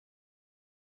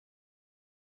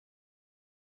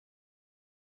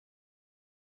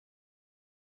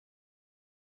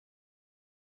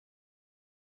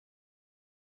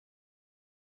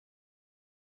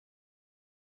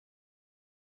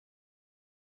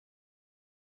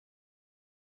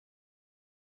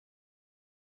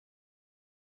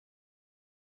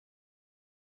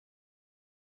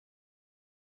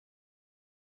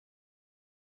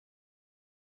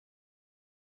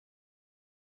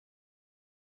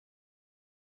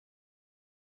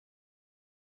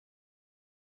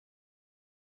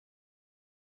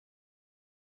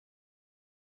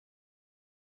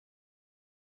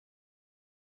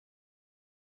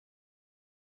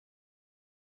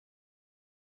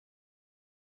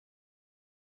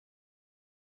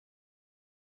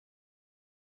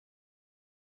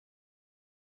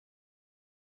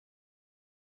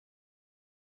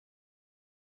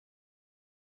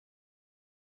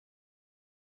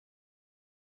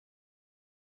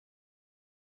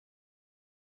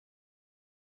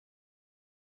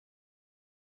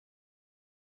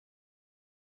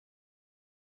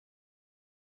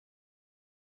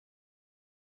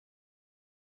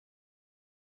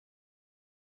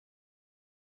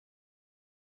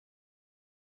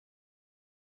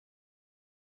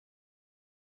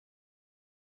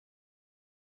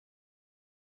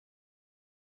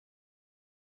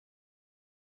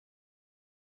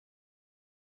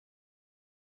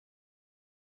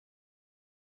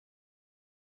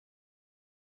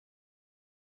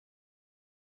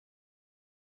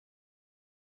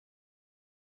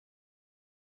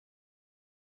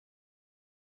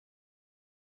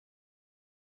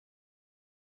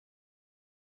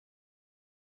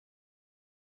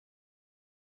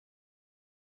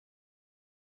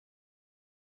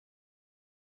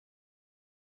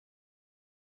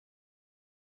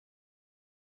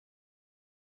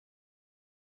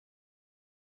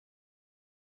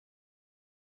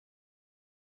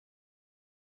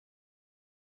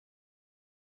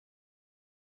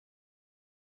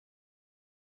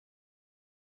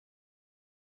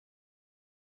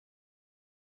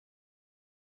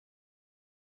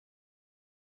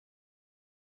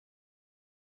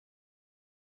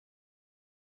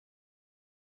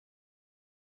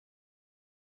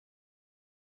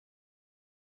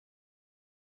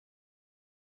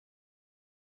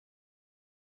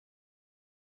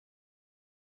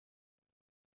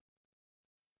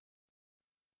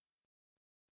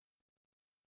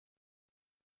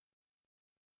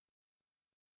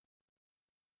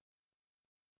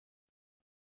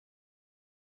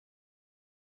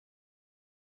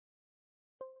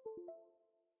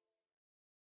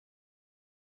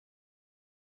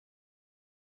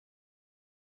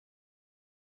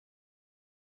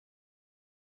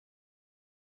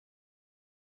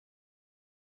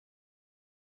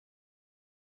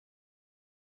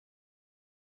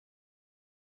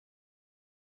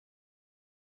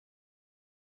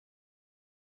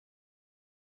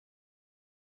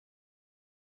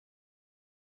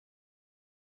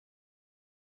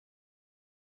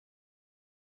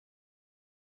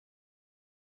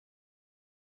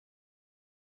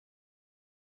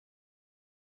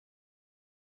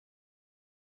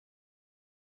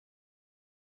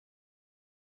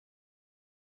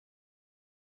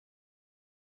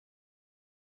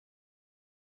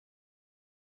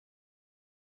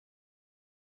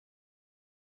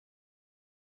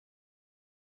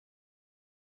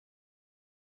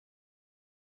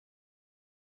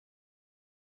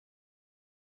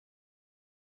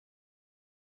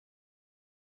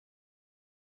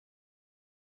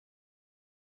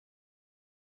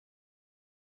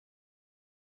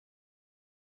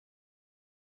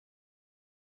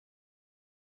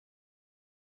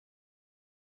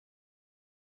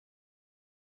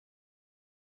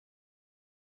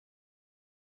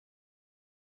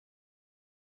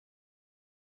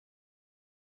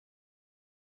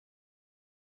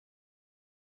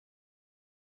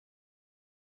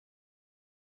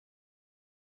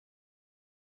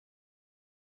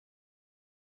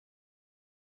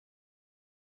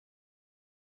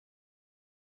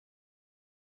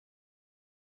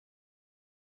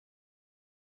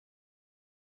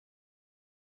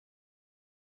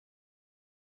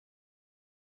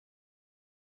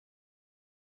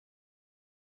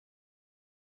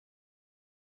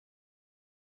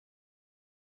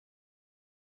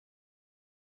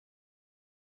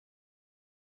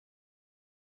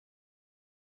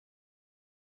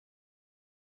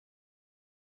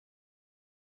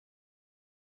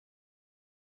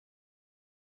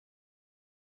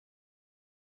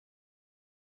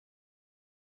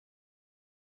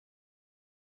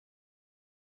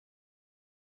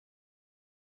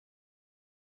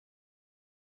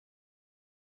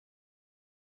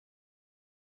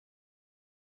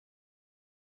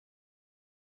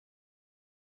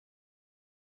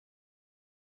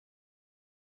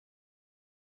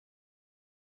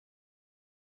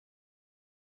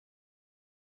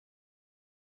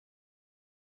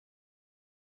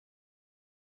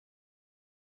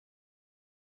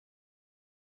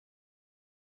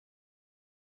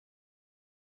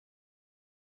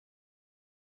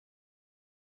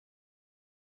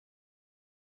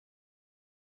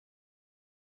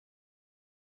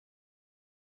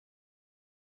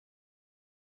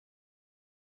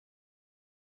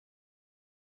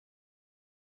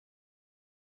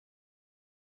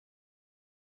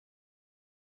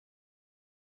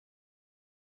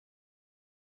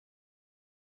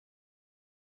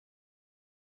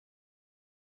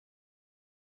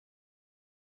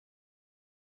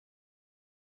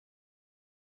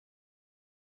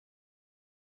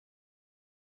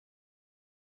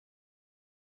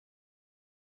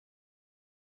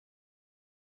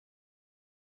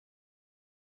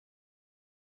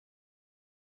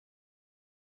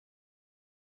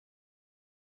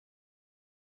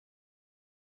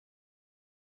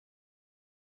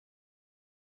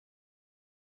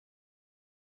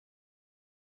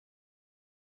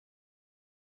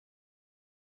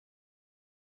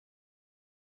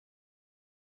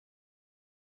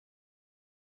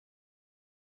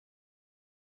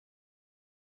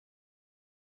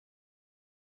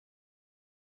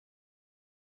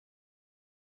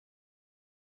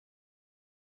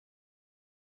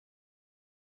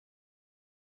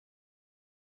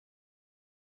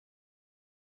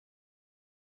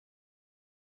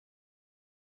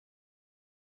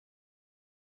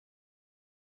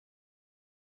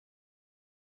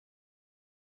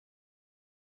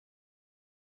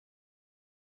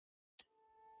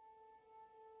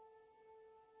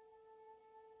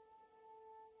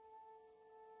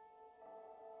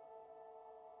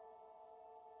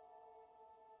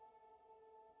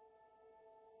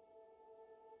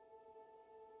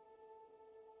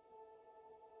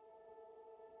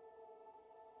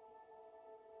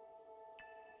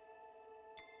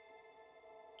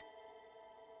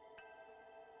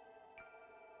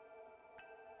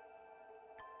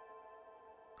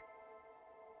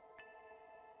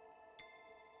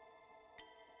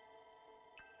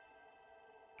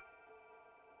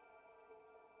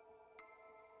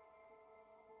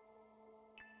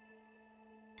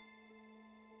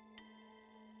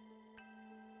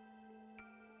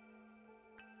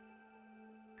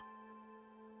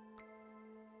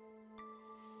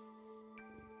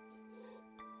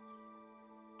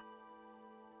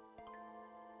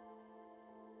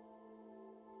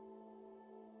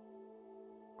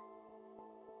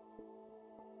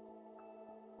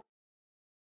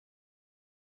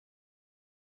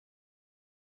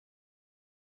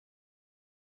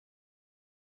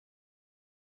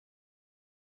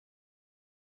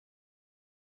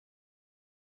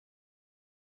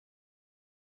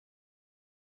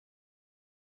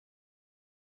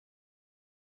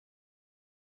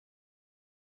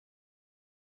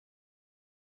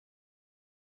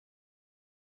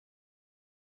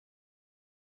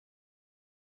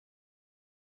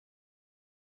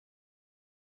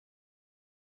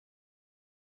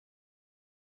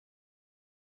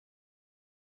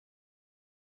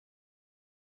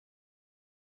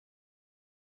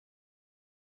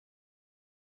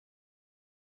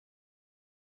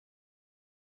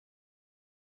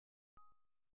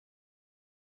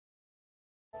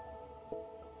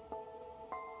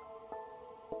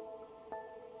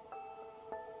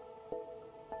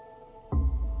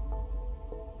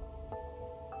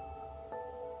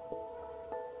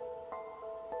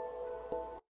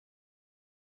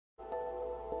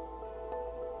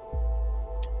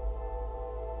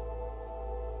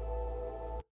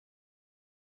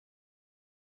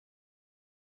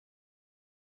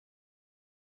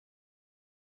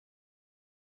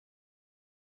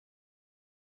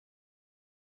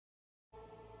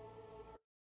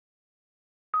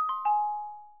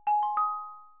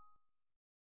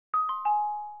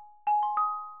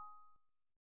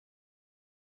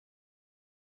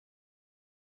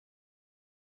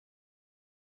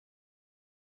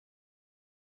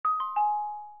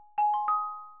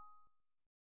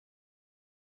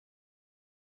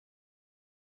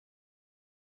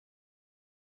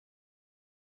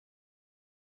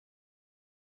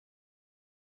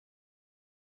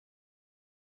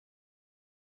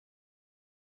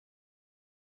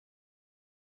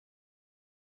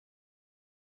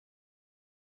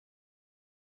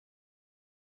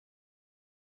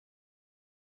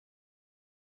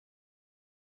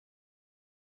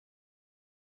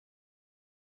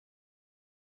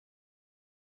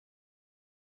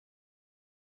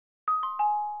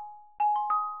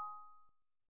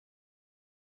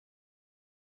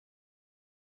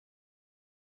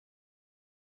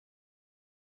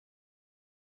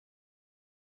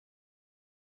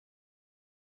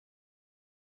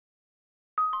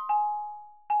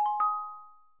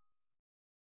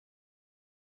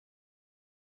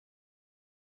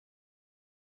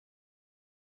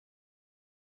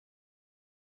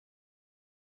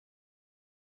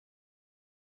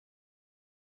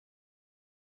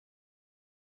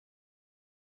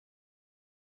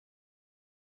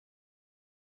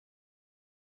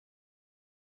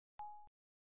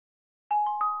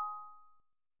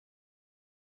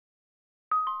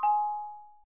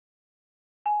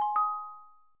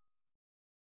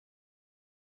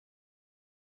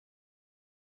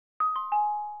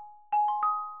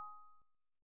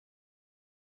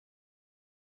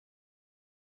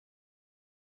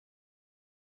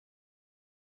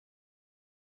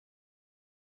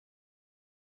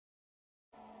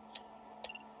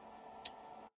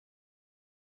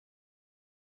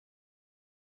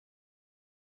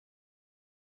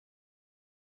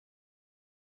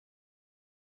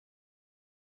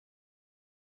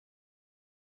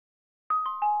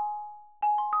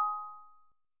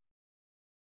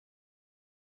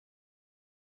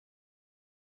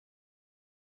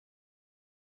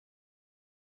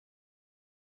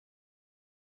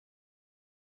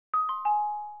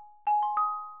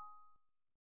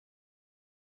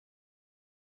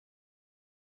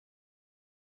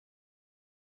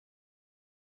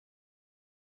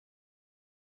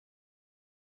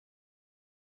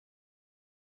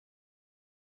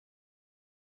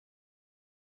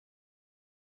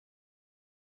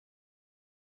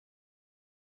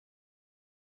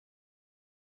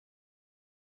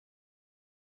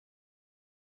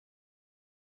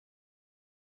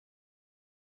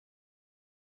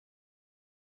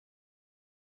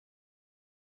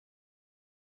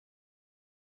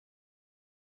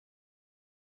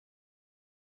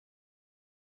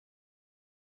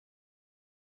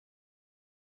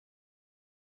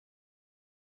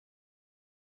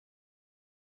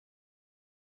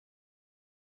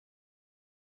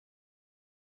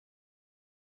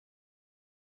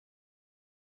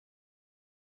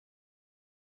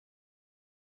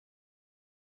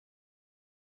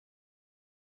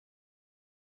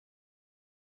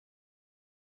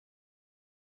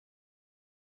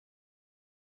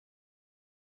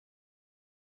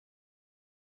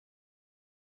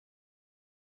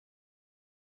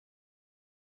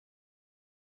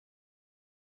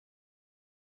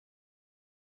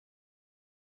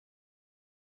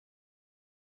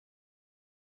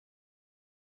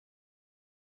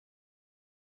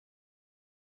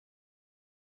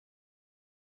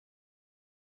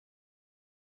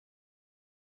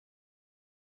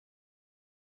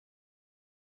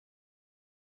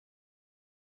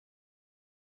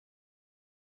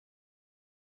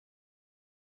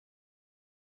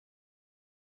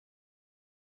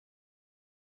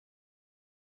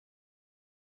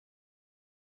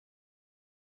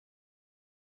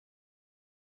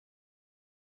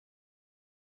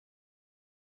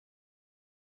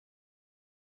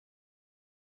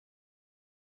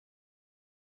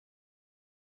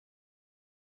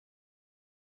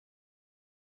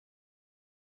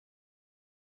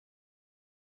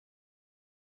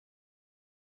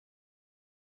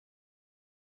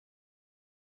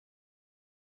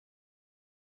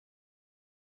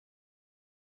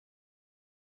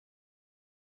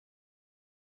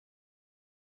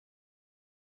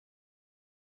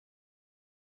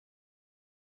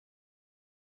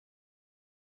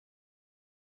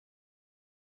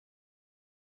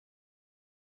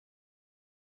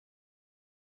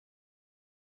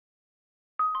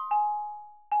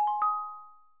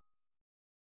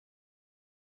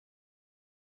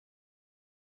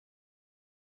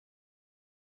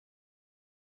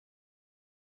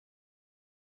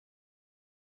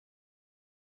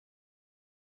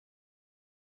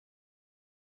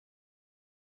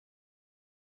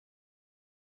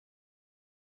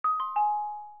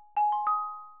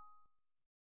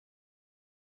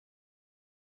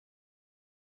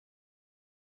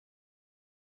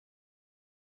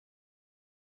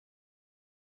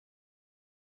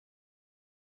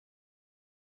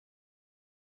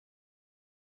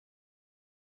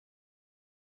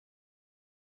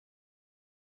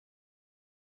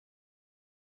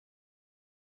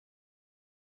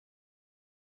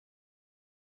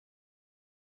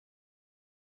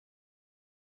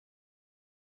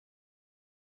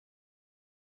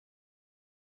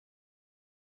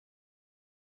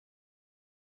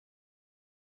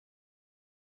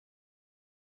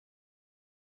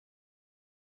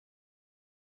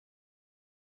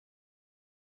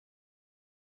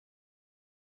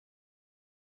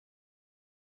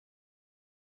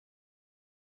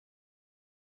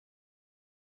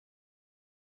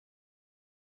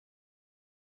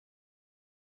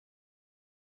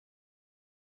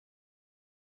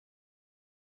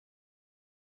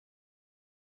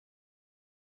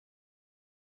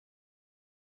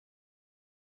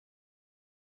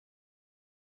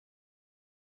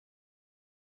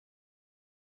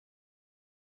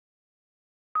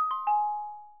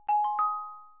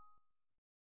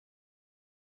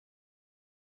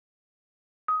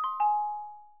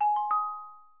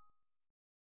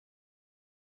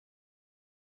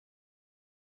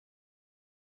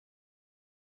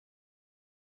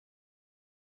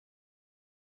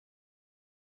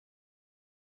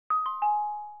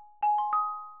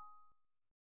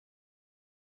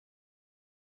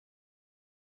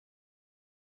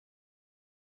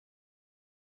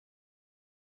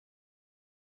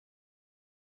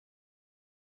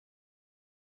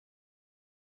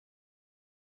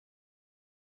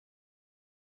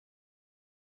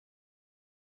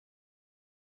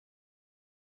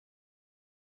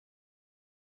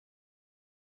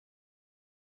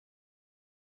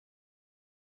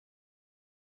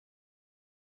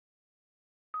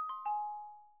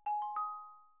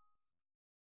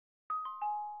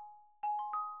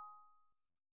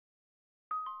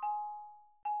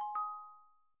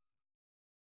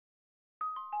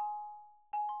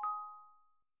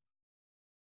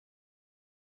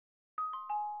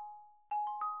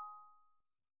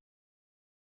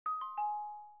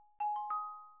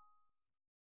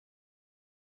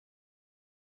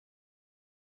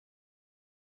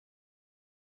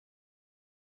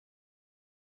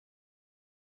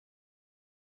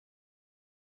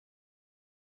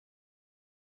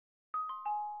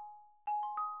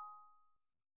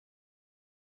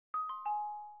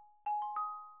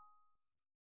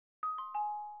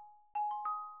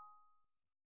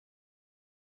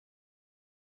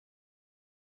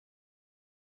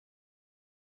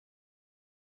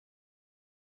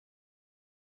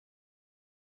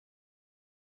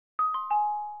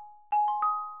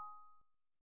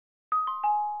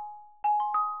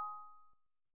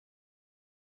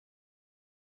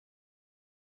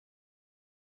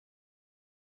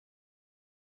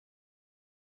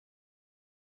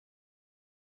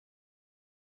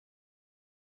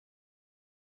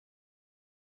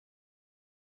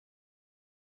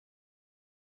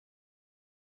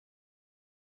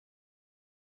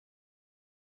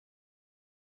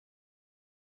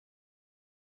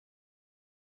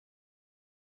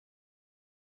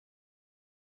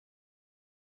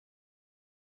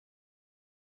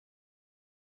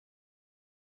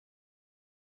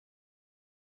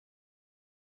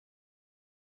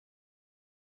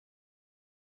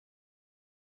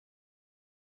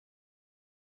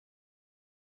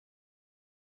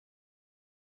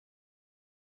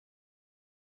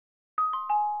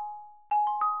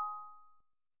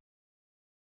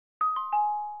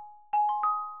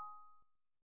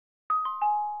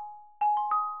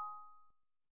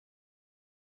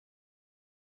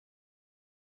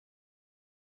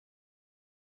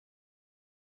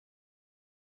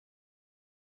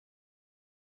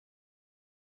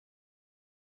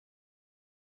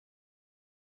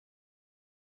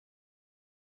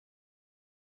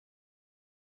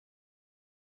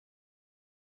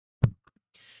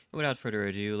Without further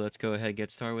ado, let's go ahead and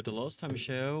get started with the Lulz Time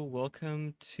Show.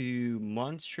 Welcome to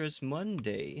Monstrous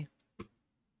Monday.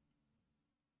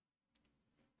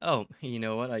 Oh, you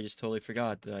know what? I just totally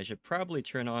forgot that I should probably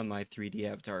turn on my 3D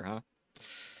avatar, huh?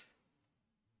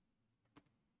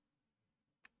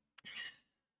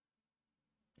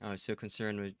 I was so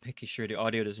concerned with making sure the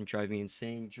audio doesn't drive me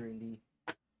insane during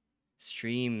the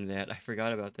stream that I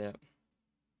forgot about that.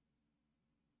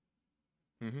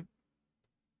 Mm-hmm.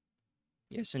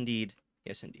 Yes, indeed.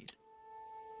 Yes, indeed.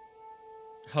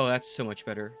 Oh, that's so much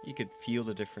better. You could feel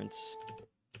the difference.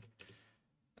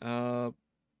 Uh,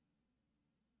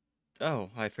 oh,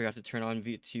 I forgot to turn on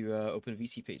open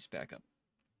VC Face back up.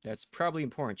 That's probably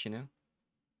important, you know?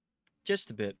 Just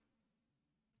a bit.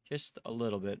 Just a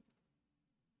little bit.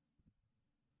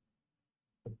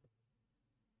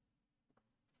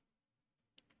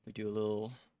 We do a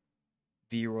little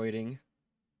V-roiding.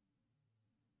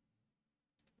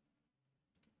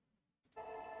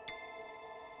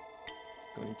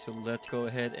 Going to go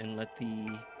ahead and let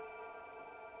the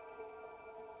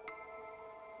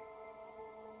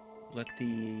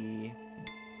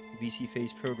VC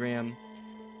Phase program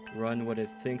run what it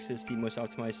thinks is the most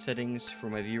optimized settings for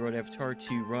my V-Roid avatar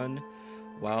to run,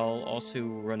 while also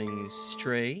running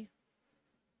Stray.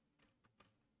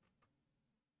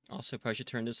 Also, probably should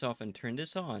turn this off and turn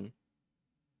this on.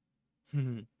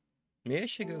 Maybe I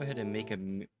should go ahead and make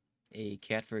a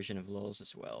cat version of Lulz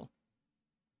as well.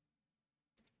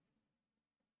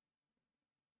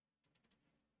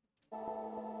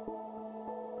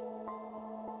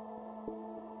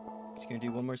 Just gonna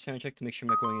do one more sound check to make sure I'm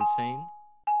not going insane.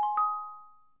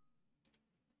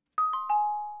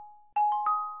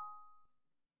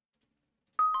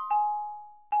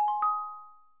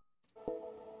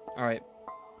 Alright,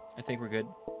 I think we're good.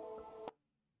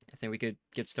 I think we could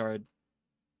get started.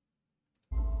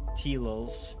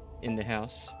 T-Lulz in the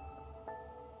house.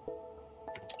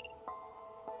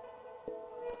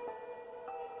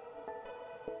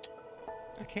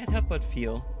 I can't help but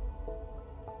feel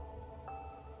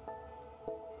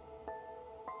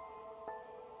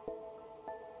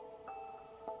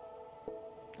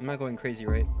I'm not going crazy,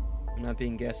 right? I'm not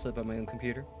being gaslit by my own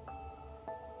computer.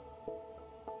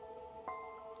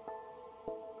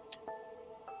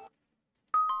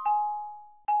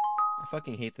 I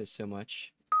fucking hate this so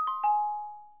much.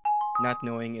 Not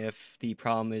knowing if the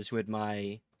problem is with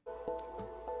my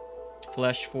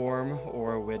flesh form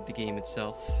or with the game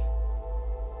itself.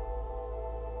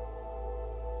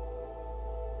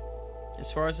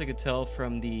 As far as I could tell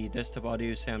from the desktop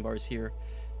audio soundbars here,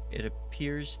 it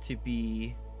appears to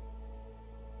be...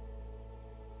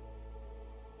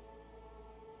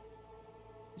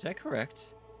 Is that correct?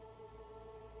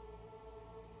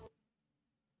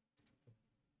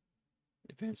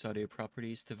 Advanced audio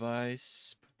properties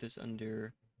device. Put this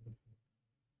under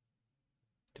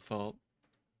default.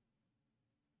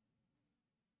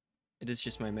 It is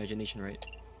just my imagination, right?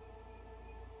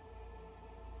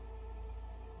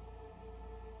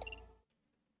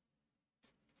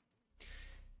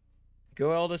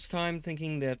 Go all this time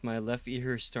thinking that my left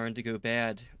ear is starting to go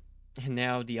bad. And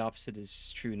now the opposite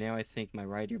is true. Now I think my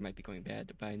right ear might be going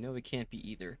bad, but I know it can't be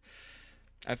either.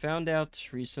 I found out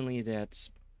recently that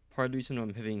part of the reason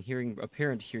I'm having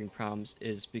apparent hearing problems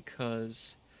is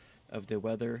because of the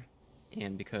weather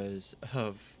and because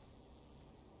of,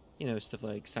 you know, stuff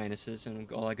like sinuses and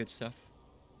all that good stuff.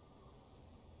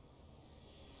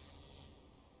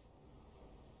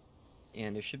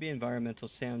 And there should be environmental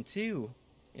sound too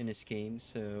in this game,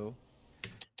 so I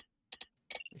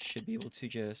should be able to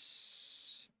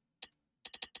just...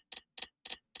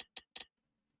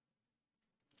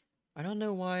 I don't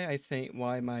know why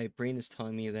my brain is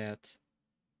telling me that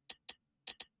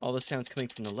all the sound's coming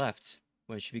from the left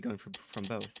when it should be going from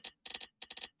both.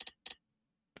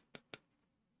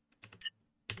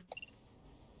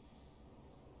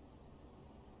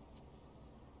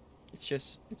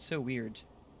 It's so weird.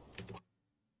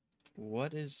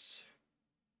 What is...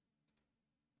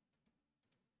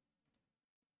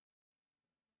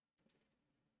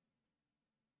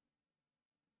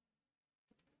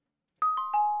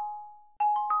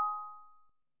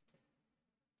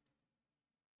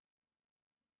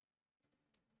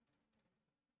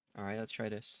 Alright, let's try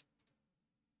this.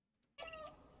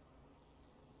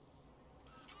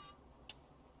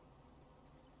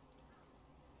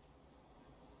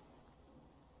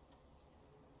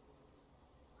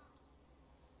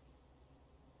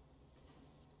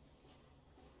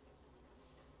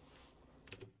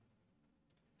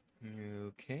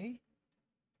 Okay.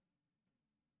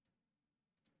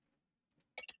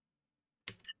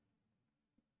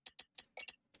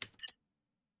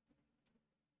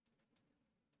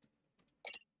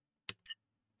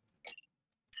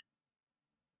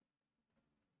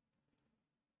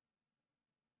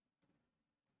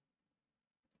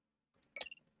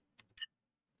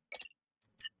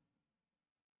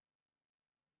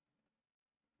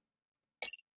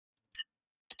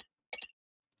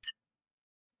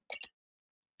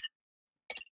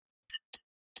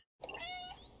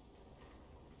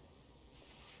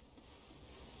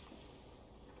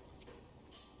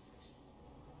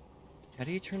 How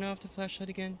do you turn off the flashlight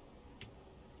again?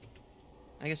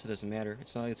 I guess it doesn't matter.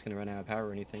 It's not like it's gonna run out of power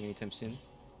or anything anytime soon.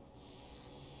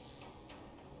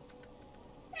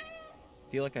 I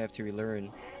feel like I have to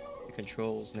relearn the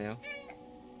controls now.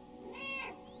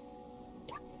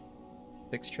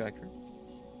 Fix tracker.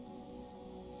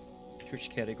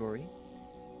 Church category.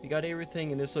 We got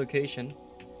everything in this location,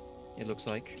 it looks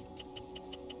like.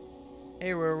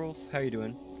 Hey Werewolf, how you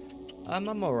doing? I'm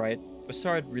alright. I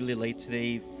started really late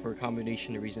today for a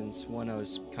combination of reasons. One, I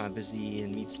was kind of busy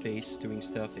in Meat Space doing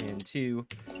stuff, and two,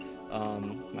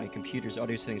 my computer's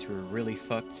audio settings were really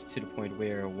fucked to the point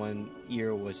where one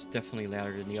ear was definitely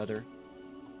louder than the other.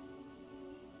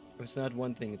 It's not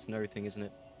one thing, it's another thing, isn't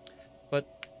it?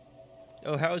 But,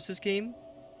 oh, how is this game?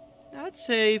 I'd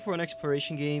say for an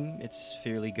exploration game, it's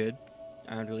fairly good.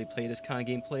 I don't really play this kind of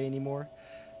gameplay anymore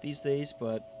these days,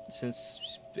 but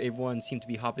since everyone seemed to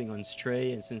be hopping on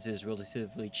Stray, and since it is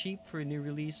relatively cheap for a new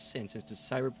release, and since it's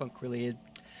cyberpunk related,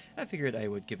 I figured I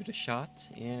would give it a shot,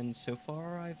 and so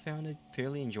far I found it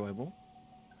fairly enjoyable.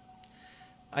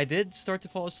 I did start to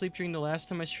fall asleep during the last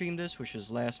time I streamed this, which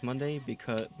was last Monday,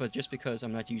 but just because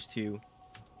I'm not used to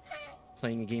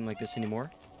playing a game like this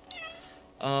anymore.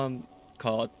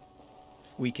 Call it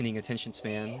weakening attention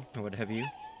span, or what have you.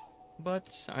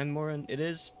 But it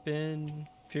has been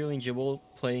fairly enjoyable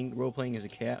role-playing as a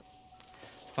cat,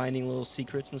 finding little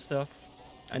secrets and stuff.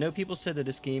 I know people said that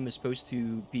this game is supposed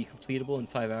to be completable in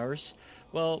 5 hours.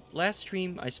 Well, last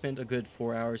stream I spent a good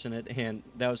 4 hours in it, and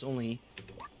that was only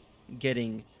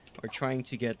trying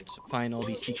to find all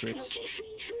these secrets.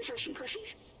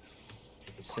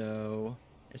 So,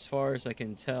 as far as I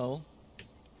can tell,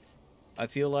 I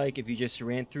feel like if you just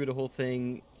ran through the whole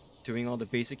thing, doing all the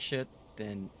basic shit,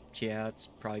 then yeah, it's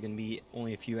probably gonna be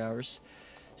only a few hours.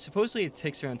 Supposedly it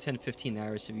takes around 10-15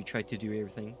 hours if you try to do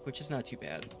everything, which is not too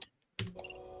bad.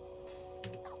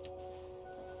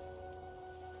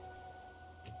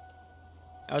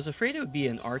 I was afraid it would be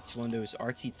one of those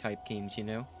artsy type games, you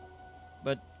know?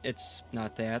 But it's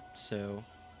not that, so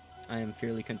I am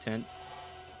fairly content.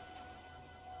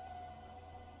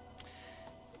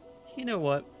 You know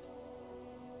what?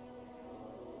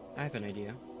 I have an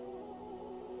idea.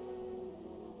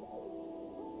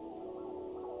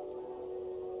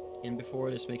 And before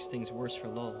this makes things worse for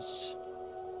Lulz,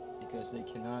 because they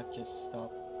cannot just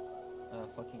stop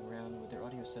fucking around with their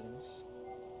audio settings.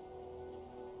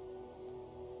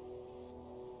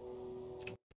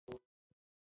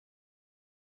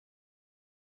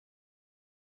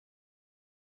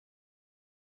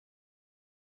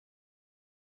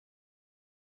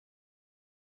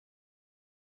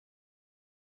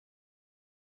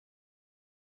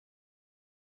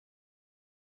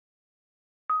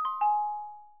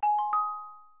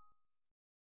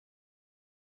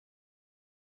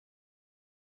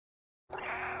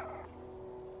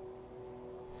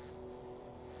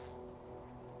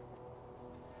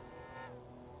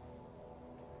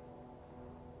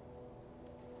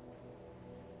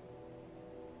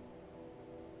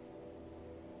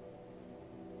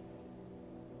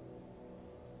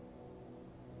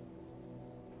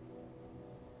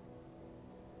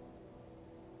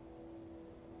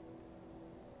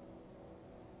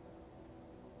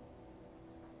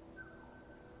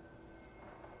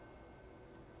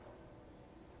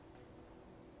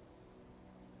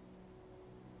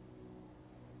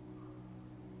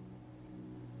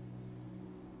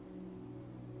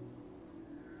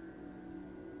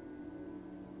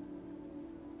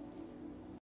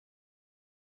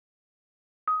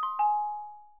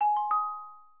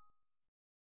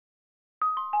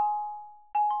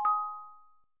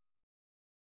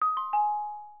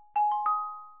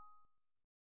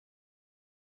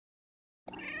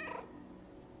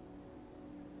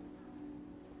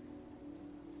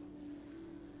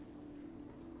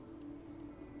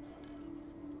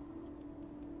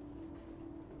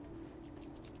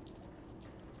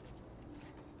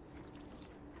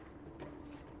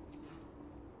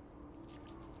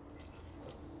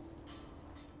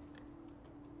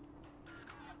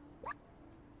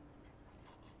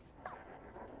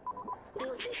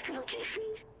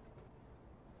 Locations.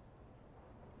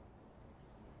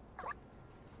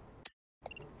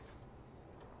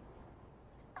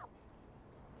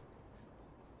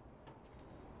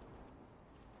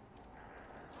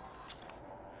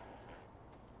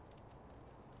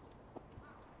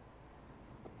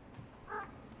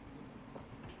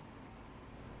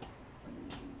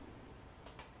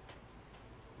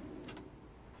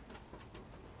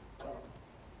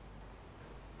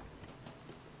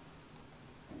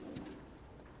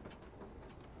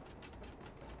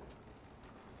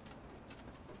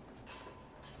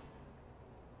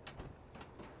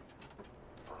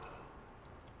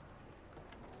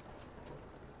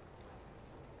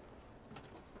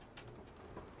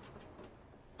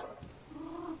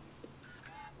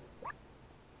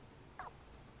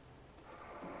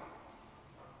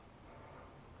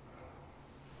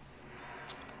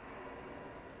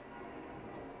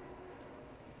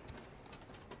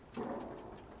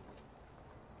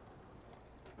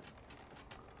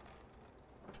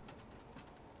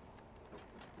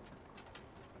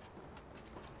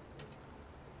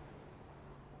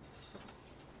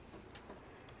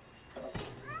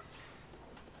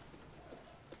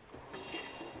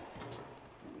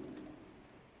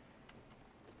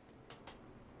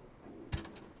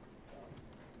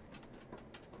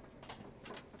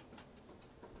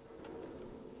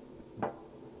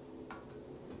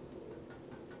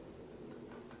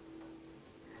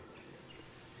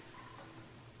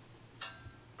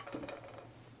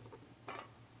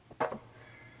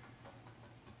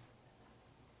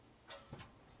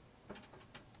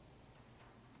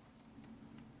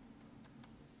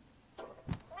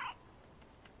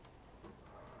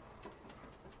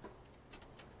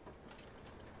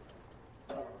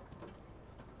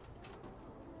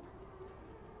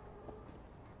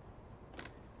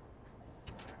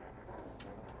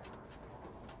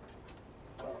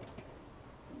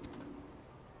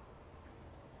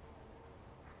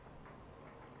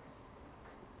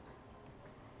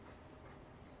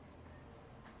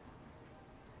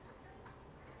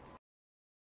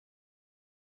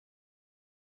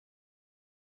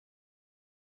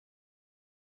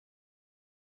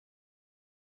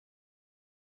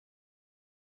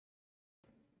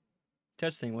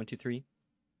 Testing, 1, 2, 3.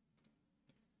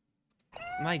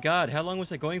 My god, how long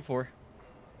was I going for?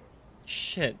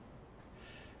 Shit.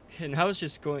 And I was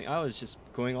just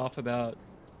going off about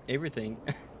everything.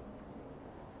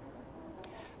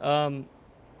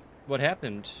 What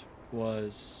happened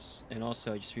was, and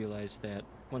also I just realized that,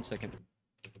 1 second.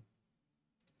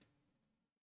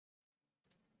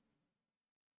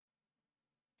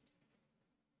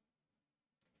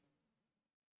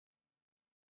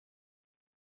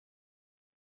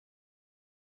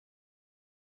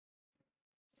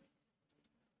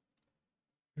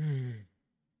 Hmm.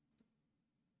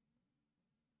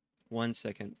 1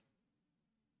 second.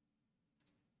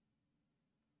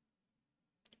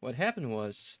 What happened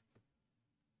was,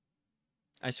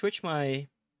 I switched my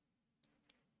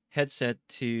headset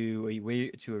to a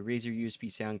Razer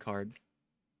USB sound card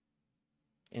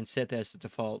and set that as the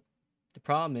default. The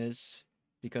problem is,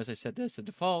 because I set that as the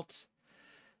default,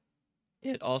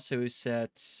 it also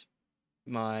sets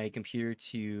my computer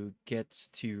to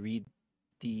read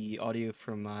the audio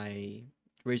from my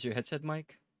Razer headset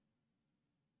mic,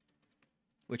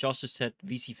 which also set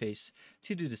VC Face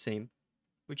to do the same,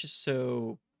 which is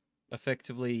so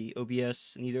effectively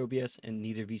neither OBS and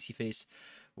neither VC Face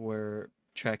were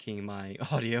tracking my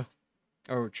audio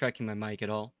or tracking my mic at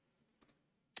all.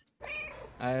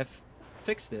 I've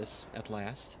fixed this at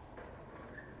last.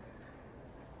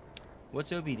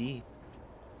 What's OBD?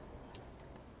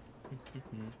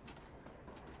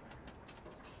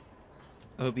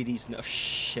 OBD's no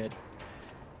shit.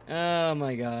 Oh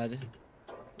my god.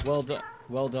 Well done.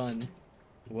 Well done.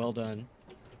 Well done.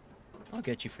 I'll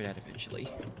get you for that eventually.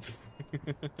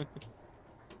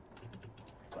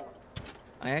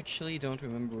 I actually don't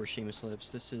remember where Seamus lives.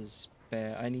 This is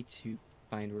bad. I need to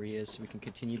find where he is so we can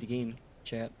continue the game,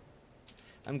 chat.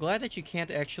 I'm glad that you can't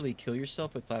actually kill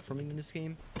yourself with platforming in this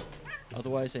game.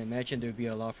 Otherwise, I imagine there would be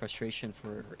a lot of frustration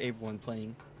for everyone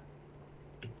playing.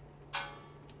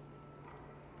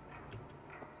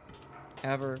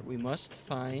 However, we must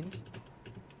find...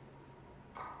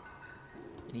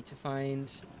 I need to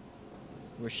find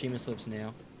where Seamus lives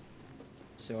now,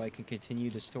 so I can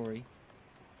continue the story.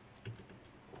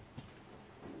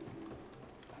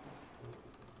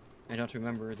 I don't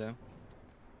remember, though.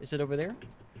 Is it over there?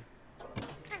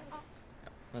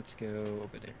 Let's go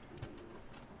over there.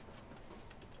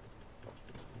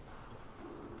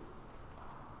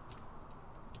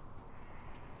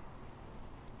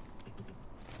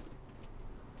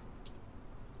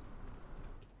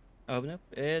 Oh, nope,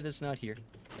 it is not here.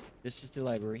 This is the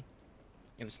library.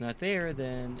 If it's not there,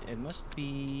 then it must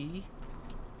be...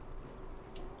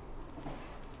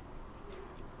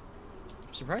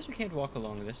 I'm surprised we can't walk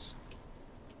along this.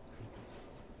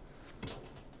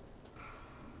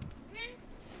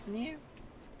 Yeah.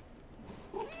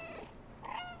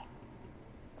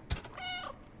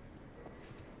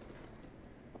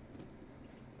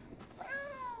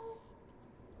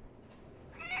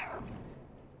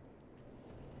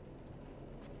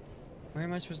 Where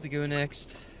am I supposed to go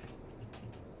next?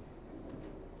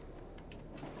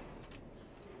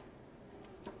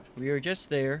 We are just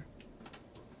there.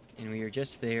 And we are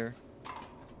just there.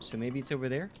 So maybe it's over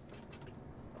there?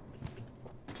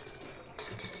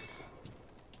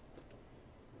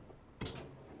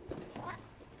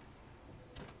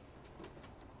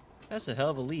 That's a hell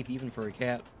of a leap, even for a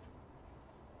cat.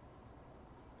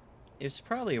 It's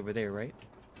probably over there, right?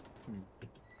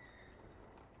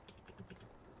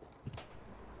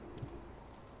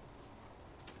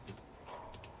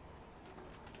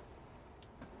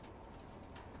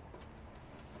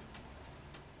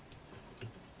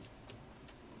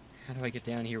 How do I get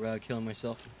down here without killing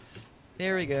myself?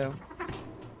 There we go.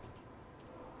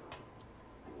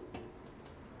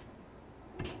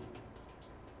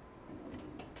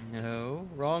 No,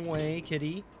 wrong way,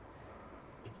 kitty.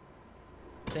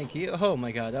 Thank you. Oh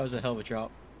my god, that was a hell of a drop.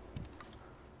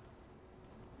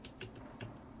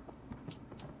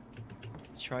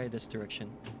 Let's try this direction.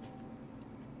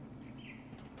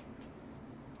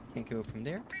 Can't go from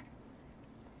there.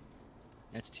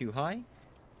 That's too high.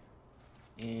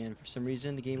 And for some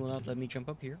reason, the game will not let me jump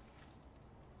up here.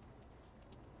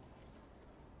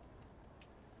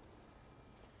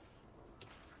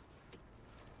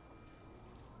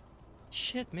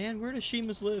 Shit, man, where does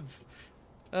Seamus live?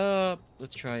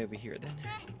 Let's try over here then.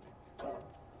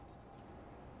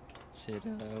 Sit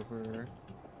over.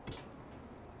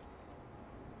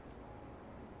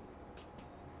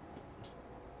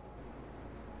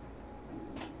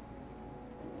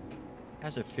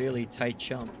 Has a fairly tight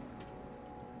jump.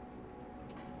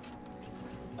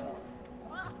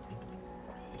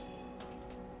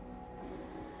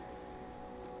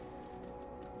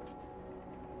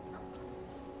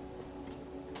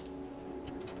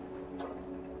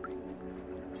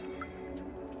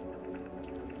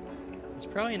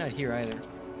 probably not here either.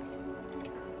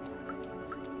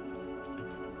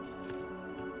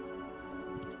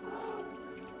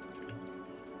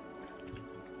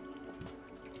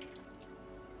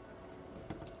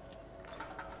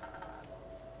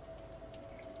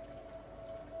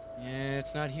 Yeah,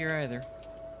 it's not here either.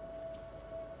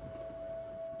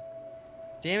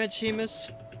 Damn it,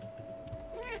 Seamus.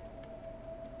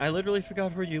 I literally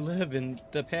forgot where you live in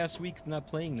the past week of not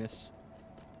playing this.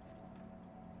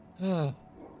 Oh.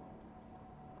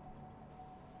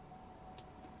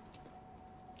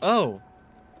 Oh.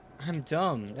 I'm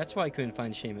dumb. That's why I couldn't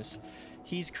find Seamus.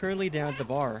 He's currently down at the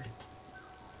bar.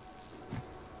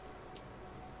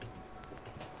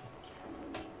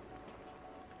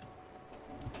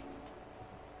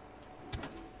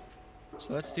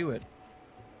 So let's do it.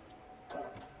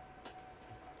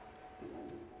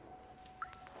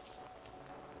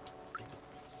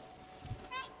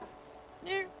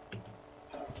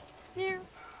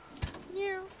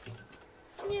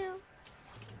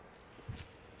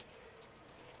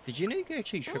 Did you know you can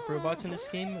actually trip robots in this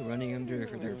game, running under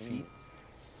their feet?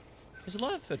 There's a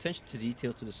lot of attention to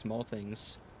detail to the small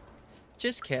things.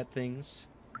 Just cat things.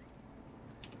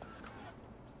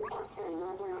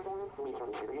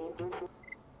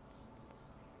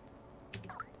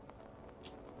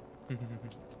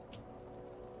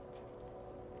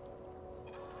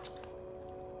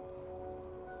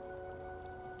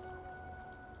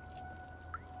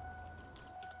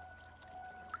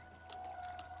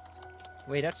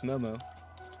 Wait, that's Momo.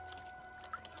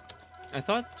 I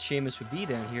thought Seamus would be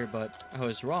down here, but I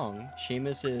was wrong.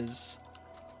 Seamus is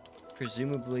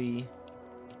presumably...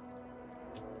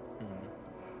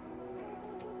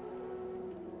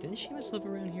 Didn't Seamus live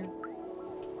around here?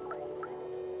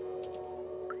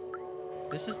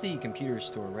 This is the computer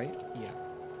store, right? Yeah.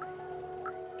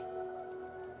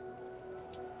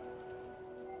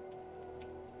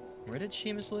 Where did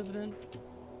Seamus live then?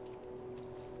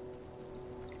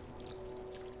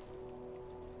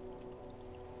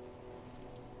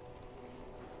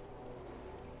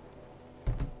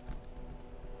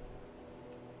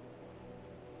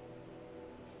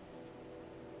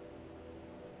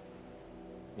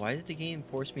 Why did the game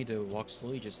force me to walk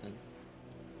slowly just then?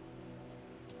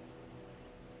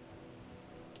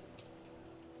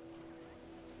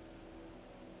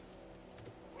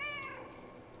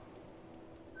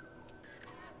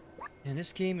 And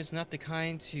this game is not the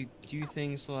kind to do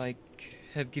things like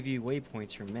give you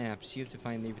waypoints or maps. You have to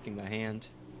find everything by hand.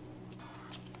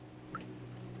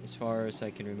 As far as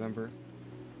I can remember.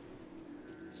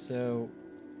 So,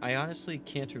 I honestly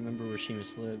can't remember where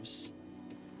Seamus lives.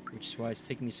 Which is why it's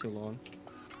taking me so long.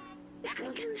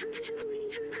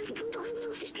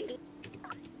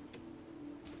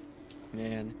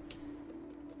 Man,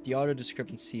 the auto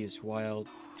discrepancy is wild,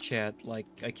 chat. Like,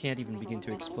 I can't even begin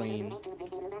to explain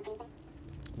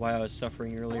why I was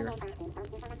suffering earlier.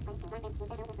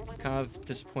 Kind of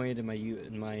disappointed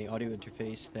in my audio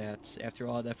interface that after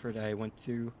all that effort I went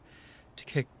through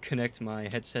to connect my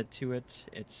headset to it,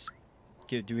 it's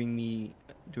doing me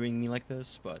like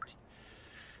this, but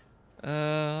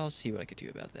I'll see what I could do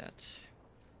about that.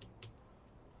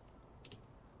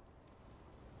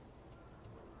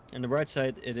 On the bright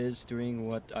side, it is doing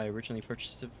what I originally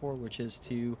purchased it for, which is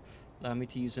to allow me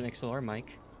to use an XLR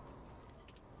mic.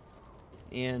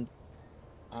 And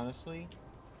honestly,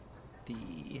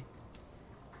 the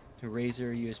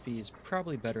Razer USB is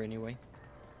probably better anyway.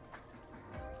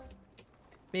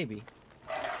 Maybe.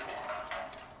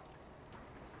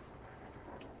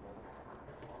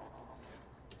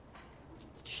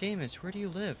 Seamus, where do you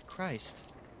live? Christ.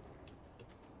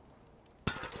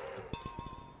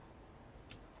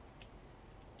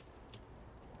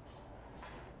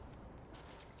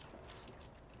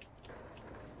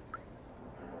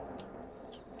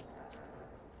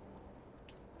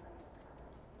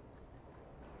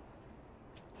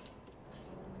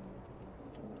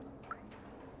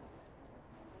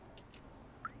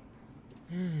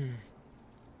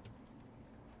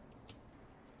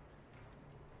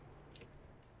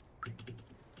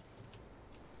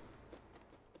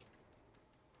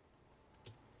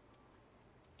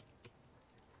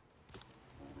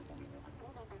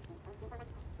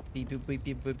 Beep boop beep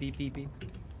beep boop beep beep beep.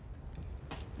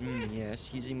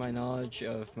 Yes, using my knowledge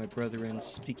of my brethren's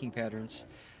speaking patterns,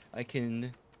 I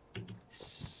can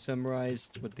summarize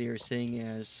what they are saying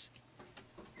as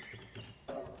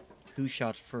who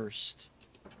shot first.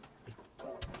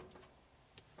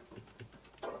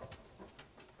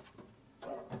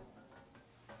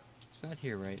 It's not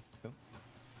here, right? Oh.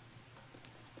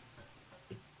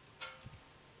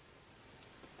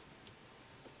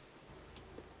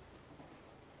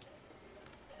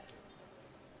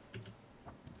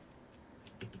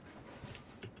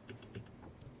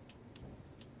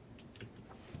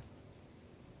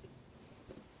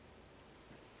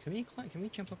 Can we climb? Can we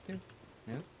jump up there?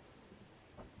 No.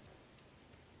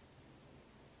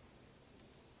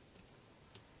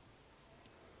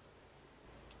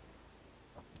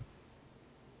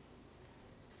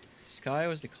 The sky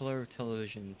was the color of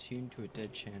television, tuned to a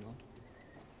dead channel.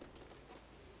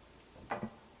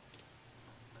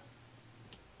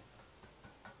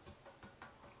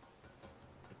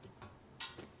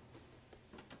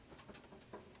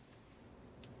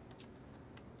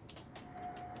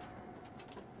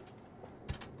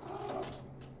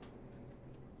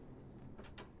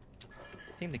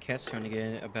 I think the cat's trying to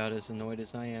get about as annoyed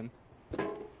as I am.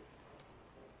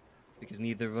 Because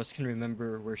neither of us can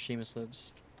remember where Seamus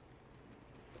lives.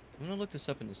 I'm gonna look this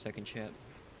up in the second chat.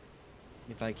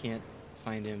 If I can't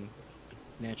find him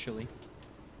naturally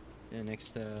in the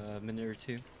next minute or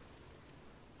two.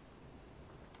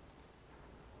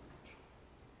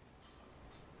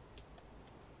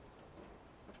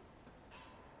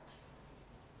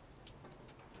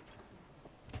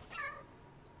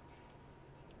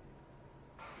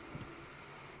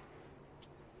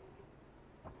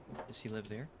 Does he live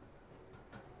there?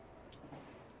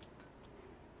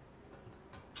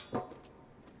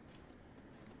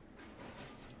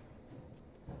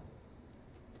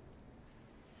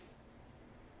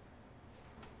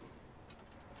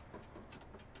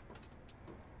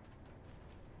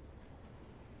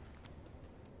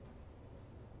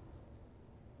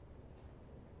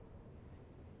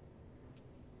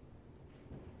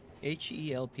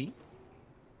 H-E-L-P?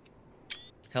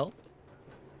 Help?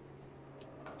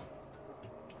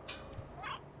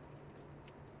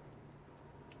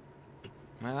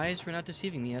 My eyes were not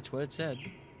deceiving me, that's what it said.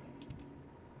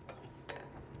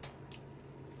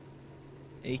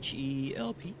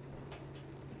 H-E-L-P?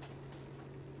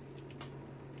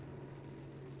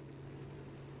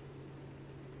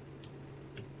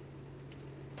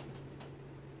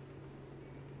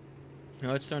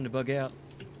 No, it's starting to bug out.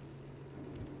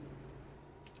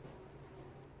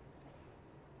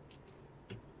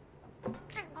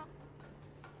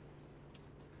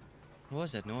 What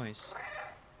was that noise?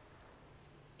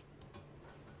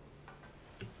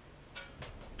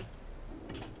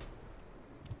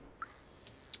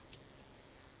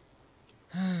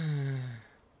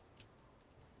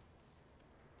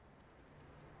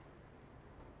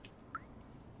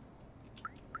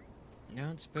 I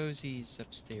don't suppose he's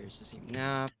upstairs, is he?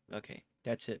 Nah, okay,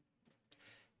 that's it.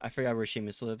 I forgot where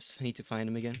Seamus lives. I need to find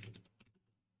him again.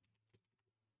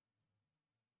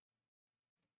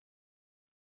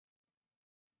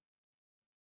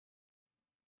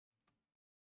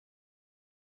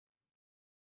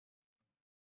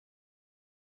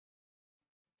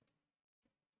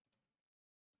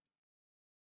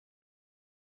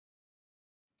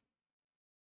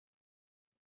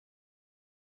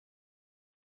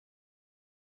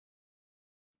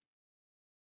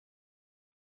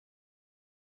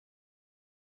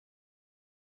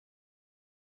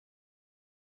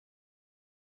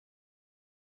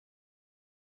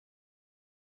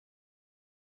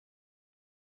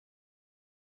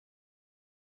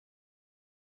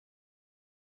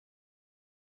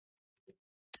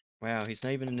 Wow, he's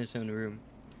not even in his own room.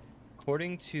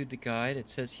 According to the guide, it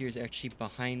says he is actually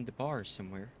behind the bar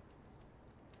somewhere.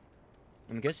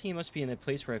 I'm guessing he must be in a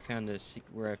place where I found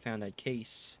that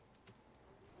case.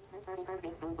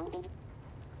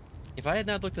 If I had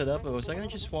not looked it up, was I gonna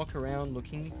just walk around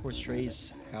looking for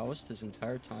Stray's house this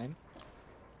entire time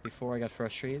before I got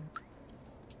frustrated?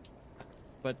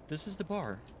 But this is the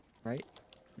bar, right?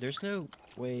 There's no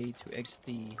way to exit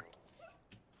the...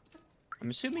 I'm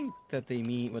assuming that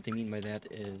what they mean by that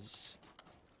is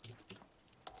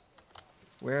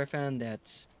where I found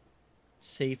that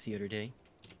safe the other day.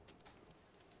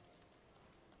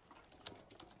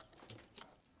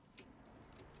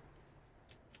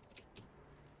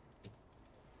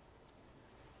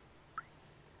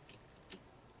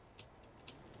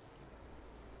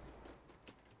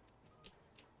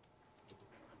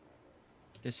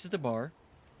 This is the bar.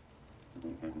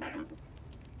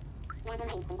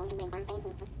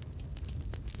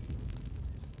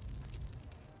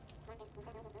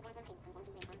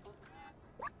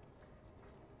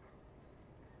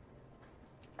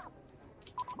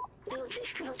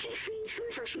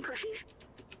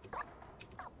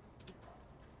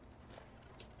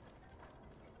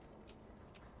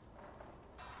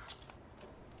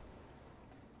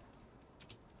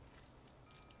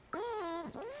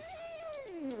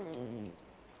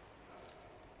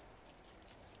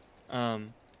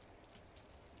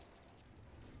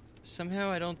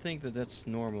 Somehow I don't think that that's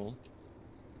normal.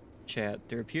 Chat.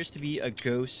 There appears to be a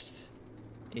ghost,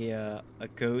 a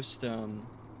ghost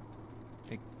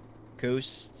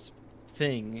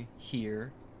thing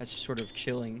here that's just sort of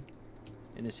chilling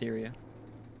in this area.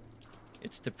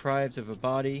 It's deprived of a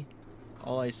body.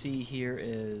 All I see here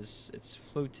is its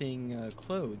floating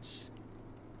clothes.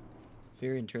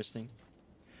 Very interesting.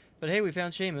 But hey, we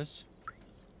found Seamus.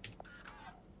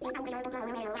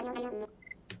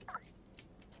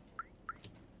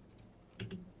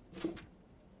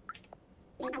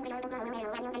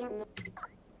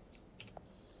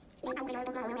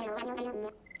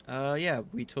 Yeah,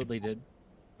 we totally did.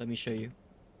 Let me show you.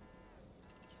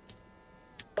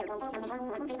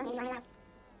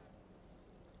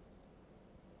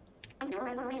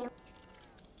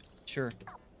 Sure.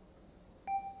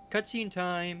 Cutscene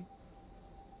time!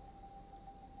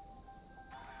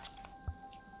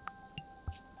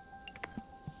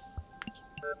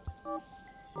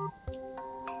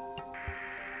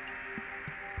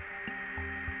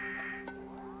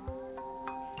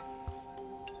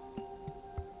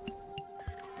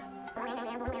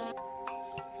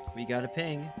 We got a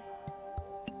ping.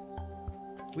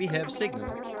 We have signal.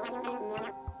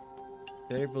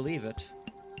 Better believe it.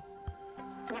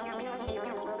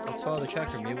 Let's follow the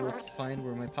tracker. Maybe we'll find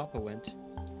where my papa went.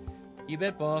 You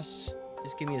bet, boss.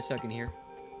 Just give me a second here.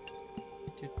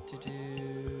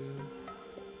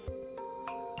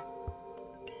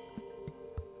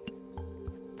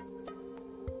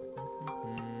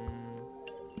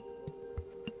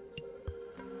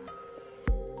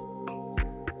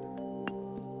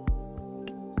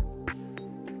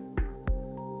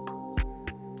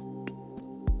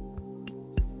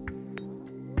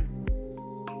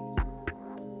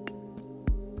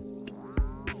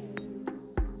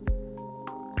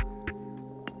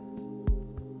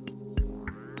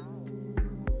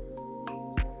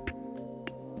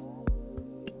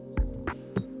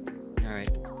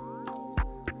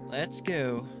 Let's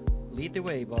go. Lead the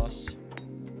way, boss.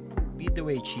 Lead the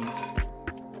way, chief.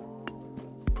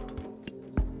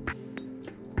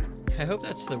 I hope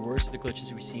that's the worst of the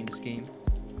glitches we see in this game.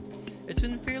 It's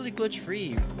been fairly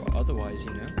glitch-free, otherwise,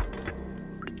 you know.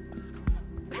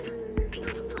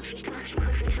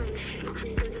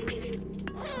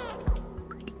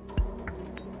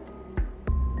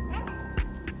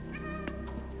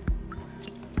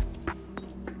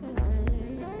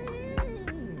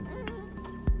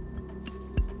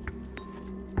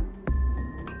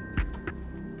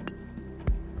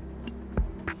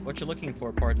 What you looking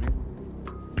for, partner?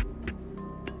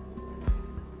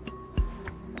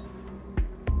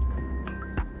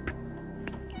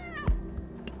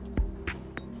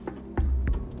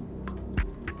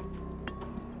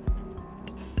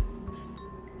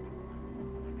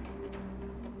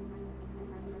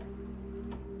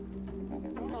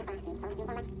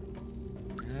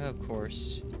 Of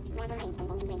course.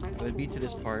 It would be to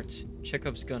this part.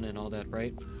 Chekhov's gun and all that,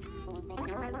 right?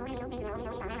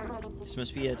 This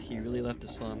must be it. He really left the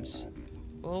slums.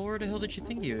 Well, where the hell did you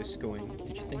think he was going?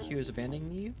 Did you think he was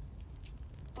abandoning you?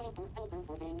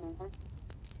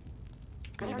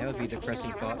 I mean, that would be a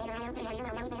depressing thought.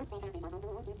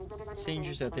 It's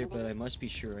dangerous out there, but I must be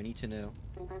sure. I need to know.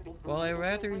 Well, I'd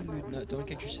rather you don't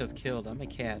get yourself killed. I'm a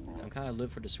cat. I'm kind of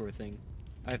live for this sort of thing.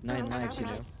 I have 9 lives, you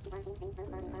know.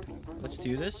 Let's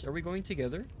do this. Are we going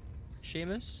together,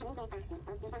 Seamus?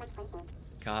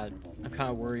 God, I'm kind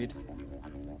of worried.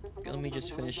 Let me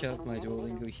just finish up my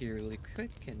Duolingo here really quick,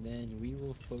 and then we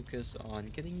will focus on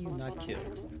getting you not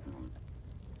killed.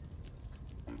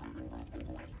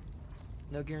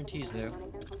 No guarantees, though.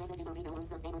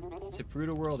 It's a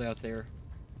brutal world out there.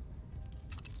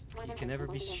 You can never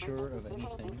be sure of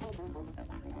anything.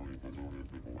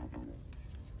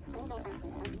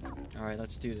 Alright,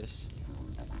 let's do this.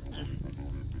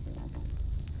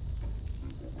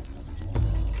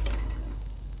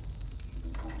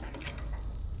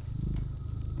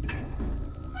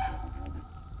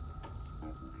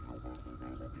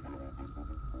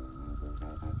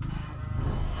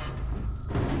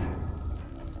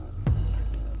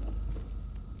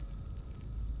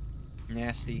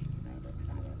 Nasty.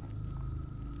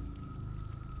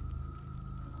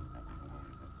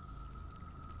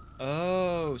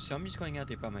 Oh, so I'm just going out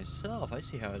there by myself. I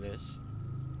see how it is.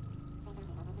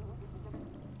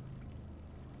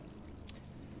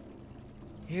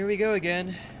 Here we go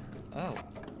again. Oh,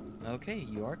 okay,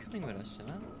 you are coming with us,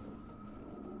 huh?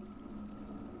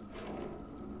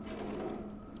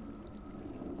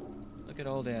 Look at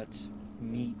all that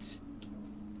meat.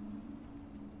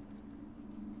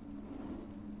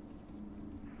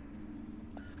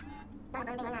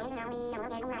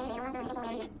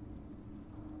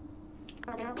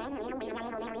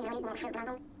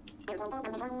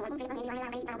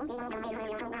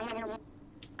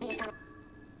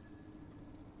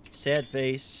 Sad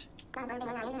face.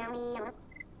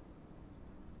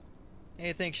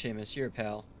 Hey, thanks, Seamus. You're a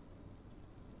pal.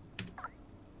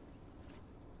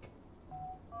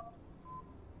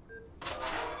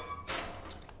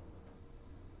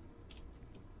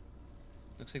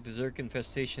 Looks like the Zerk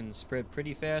infestation spread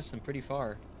pretty fast and pretty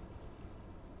far,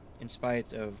 in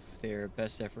spite of their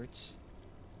best efforts.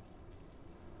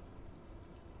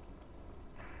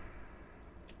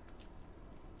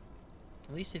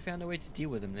 At least they found a way to deal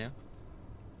with them now.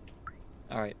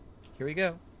 Alright, here we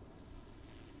go.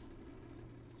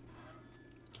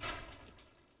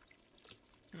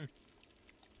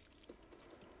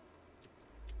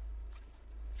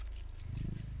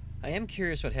 I am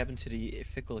curious what happened to the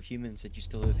fickle humans that used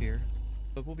to live here,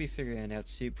 but we'll be figuring it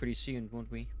out pretty soon,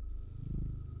 won't we?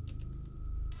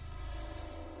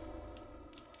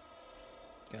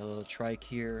 Got a little trike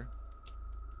here.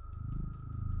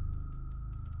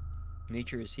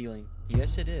 Nature is healing.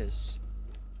 Yes, it is.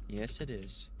 Yes, it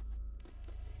is.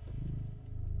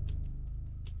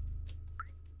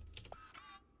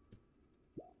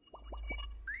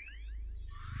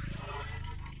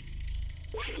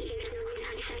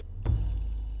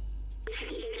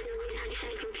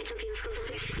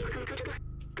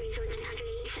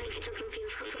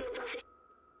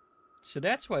 So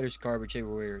that's why there's garbage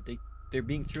everywhere. They're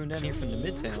being thrown down here from the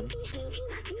midtown.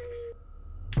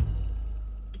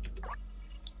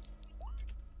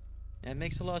 That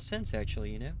makes a lot of sense,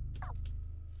 actually, you know?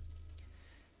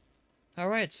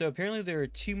 Alright, so apparently there are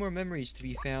 2 more memories to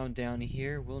be found down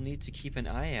here. We'll need to keep an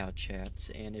eye out, chat.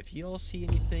 And if you all see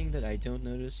anything that I don't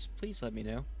notice, please let me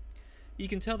know. You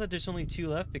can tell that there's only 2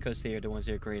 left because they are the ones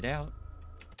that are grayed out.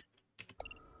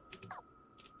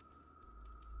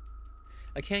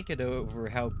 I can't get over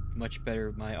how much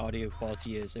better my audio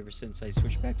quality is ever since I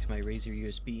switched back to my Razer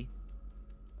USB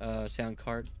sound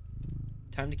card.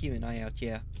 Time to keep an eye out,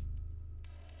 yeah.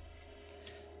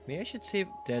 Maybe I should save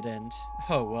dead end.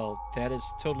 Oh, well, that is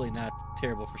totally not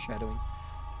terrible foreshadowing.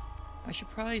 I should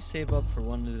probably save up for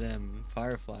one of them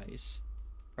fireflies.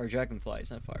 Or dragonflies,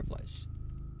 not fireflies.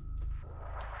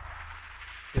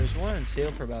 There's one on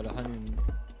sale for about 100,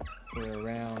 for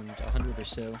around 100 or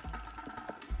so.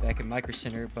 Back in Micro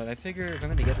Center, but I figure if I'm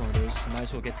gonna get one of those, I might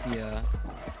as well get the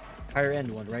higher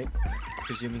end one, right?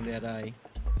 Presuming that I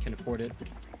can afford it.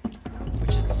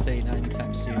 Which is to say, not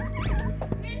anytime soon.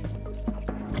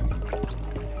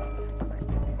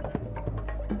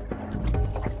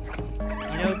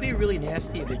 You know, it'd be really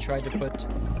nasty if they tried to put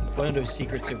one of those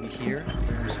secrets over here,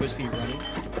 where I'm supposed to be running.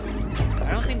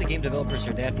 I don't think the game developers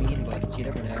are that mean, but you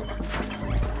never know.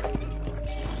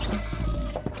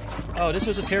 Oh, this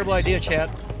was a terrible idea, chat.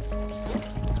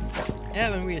 Yeah,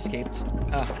 when we escaped.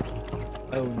 Ah.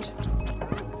 Owned.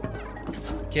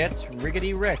 Get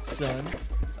riggedy wrecked, son.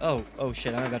 Oh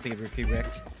shit, I'm about to get riggedy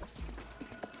wrecked.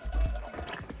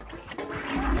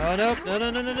 Oh, nope.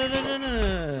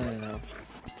 No.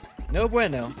 No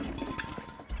bueno.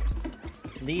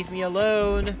 Leave me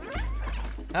alone.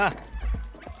 Ah.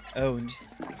 Owned.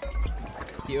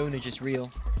 The ownage is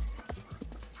real.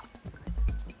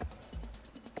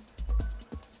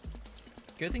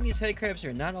 Good thing these headcrabs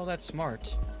are not all that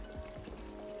smart.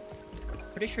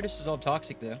 Pretty sure this is all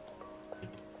toxic, though.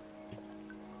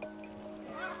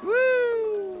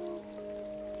 Woo!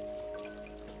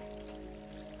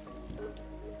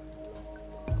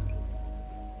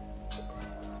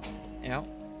 Ow.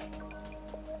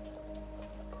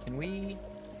 Can we...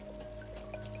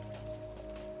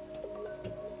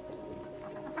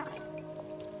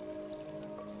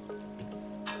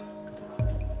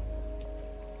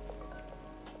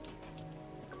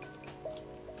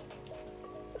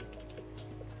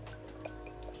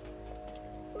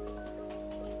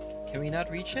 Can we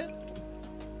not reach it?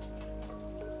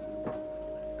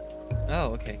 Oh,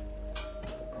 okay.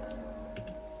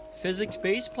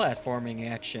 Physics-based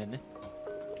platforming action.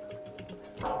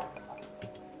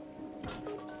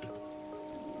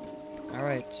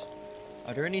 Alright.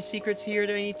 Are there any secrets here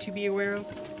that I need to be aware of?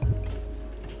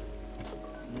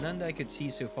 None that I could see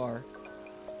so far.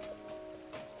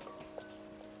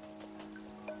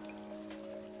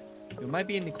 We might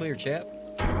be in the clear, chat.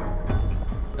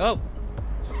 Oh!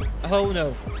 Oh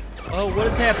no. Oh, what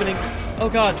is happening? Oh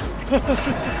god.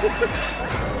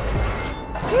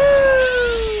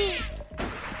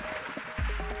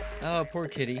 Oh, poor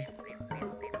kitty.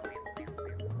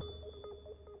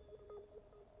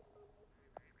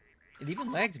 It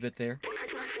even lagged a bit there.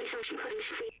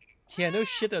 Yeah, no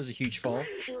shit, that was a huge fall.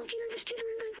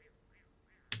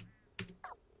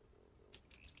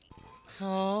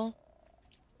 Oh,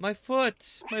 my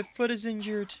foot! My foot is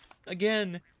injured.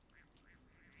 Again.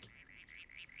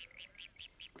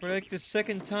 For like the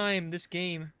 2nd time this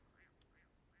game.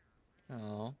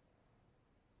 Oh,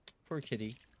 poor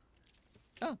kitty.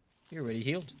 Oh, you're already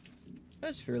healed.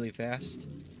 That's fairly fast.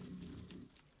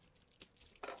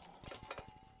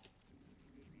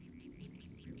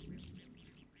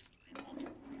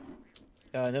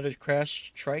 Another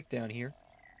crash trike down here.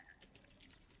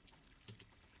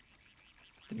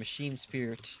 The machine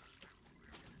spirit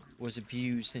was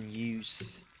abused and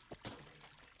used.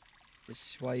 This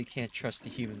is why you can't trust the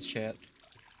humans, chat.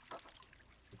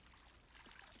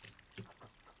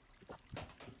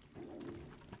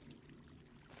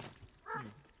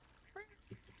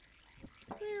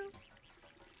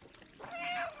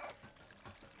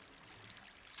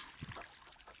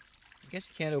 I guess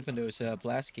you can't open those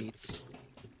blast gates.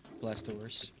 Blast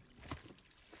doors.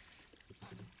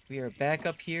 We are back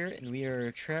up here and we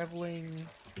are traveling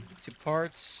to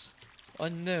parts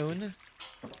unknown,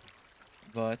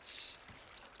 but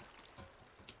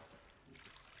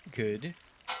good.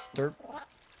 Derp.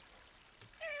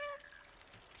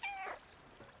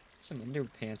 Some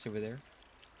underpants over there.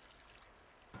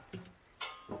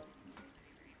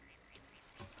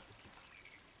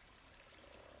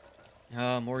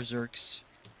 More Zerks.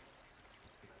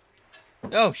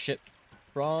 Oh shit.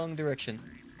 Wrong direction.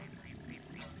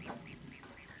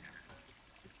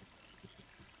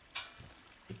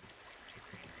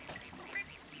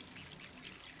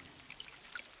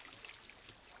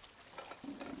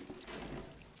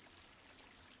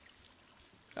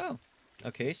 Oh.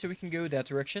 Okay, so we can go that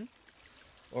direction.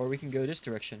 Or we can go this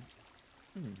direction.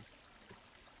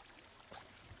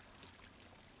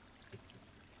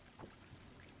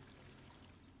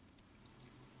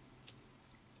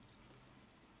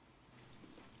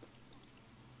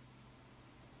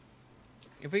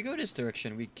 If we go this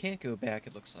direction, we can't go back,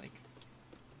 it looks like.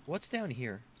 What's down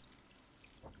here?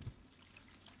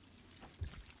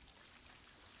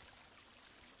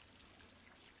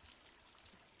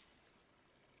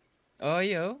 Oh,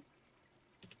 yo.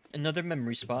 Another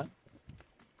memory spot.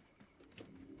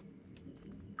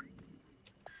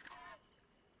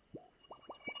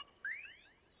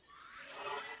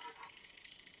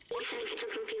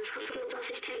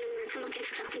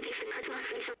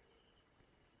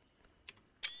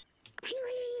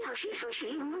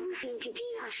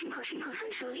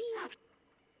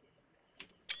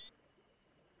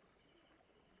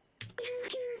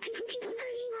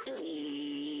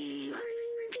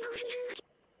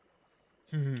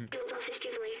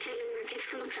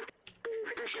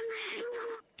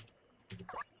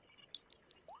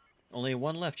 Only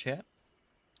one left, chat.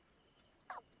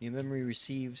 New memory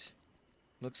received.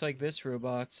 Looks like this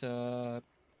robot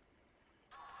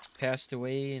passed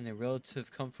away in a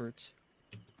relative comfort.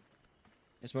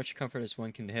 As much comfort as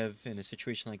one can have in a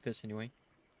situation like this, anyway.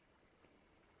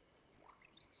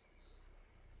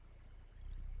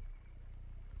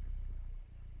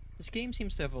 This game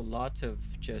seems to have a lot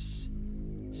of just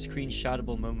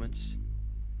screenshotable moments.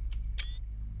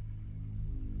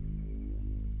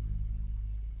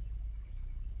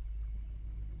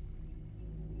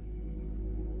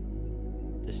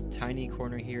 This tiny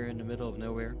corner here in the middle of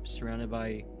nowhere, surrounded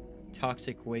by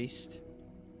toxic waste.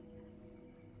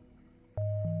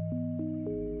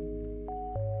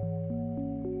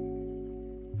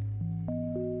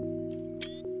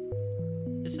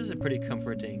 This is a pretty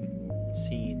comforting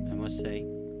scene, I must say.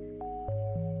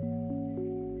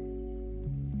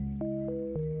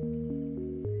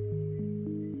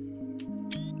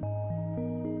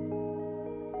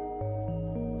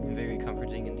 Very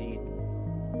comforting indeed.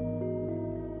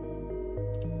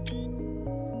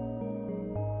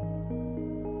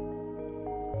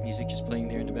 Music just playing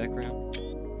there in the background.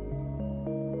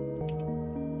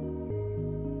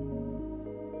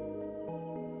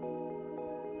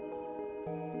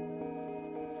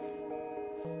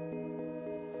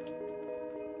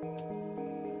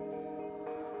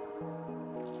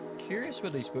 Curious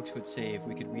what these books would say if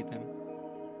we could read them.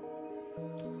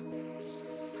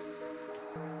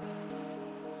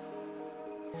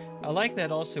 I like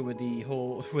that also with the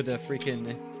whole, with the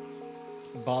freaking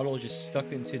bottle just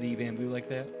stuck into the bamboo like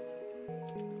that.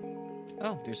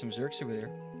 Oh, there's some Zerks over there.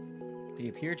 They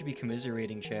appear to be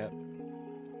commiserating, chat.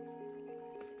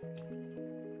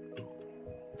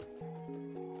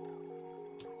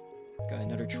 Got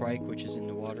another trike, which is in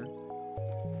the water.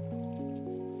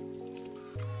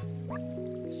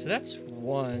 So that's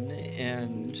one,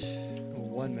 and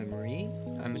one memory.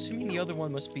 I'm assuming the other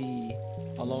one must be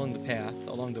along the path,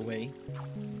 along the way.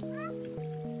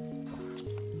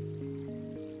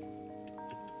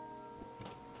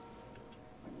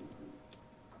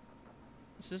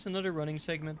 Is this another running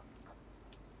segment?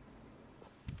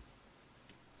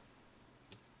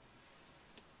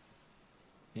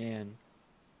 Man.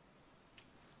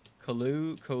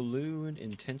 Collude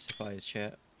intensifies,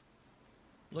 chat.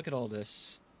 Look at all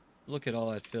this. Look at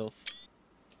all that filth.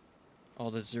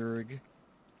 All the Zerg.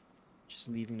 Just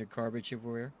leaving the garbage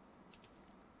everywhere.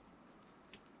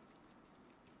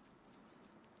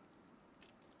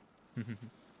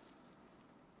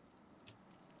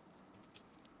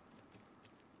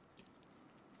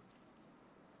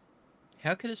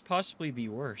 How could this possibly be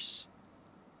worse?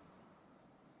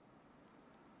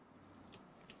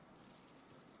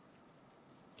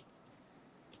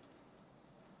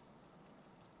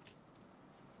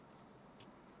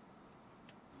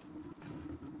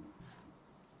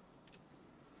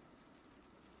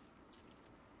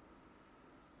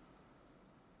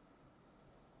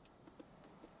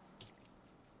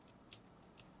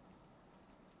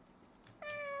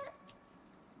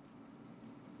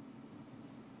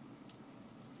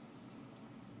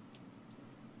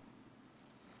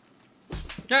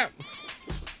 Yeah.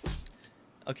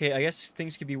 Okay, I guess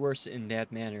things could be worse in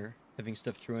that manner. Having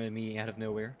stuff thrown at me out of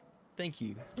nowhere. Thank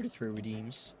you for the throw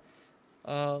redeems.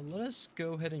 Let us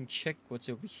go ahead and check what's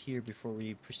over here before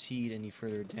we proceed any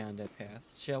further down that path.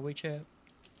 Shall we, chat?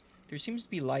 There seems to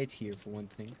be light here, for one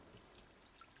thing.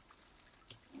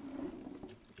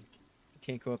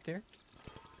 Can't go up there?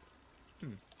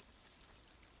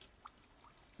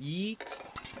 Yeet.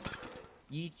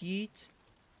 Yeet, yeet.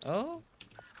 Oh.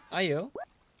 Io.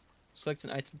 Select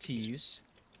an item to use.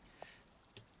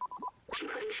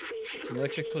 It's an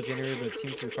electrical generator, but it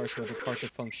seems to require some other part to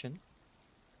function.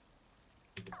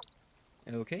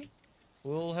 Okay.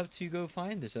 We'll have to go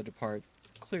find this other part,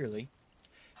 clearly.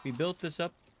 We built this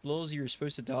up. Lulz, you were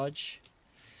supposed to dodge.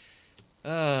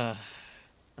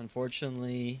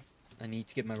 Unfortunately, I need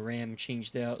to get my RAM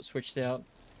switched out.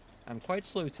 I'm quite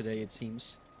slow today, it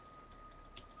seems.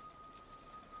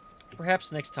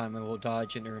 Perhaps next time I will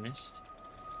dodge in earnest.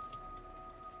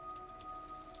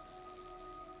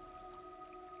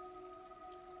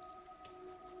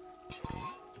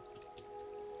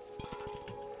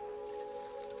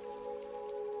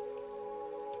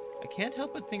 I can't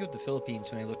help but think of the Philippines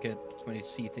when I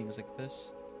see things like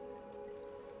this.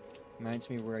 Reminds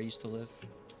me of where I used to live.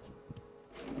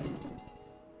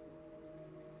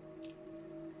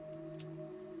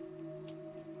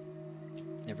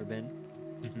 Never been.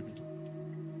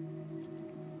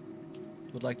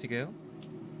 Would like to go?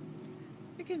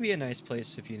 It can be a nice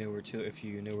place if you know where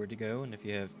to go and if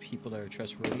you have people that are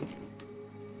trustworthy.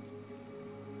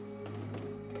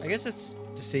 I guess that's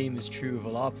the same is true of a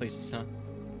lot of places, huh?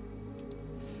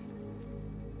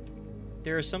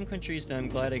 There are some countries that I'm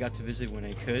glad I got to visit when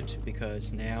I could,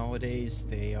 because nowadays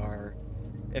they are,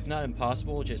 if not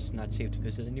impossible, just not safe to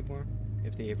visit anymore,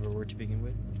 if they ever were to begin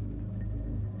with.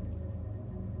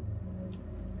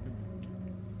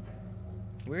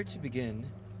 Where to begin?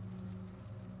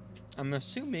 I'm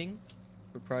assuming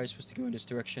we're probably supposed to go in this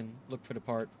direction, look for the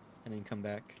part, and then come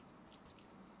back.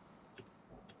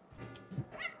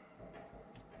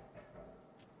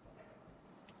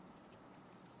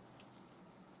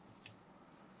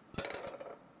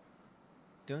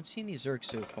 Don't see any Zerg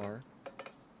so far.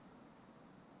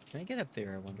 Can I get up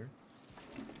there, I wonder?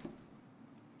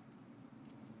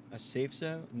 A safe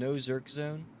zone? No Zerg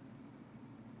zone?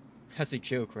 That's a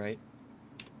joke, right?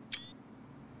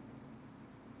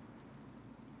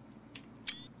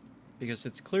 Because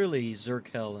it's clearly Zerg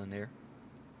hell in there.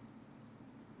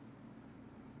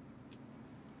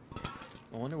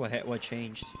 I wonder what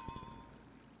changed.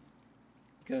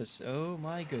 Because, oh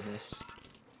my goodness.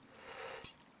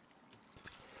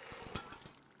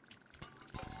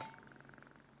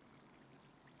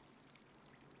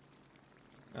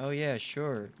 Oh yeah,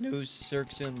 sure. No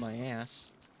Zergs in my ass.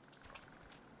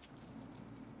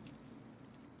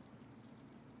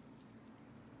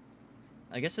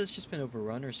 I guess it's just been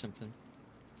overrun or something.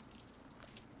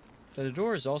 But the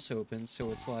door is also open, so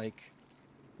it's like,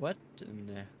 what in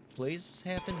the blazes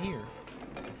happened here?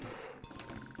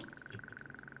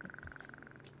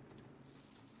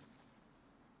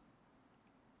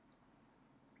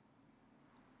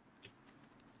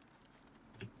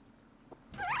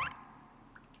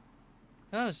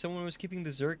 Oh, someone was keeping the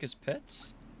Zerg as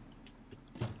pets?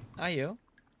 Ayo.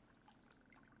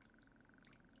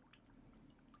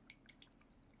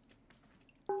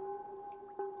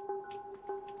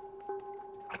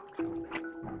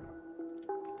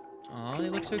 Aw, they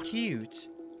look so cute.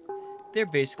 They're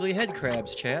basically head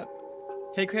crabs, chap.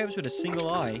 Head crabs with a single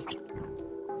eye.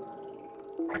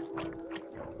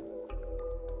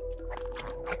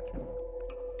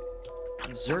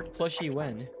 Zerg plushie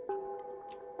when?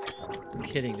 I'm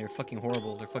kidding, they're fucking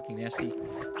horrible. They're fucking nasty.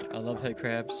 I love head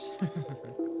crabs.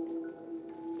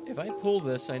 If I pull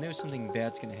this, I know something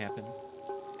bad's gonna happen.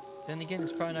 Then again,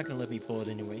 it's probably not gonna let me pull it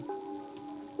anyway.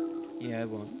 Yeah, it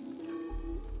won't.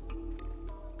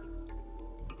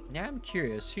 Now I'm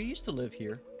curious, who used to live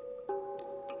here?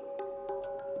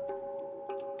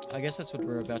 I guess that's what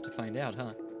we're about to find out,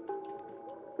 huh?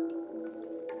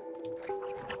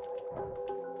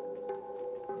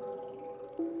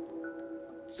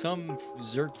 Some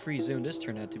Zerg-free zone this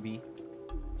turned out to be.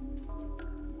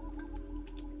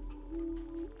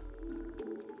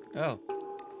 Oh.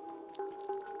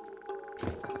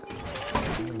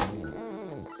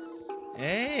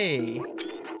 Hey!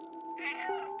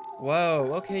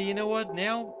 Whoa, okay, you know what?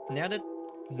 Now that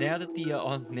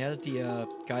the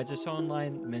guides I saw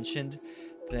online mentioned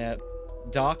that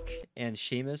Doc and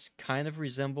Seamus kind of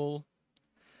resemble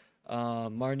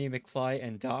Marnie McFly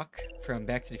and Doc from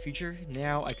Back to the Future,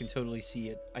 now I can totally see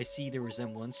it. I see the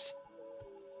resemblance.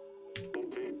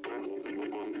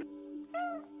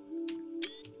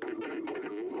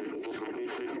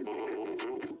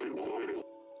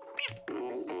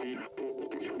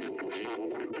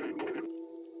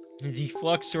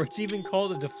 Defluxor, it's even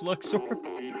called a defluxor.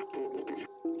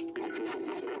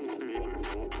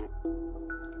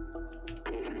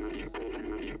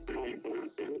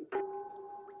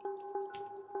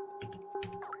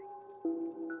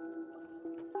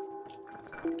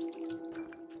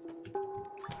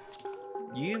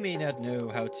 You may not know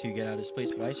how to get out of this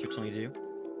place, but I certainly do.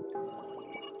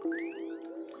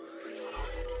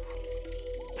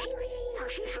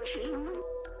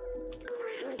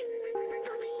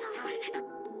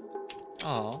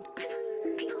 Aww.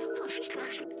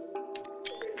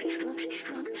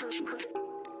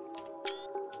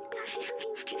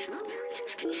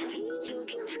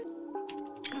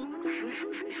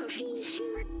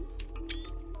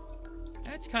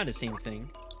 That's kind of the same thing.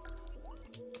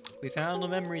 We found the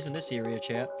memories in this area,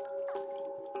 chat.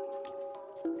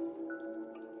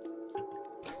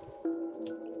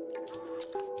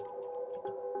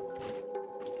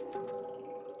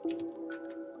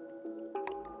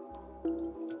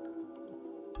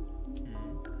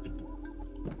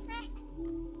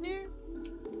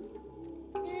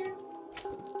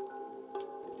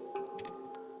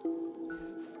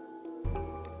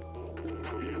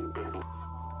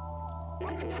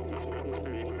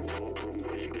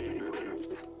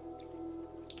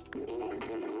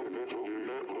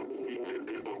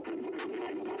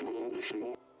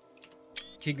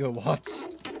 Gigawatts.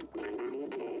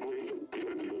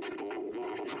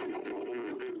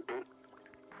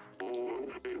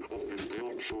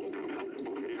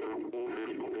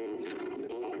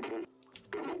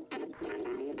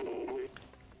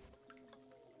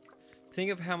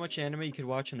 Think of how much anime you could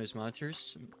watch on those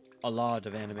monitors. A lot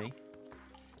of anime.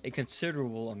 A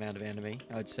considerable amount of anime,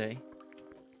 I would say.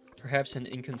 Perhaps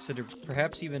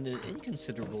even an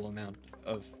inconsiderable amount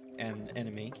of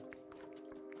anime.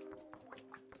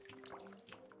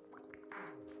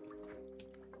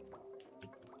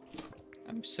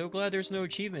 I'm so glad there's no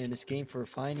achievement in this game for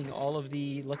finding all of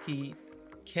the lucky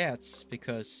cats,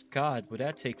 because, God, would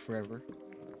that take forever.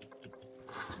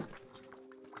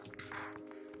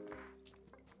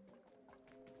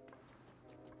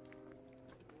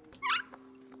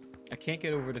 I can't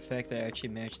get over the fact that I actually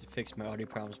managed to fix my audio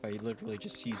problems by literally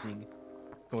just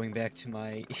going back to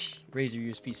my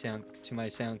Razer USB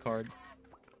sound card.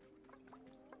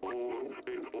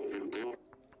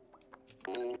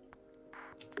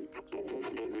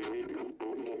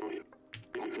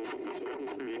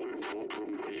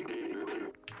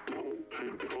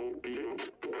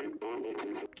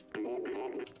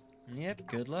 Yep,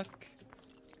 good luck.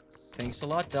 Thanks a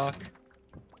lot, Doc.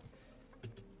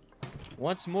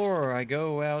 Once more, I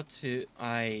go out to...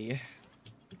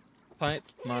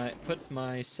 put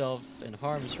myself in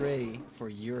harm's way for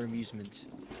your amusement.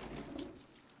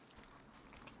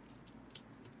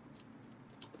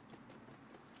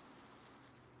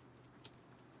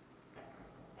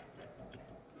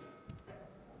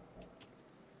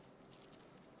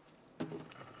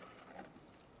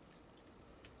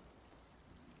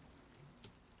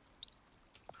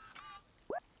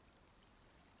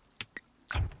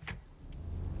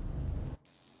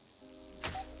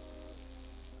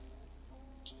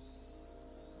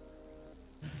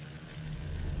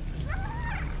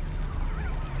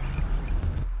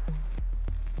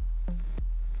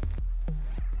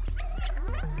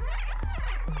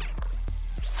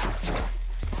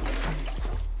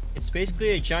 Basically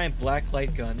a giant black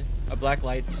light gun. A black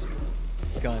light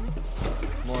gun,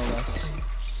 more or less.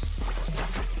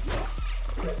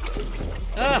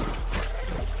 Ah!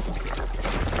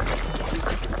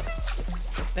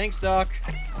 Thanks, Doc.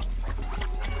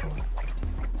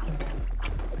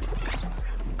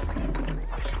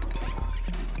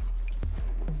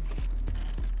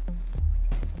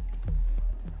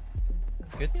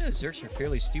 Good thing those Zerks are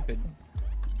fairly stupid.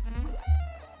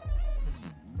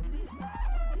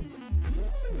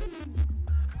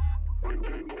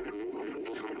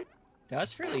 That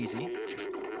was fairly easy.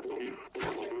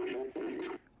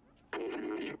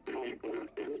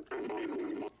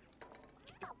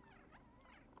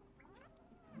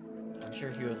 I'm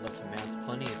sure he would love to mount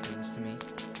plenty of things to me.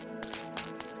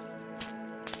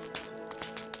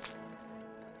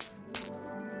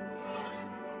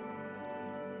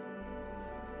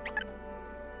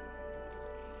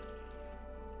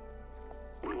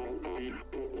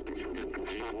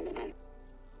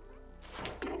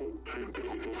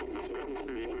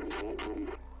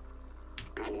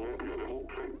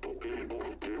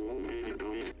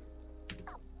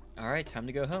 Alright, time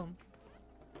to go home.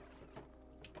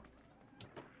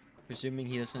 Presuming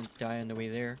he doesn't die on the way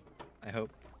there, I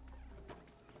hope.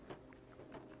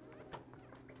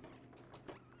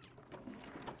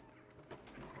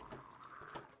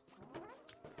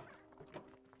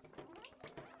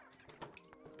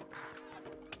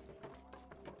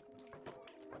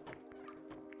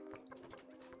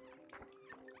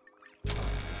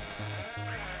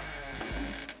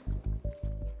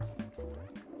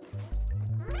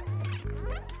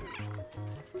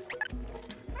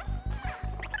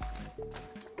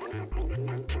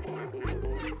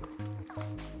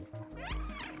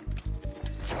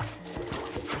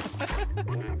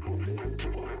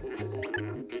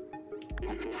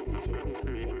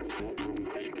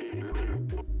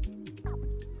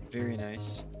 Very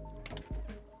nice.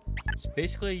 It's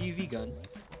basically a UV gun.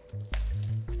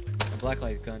 A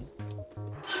blacklight gun.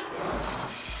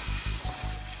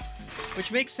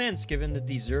 Which makes sense given that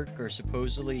these Zerg are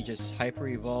supposedly just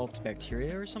hyper-evolved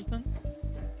bacteria or something.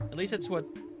 At least that's what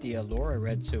the lore I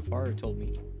read so far told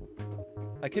me.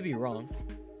 I could be wrong.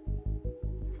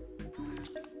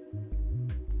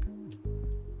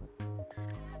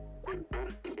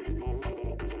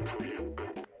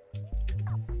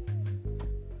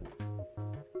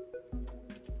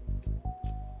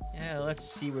 Yeah, let's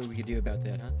see what we can do about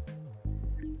that, huh?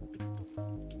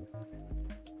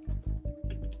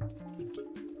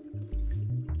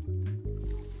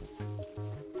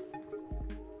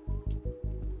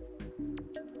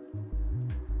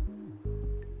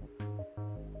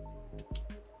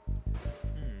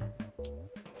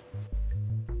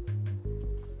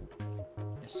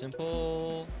 A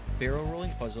simple barrel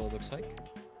rolling puzzle, it looks like.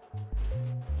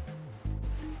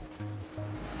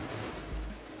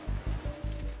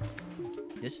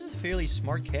 This is a fairly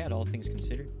smart cat, all things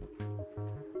considered.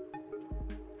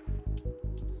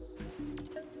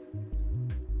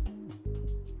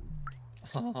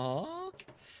 Aww.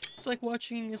 It's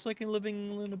like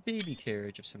living in a baby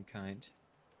carriage of some kind.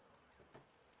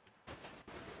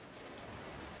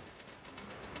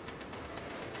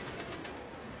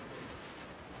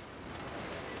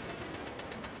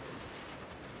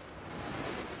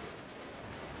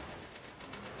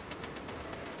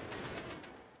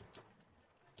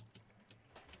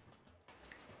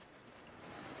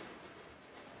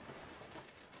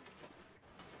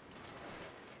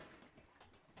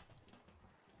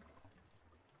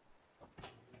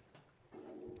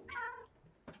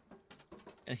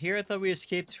 And here I thought we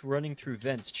escaped running through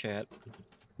vents, chat.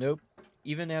 Nope.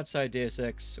 Even outside Deus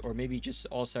Ex, or maybe just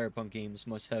all Cyberpunk games,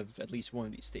 must have at least one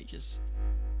of these stages.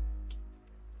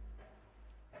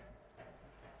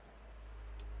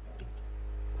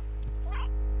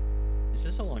 Is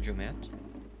this a laundromat?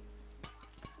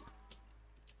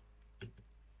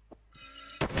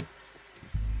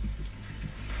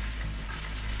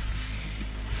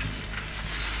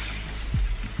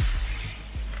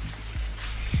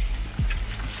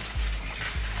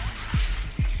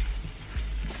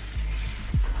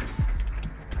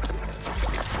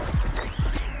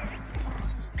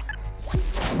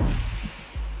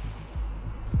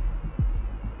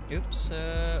 Oops,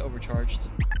 overcharged.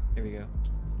 There we go.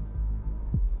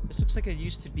 This looks like it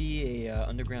used to be a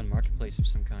underground marketplace of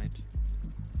some kind.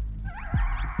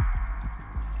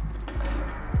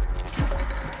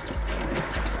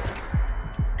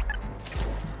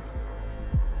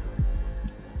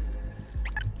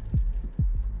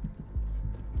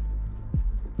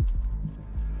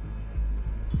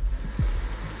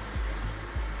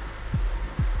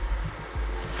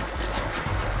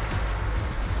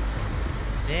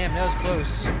 Damn, that was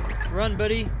close. Run,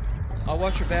 buddy. I'll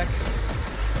watch your back.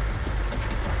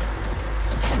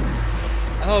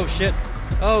 Oh, shit.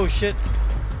 Oh, shit.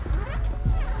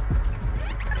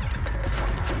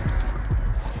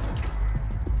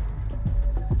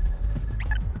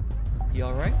 You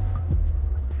alright?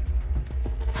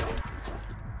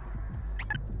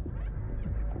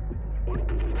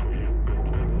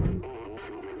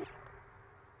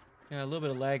 A little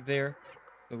bit of lag there,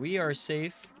 but we are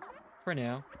safe for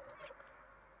now.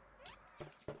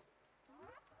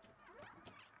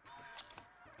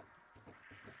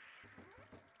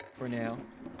 For now.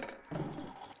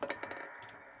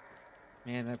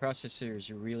 Man, my processor is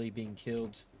really being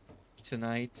killed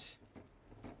tonight.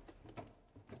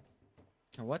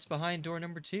 Now, what's behind door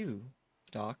number 2,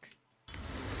 Doc?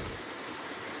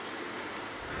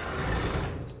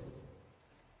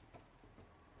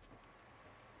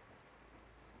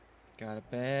 Got a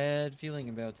bad feeling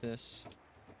about this.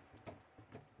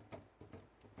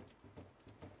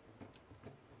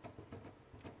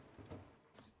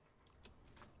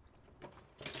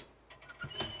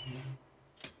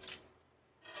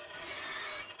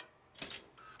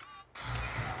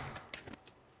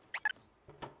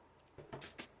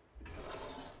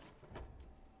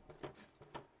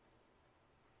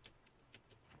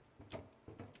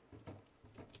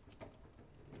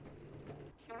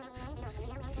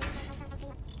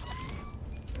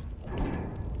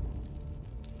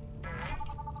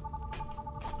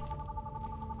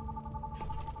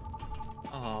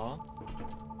 Aw.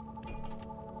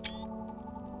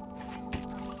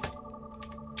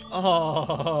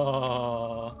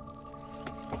 Oh,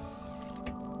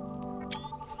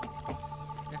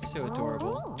 that's so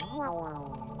adorable.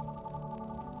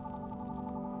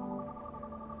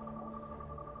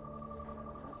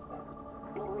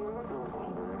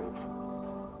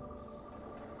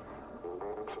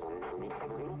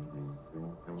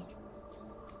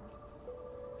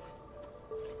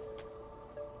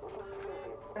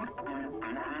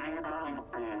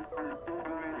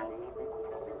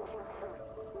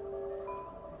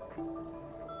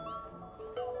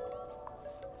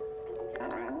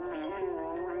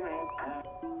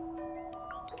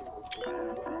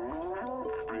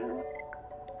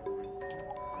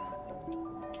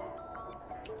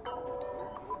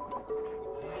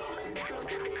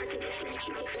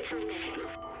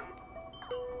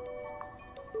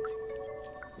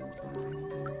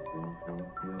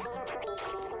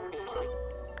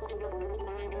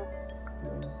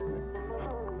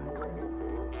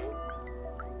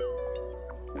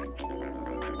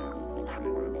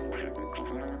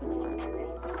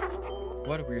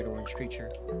 What a weird orange creature.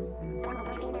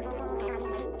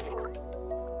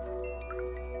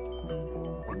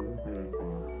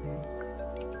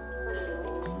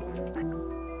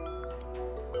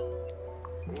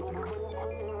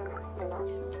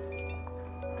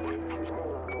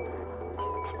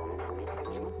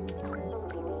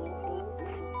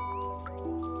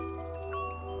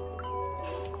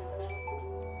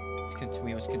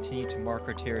 We must continue to mark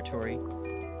our territory.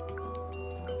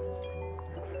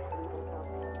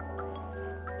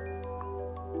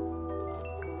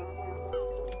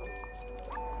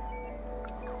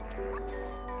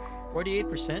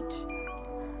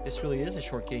 %? This really is a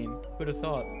short game. Who'd have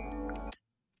thought?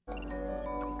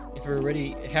 If we're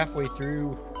already halfway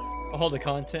through all the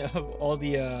content of all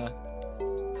the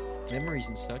memories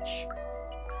and such.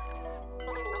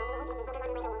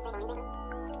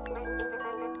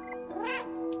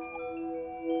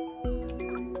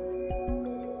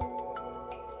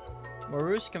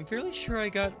 Marusk, I'm fairly sure I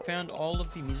found all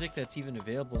of the music that's even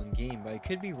available in game, but I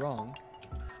could be wrong.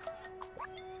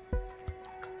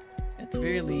 At the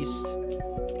very least,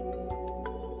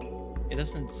 it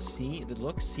doesn't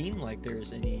seem like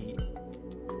there's any.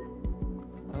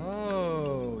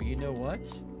 Oh, you know what?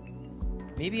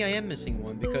 Maybe I am missing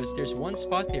one because there's one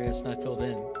spot there that's not filled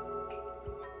in.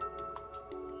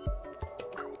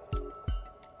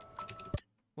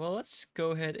 Well, let's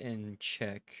go ahead and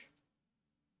check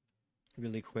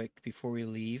really quick before we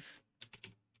leave.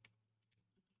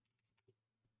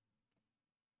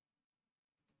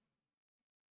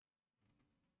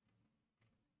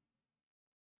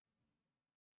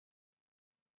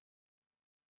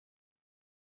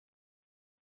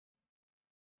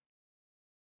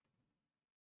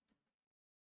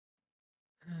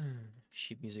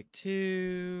 Sheet music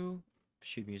 2,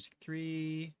 sheet music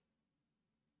 3,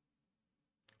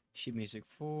 sheet music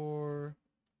 4,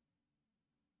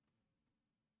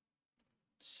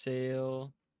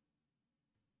 sail,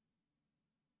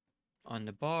 on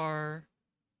the bar,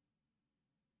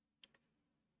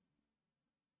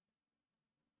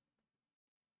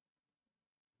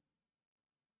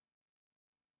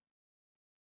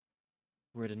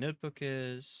 where the notebook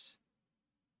is,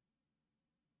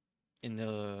 in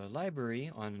the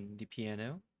library on the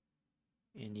piano,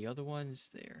 and the other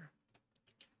one's there.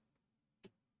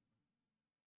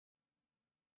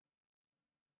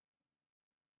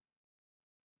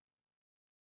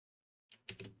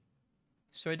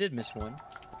 So I did miss one.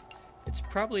 It's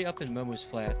probably up in Momo's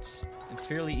flat, and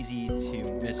fairly easy to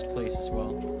misplace as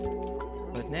well.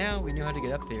 But now we know how to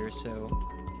get up there, so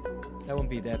that won't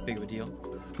be that big of a deal.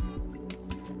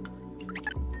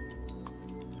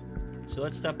 So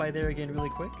let's stop by there again really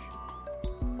quick.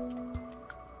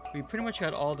 We pretty much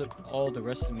had all the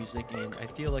rest of the music, and I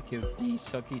feel like it would be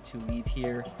sucky to leave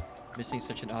here missing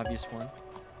such an obvious one.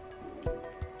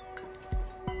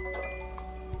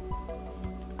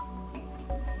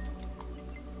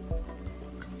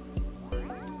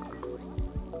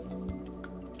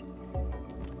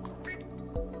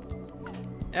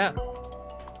 Ah!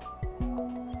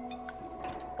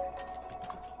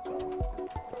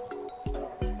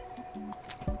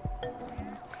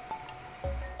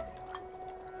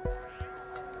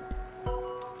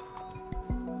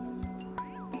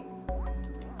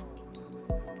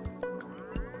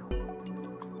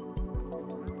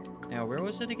 Now, where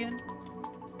was it again?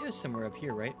 It was somewhere up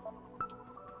here, right?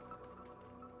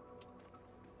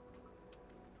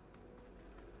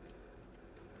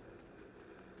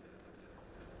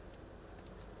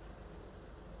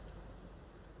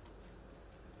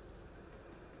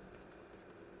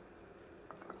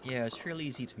 Yeah, it's fairly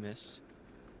easy to miss.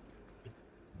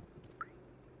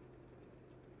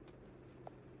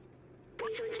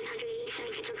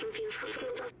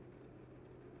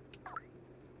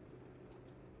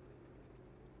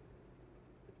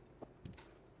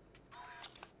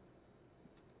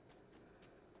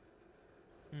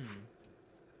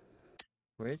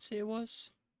 Where did it say it was?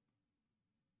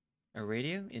 A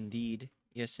radio? Indeed.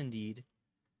 Yes, indeed.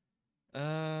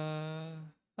 Huh.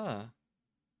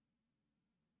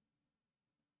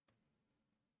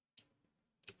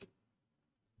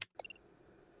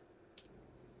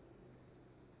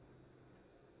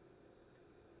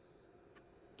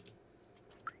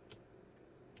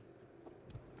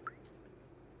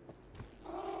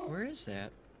 Where is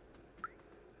that?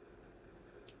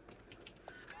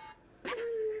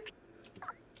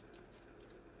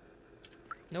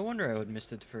 No wonder I would have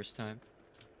missed it the first time.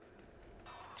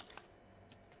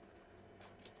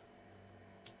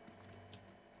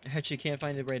 I actually can't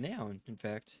find it right now, in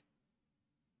fact.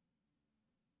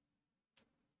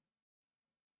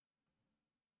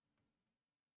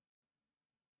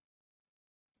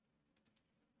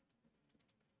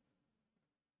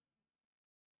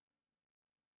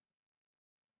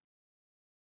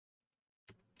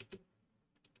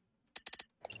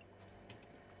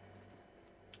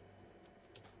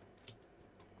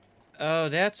 Oh,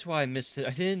 that's why I missed it. I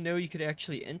didn't know you could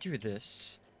actually enter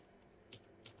this.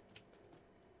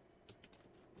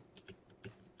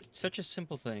 Such a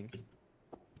simple thing.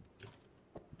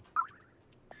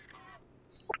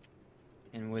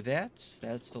 And with that,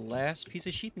 that's the last piece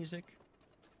of sheet music.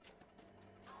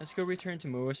 Let's go return to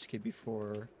Moeski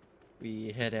before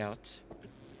we head out.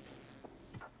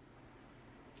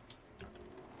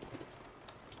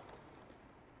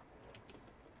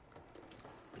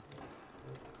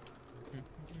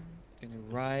 Gonna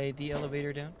ride the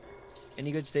elevator down.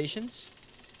 Any good stations?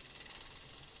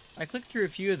 I clicked through a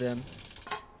few of them,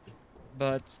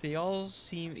 but they all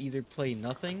seem either play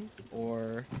nothing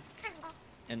or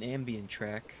an ambient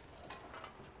track.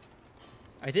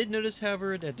 I did notice,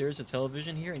 however, that there's a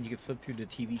television here and you can flip through the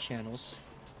TV channels.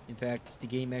 In fact, the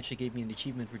game actually gave me an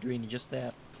achievement for doing just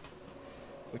that,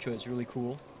 which was really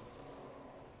cool.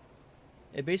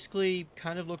 It basically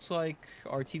kind of looks like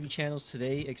our TV channels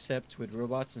today, except with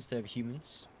robots instead of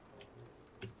humans.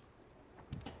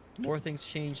 The more things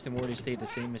change, the more they stay the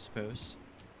same, I suppose.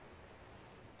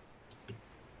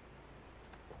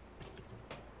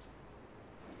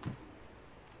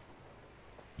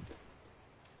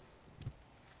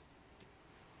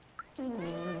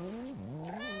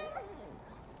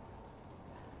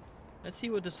 Let's see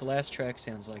what this last track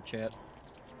sounds like, chat.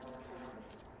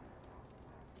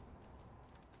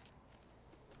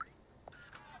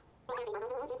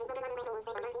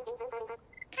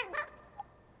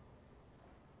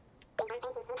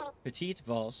 Petite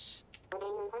Valse.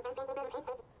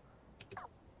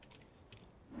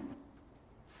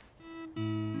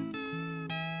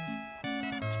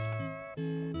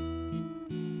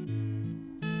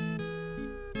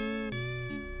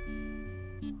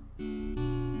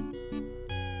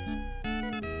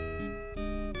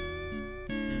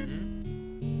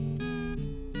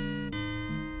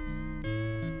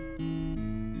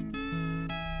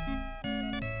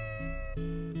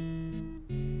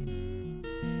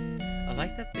 I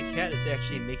like that the cat is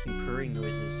actually making purring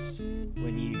noises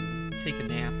when you take a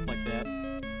nap like that.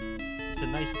 It's a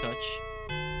nice touch.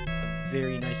 A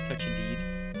very nice touch indeed.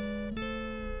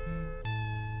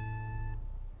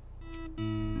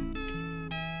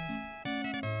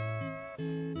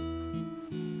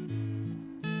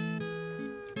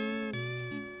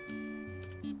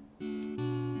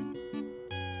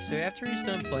 So after he's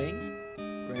done playing,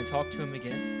 we're gonna talk to him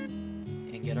again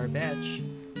and get our badge.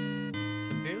 So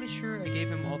I'm fairly sure I gave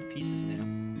him all the pieces now.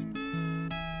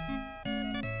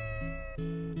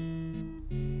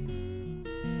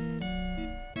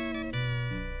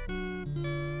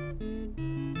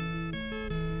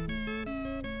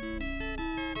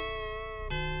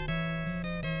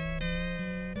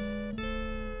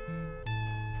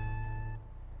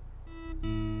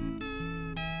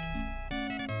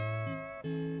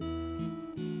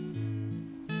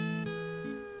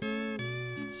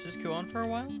 Does this go on for a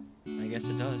while? I guess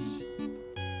it does.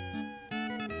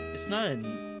 It's not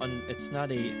it's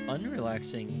not a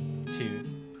unrelaxing tune.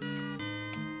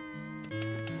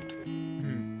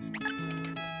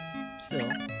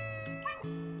 Still.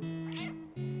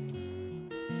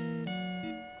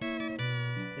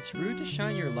 It's rude to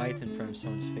shine your light in front of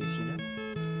someone's face, you know?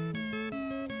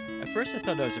 At first I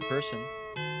thought that was a person.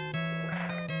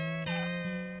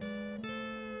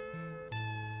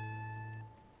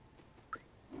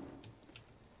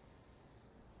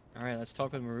 Alright, let's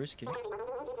talk with Maruski.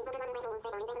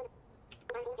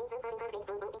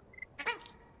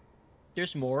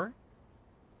 There's more?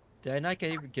 Did I not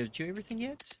get you everything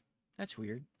yet? That's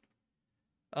weird.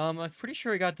 I'm pretty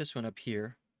sure I got this one up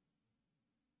here.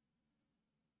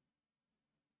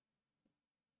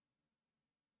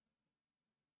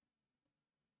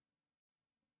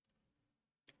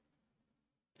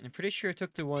 And I'm pretty sure I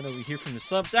took the one over here from the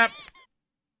subs. Ah!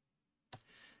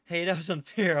 Hey, that was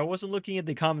unfair. I wasn't looking at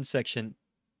the comment section.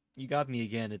 You got me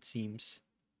again, it seems.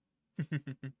 Let's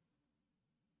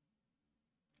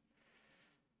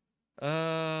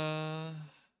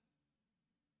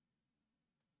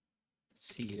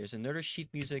see. There's another sheet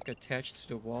music attached to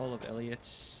the wall of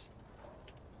Elliot's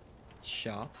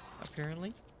shop,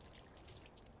 apparently.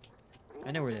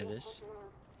 I know where that is.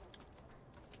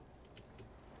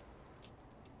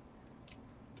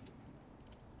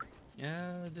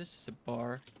 Yeah, this is a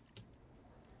bar.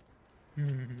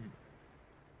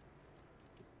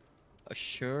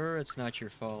 Sure, it's not your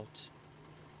fault.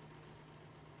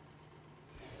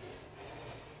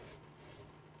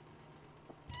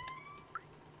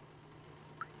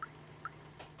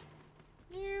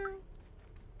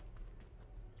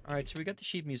 Alright, so we got the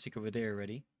sheet music over there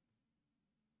already.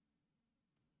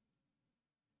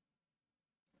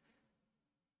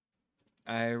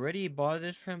 I already bought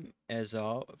it from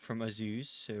Azuz,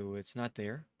 so it's not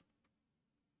there.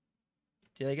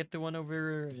 Did I get the one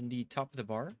over in the top of the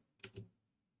bar?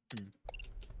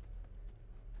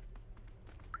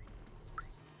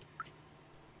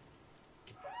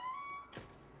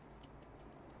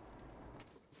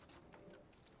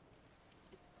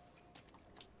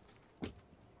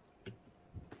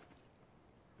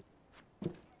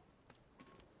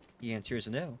 The answer is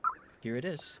no. Here it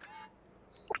is.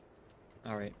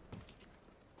 Alright.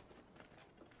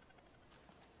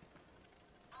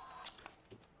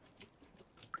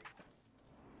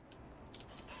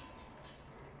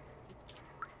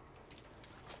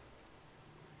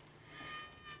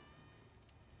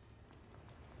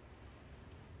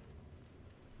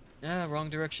 Ah, wrong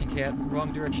direction, cat.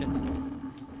 Wrong direction.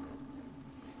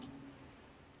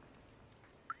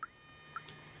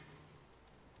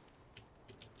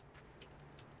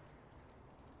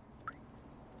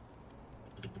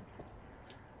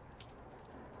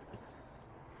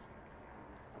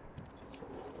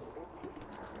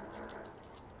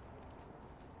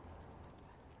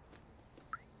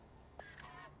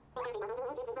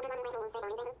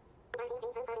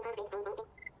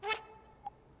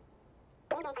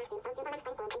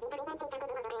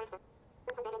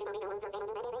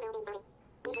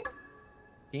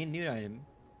 Gain new item.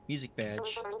 Music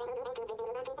badge.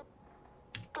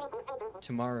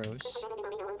 Tomorrow's.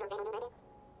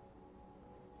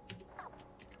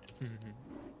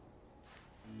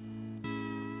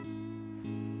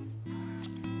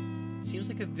 Seems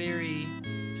like a very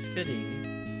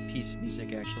fitting piece of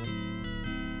music, actually.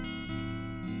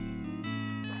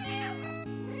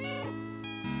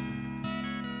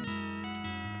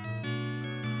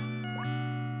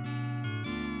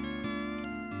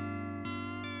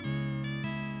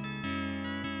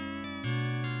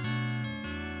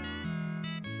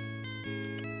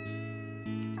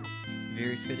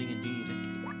 Very fitting indeed.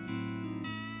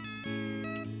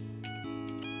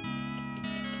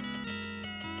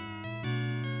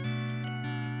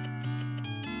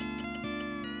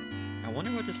 I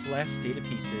wonder what this last data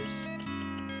piece is.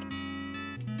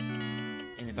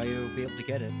 And if I will be able to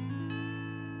get it.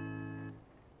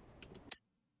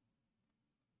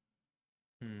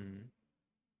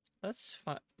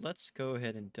 Let's go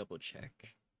ahead and double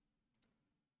check.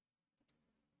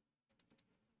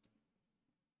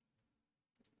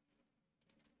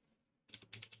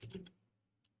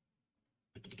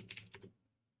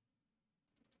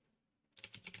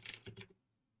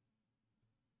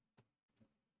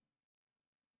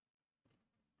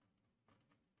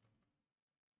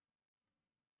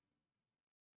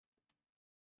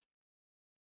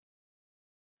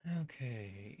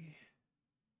 Okay.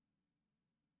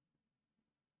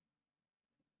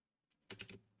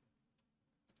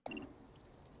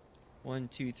 One,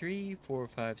 two, three, four,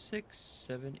 five, six,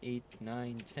 seven, eight,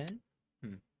 nine, 10.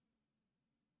 Hmm.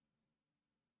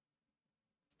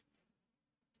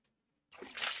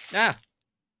 Ah!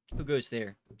 Who goes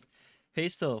there?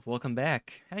 Pastel, welcome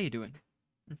back. How you doing?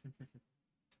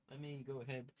 Let me go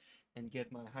ahead and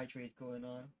get my hydrate going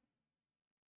on.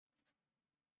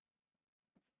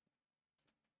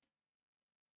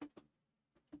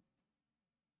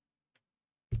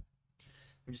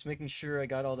 I'm just making sure I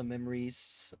got all the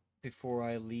memories before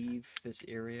I leave this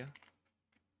area.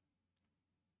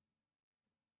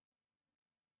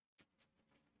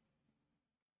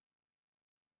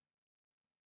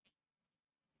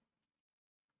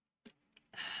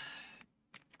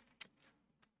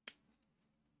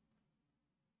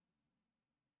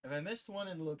 If I missed one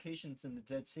of the locations in the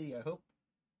Dead Sea, I hope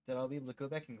that I'll be able to go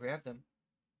back and grab them.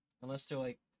 Unless they're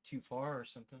like too far or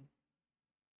something.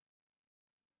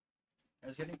 I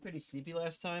was getting pretty sleepy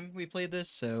last time we played this,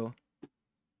 so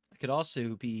I could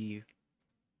also be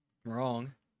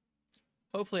wrong.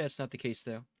 Hopefully that's not the case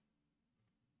though.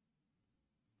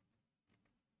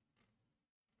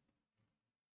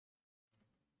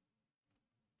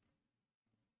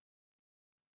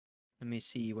 Let me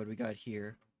see what we got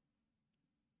here.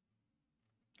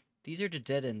 These are the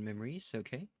dead end memories,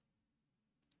 okay.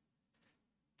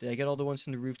 Did I get all the ones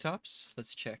from the rooftops?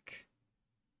 Let's check.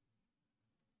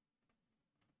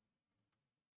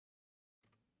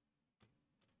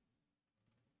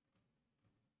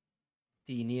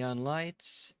 The neon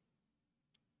lights.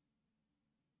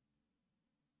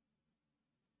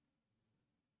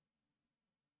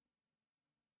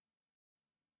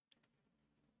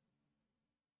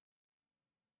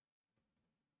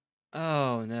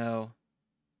 Oh no.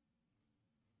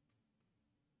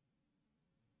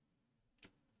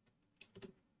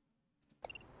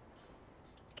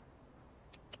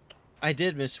 I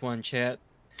did miss one, chat.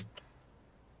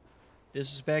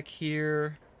 This is back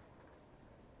here.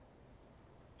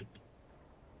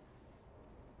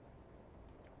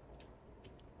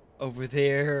 Over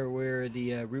there where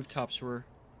the rooftops were.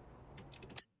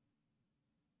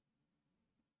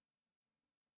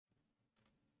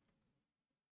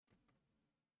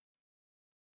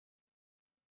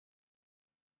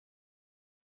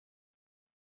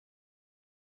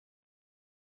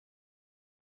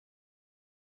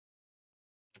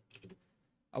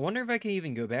 I wonder if I can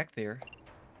even go back there.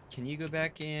 Can you go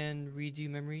back and redo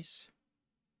memories?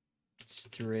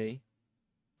 Stray.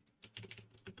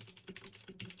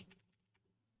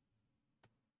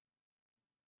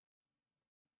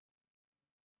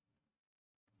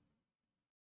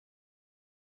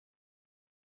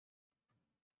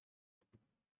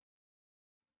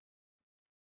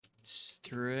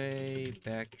 Stray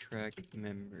backtrack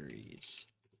memories.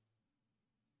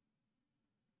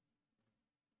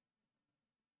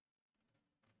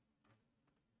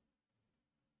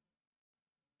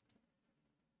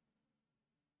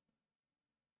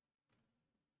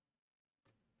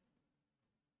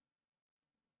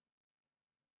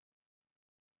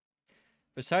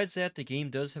 Besides that, the game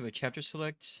does have a chapter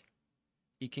select.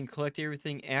 You can collect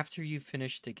everything after you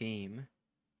finish the game.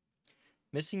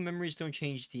 Missing memories don't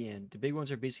change the end. The big ones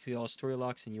are basically all story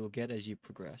locks and you will get as you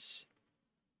progress.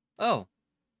 Oh!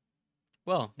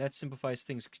 Well, that simplifies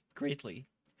things greatly.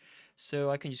 So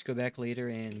I can just go back later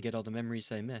and get all the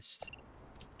memories I missed.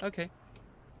 Okay.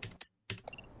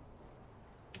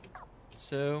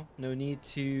 So, no need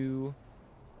to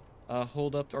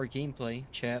hold up our gameplay,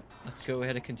 chat. Let's go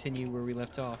ahead and continue where we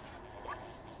left off.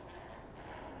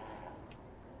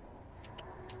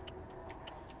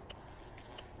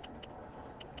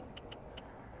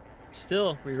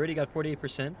 Still, we already got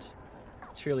 48%.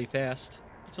 It's fairly fast.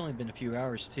 It's only been a few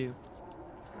hours, too.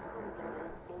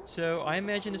 So, I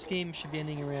imagine this game should be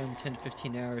ending around 10 to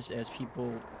 15 hours as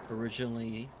people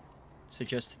originally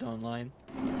suggested online.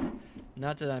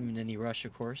 Not that I'm in any rush,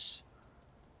 of course.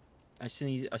 I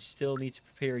still need to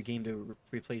prepare a game to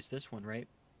replace this one, right?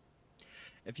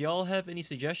 If y'all have any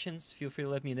suggestions, feel free to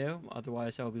let me know.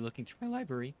 Otherwise, I'll be looking through my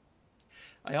library.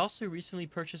 I also recently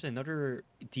purchased another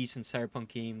decent cyberpunk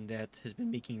game that has been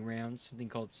making rounds, something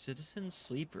called Citizen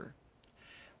Sleeper.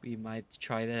 We might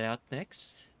try that out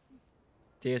next.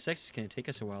 Deus Ex is going to take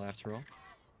us a while after all.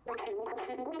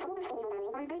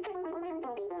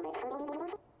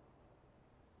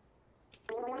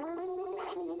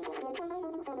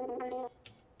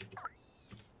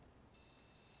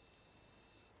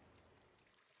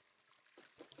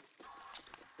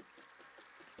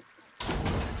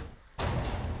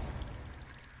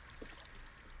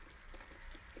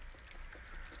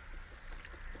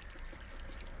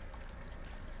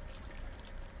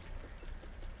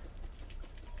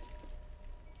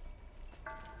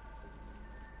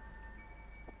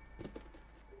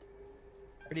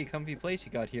 Pretty comfy place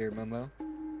you got here, Momo.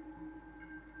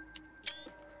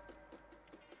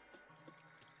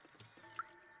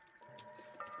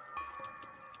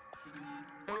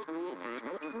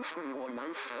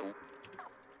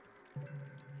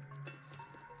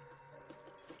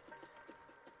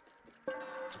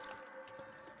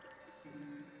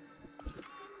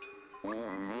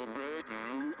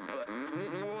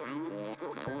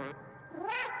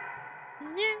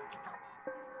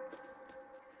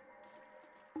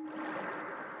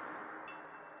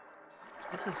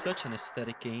 This is such an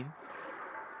aesthetic game.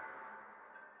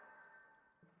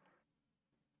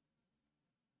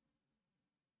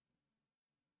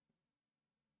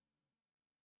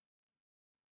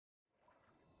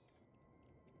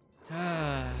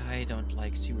 I don't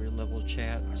like sewer level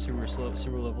chat. Sewer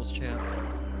levels chat.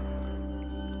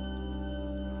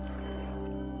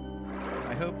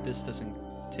 I hope this doesn't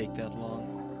take that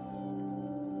long.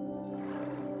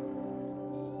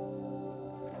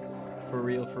 For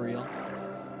real, for real.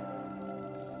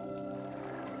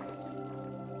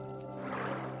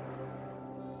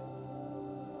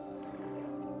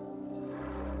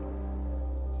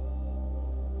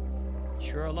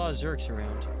 Sure are a lot of Zerks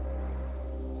around.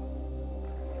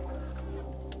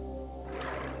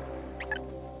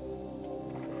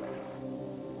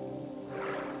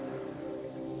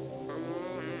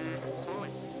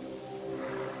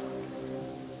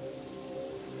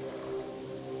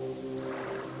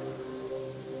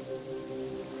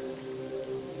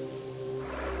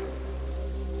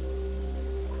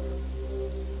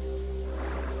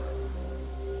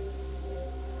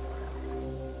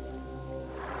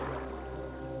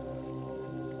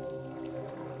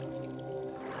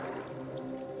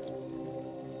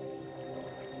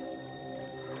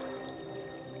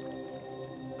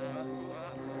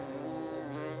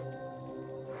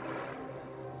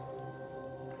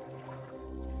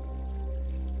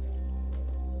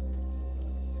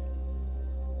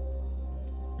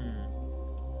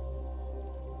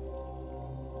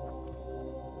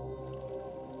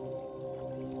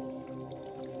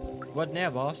 What now,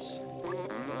 boss?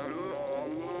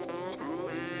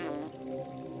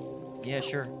 Yeah,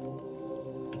 sure.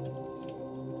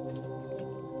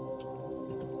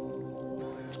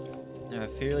 A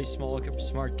fairly small,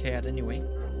 smart cat anyway.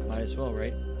 Might as well,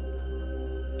 right?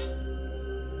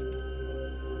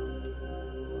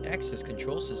 Access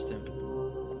control system.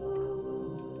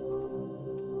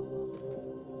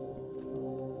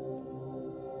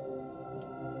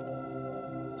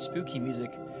 Spooky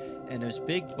music. And those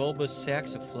big bulbous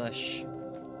sacks of flesh.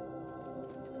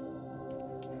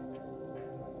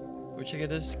 Which I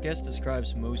guess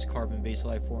describes most carbon-based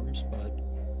life forms, but...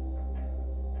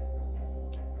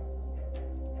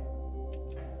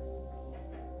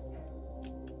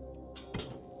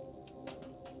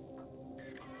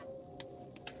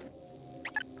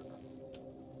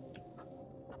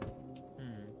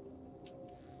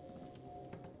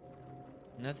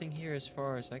 Nothing here as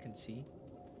far as I can see.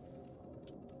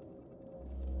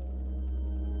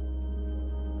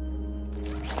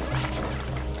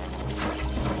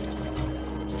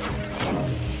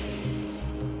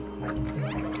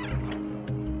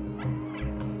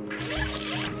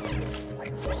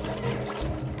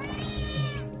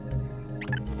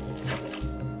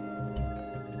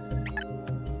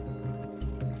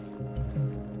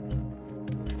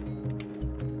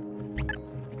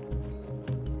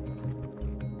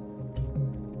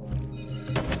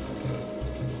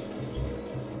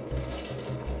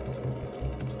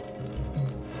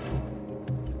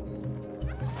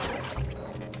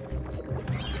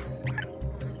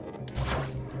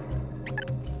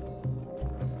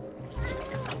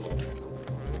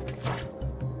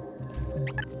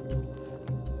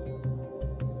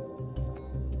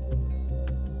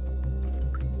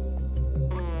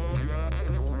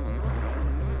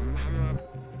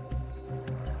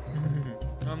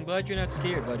 I'm glad you're not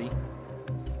scared, buddy.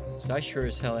 'Cause I sure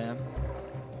as hell am.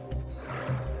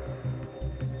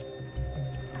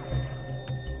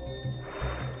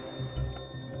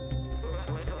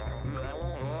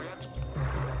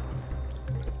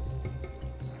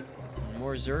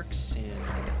 More Zerks and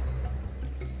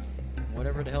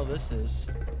whatever the hell this is.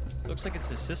 Looks like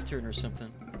it's a cistern or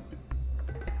something.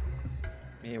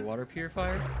 Maybe a water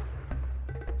purifier?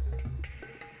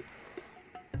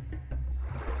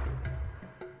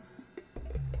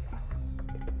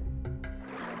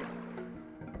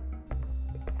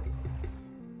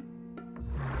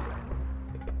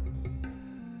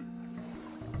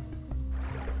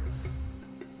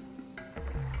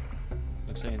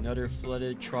 Looks like another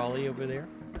flooded trolley over there.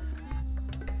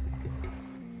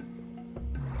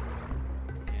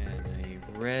 And a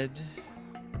red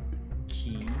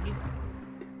key.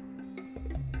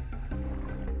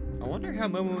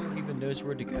 wonder how Momo even knows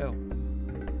where to go.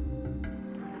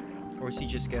 Or is he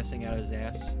just guessing out his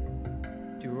ass?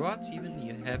 Do robots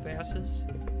even have asses?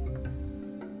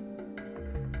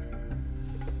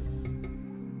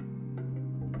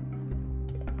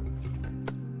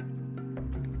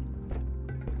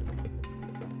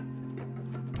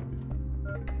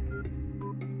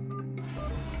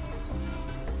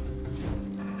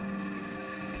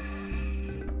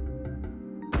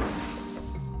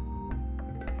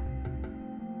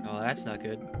 Oh, that's not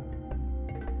good.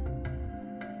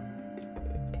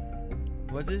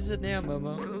 What is it now,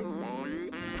 Momo?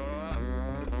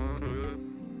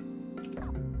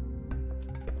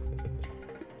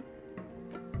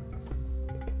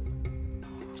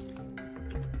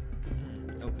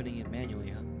 Opening it manually,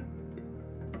 huh?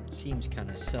 Seems kind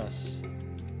of sus.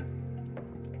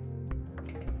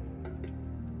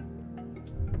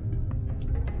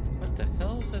 What the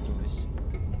hell is that noise?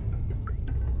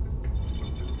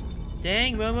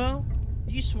 Dang, Momo!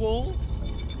 You swole?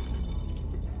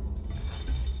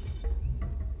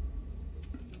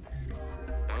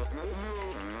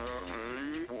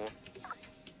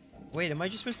 Wait, am I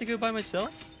just supposed to go by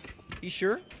myself? You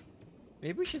sure?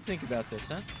 Maybe we should think about this,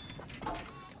 huh?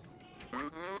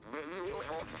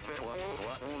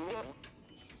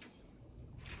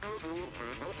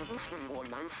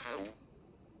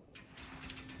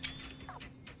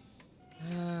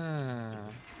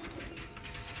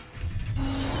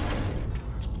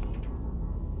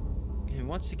 And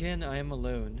once again, I am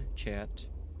alone, chat.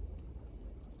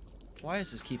 Why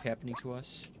does this keep happening to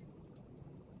us?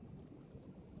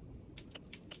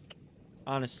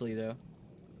 Honestly, though.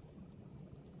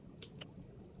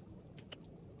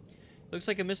 Looks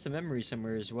like I missed a memory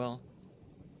somewhere as well.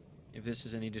 If this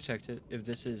is any if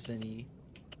this is any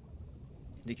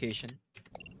indication.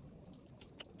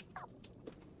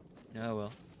 Oh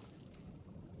well.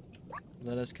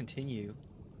 Let us continue.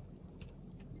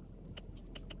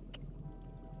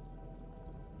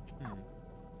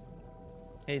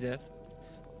 Hey, Death.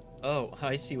 Oh,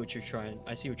 I see what you're trying.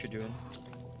 I see what you're doing.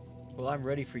 Well, I'm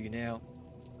ready for you now.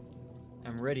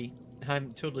 I'm ready.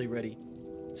 I'm totally ready.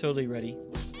 Totally ready.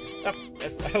 Oh,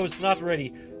 I was not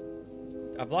ready.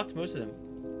 I blocked most of them,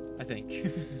 I think.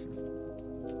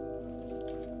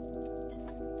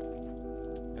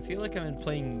 I feel like I'm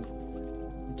playing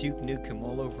Duke Nukem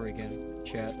all over again,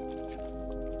 chat.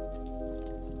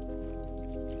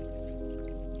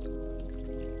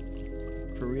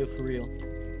 For real, for real.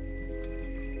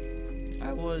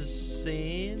 I was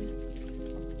saying...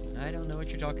 I don't know what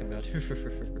you're talking about.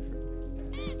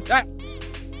 Ah!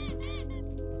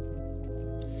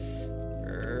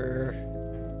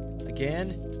 Again?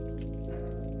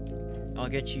 I'll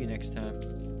get you next time.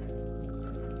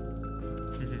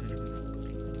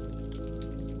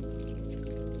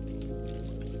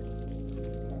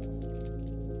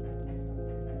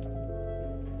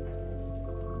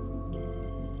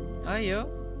 Hi, yo.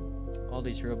 All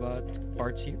these robot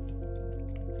parts here.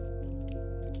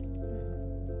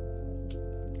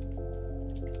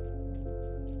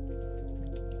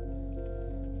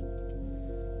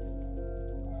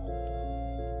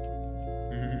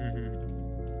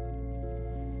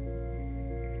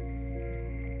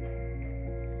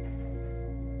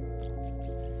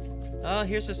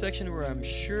 Here's a section where I'm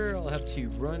sure I'll have to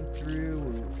run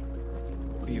through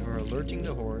either alerting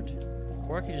the horde,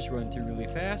 or I can just run through really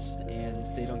fast and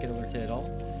they don't get alerted at all.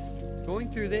 Going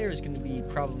through there is going to be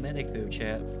problematic though,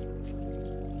 chat.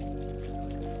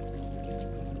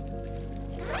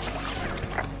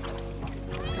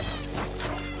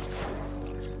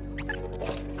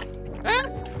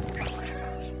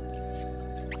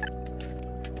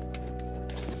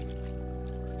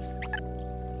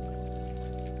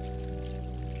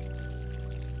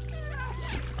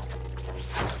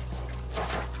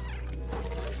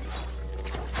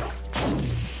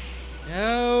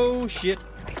 Oh shit.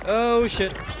 Oh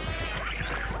shit.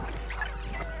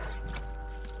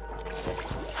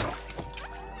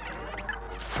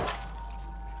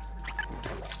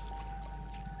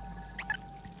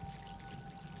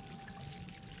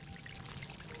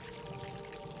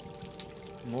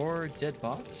 More dead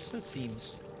bots? That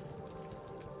seems...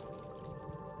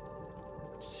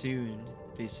 soon,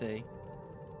 they say.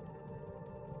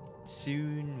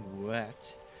 Soon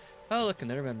what? Oh look,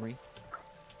 another memory.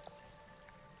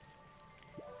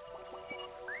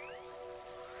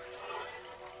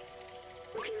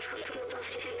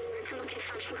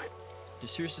 The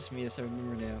sewer system, yes, I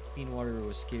remember now. Clean water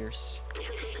was scarce.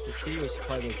 The city was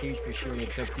supplied by a huge machinery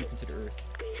that dug deep into the earth.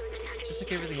 Just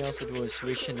like everything else, it was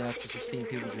rationed out to sustain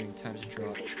people during times of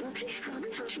drought.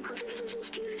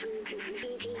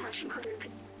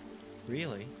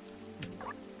 Really?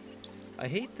 I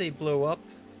hate they blow up.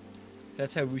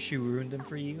 That's how Wushu ruined them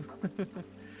for you.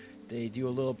 They do a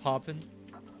little popping.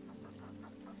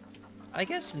 I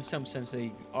guess in some sense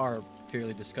they are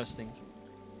fairly disgusting.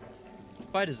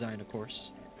 By design, of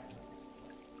course.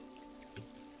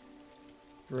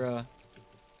 Bruh.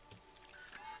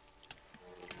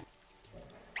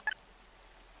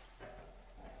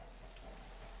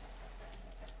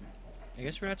 I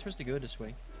guess we're not supposed to go this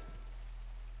way.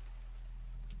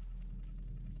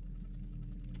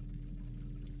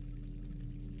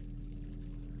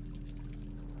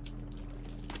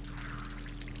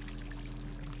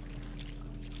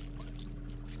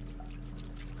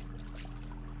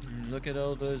 Look at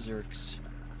all those Zerks.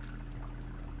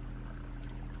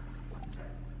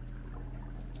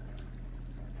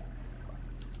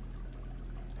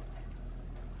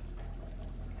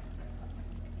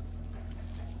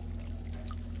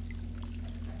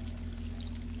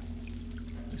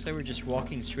 Looks like we're just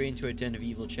walking straight into a den of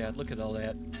evil, chat. Look at all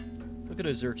that. Look at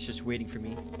those Zerks just waiting for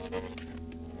me.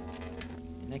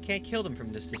 And I can't kill them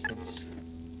from this distance.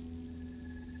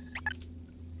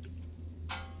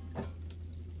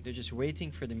 They're just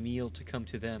waiting for the meal to come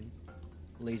to them.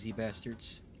 Lazy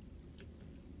bastards.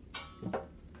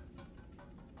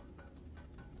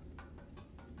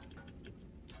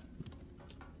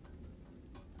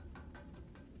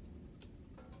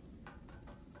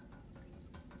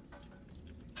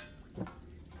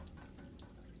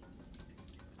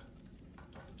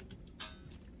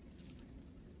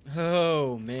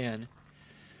 Oh, man.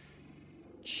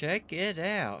 Check it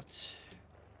out.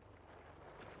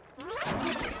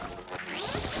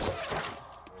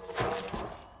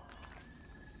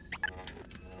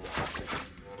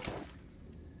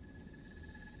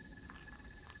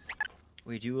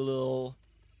 We do a little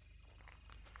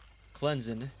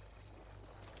cleansing.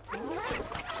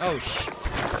 Oh,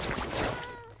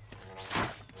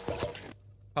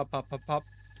 pop, pop, pop, pop.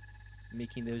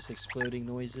 Making those exploding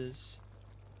noises.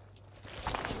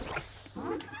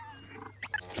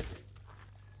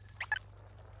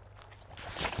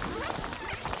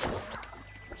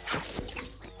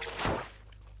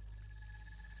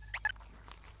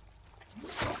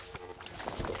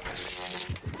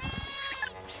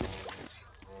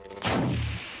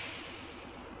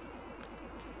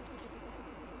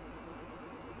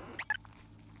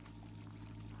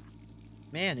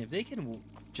 Man, if they can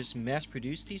just mass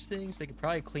produce these things, they could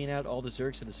probably clean out all the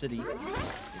Zergs of the city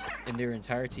in their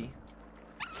entirety.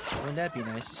 Wouldn't that be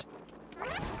nice?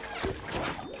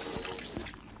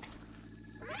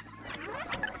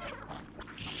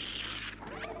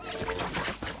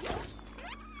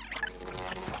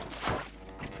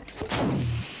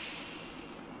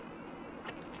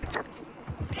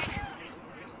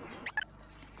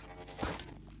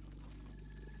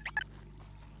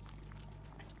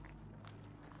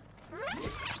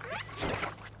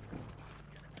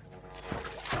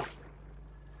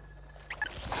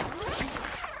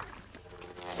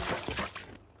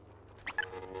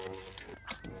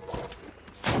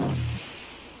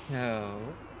 No.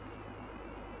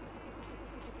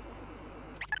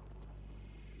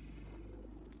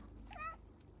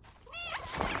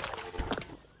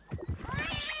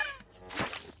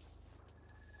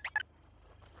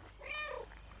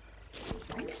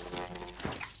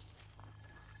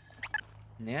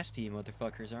 Nasty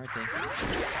motherfuckers, aren't they?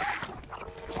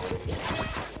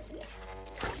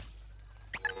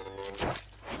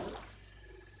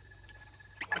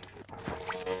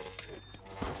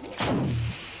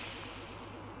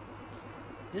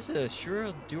 This is a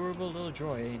sure durable little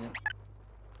droid, ain't it?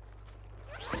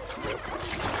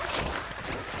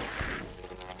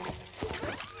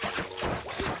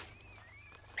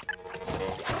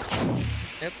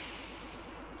 Yep.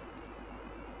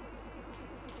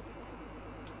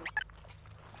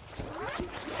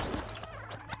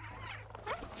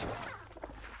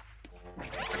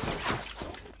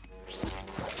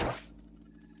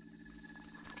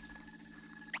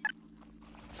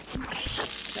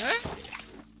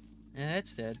 Yeah,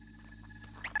 it's dead.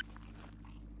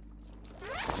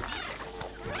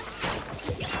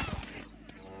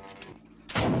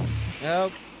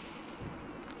 Nope.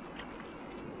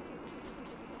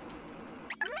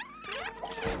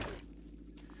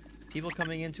 People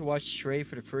coming in to watch Stray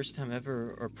for the first time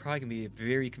ever are probably gonna be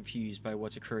very confused by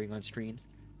what's occurring on screen.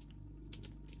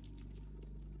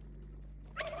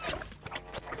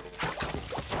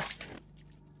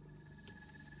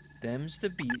 Them's the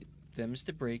beat. Them's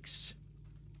the breaks.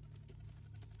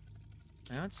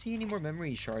 I don't see any more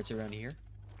memory shards around here.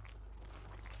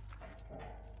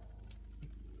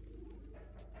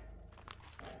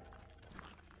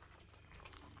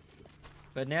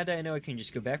 But now that I know I can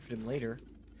just go back for them later,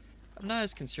 I'm not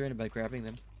as concerned about grabbing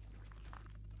them.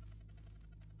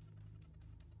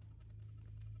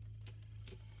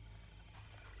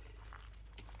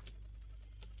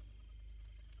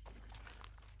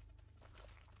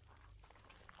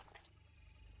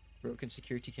 Broken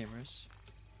security cameras.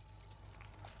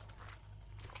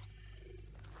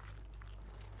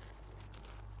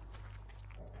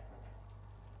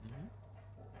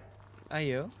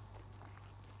 Ayo.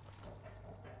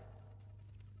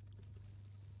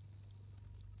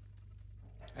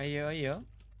 Ayo, ayo.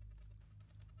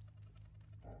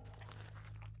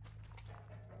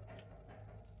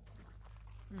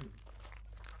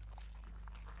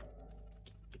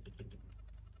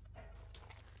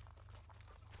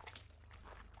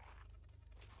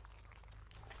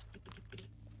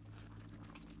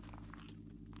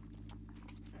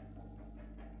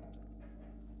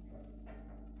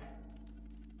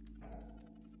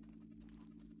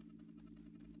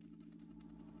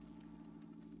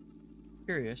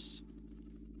 Curious.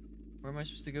 Where am I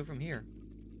supposed to go from here?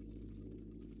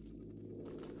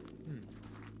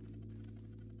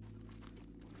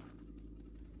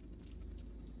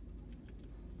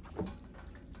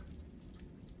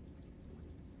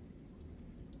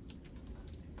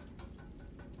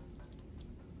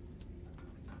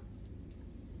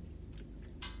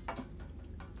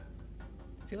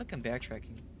 I feel like I'm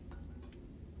backtracking.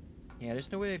 Yeah,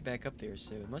 there's no way back up there,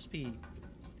 so it must be...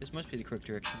 This must be the correct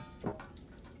direction.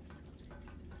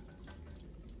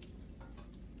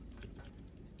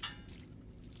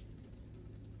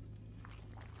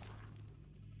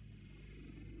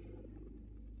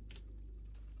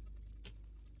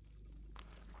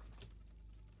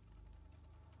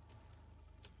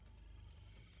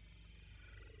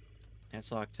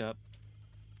 That's locked up.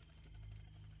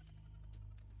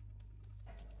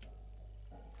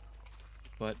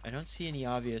 But I don't see any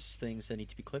obvious things that need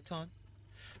to be clicked on.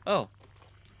 Oh.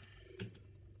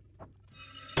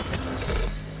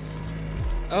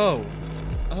 Oh.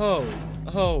 Oh.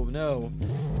 Oh, no.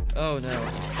 Oh, no.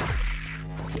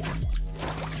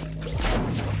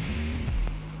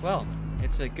 Well,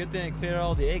 it's a good thing I cleared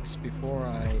all the eggs before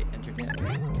I entered in.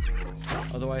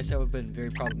 Otherwise, that would have been very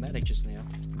problematic just now.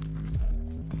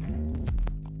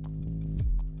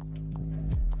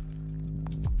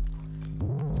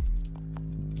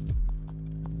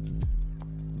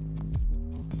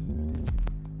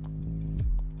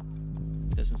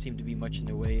 Doesn't seem to be much in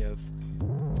the way of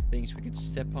things we could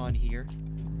step on here.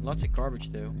 Lots of garbage,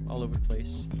 though, all over the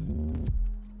place.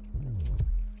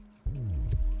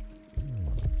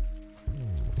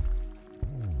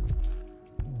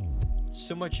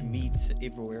 So much meat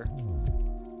everywhere.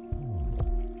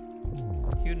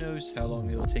 Who knows how long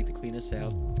it'll take to clean us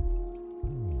out.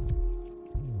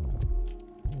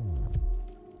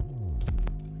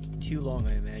 Too long,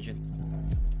 I imagine.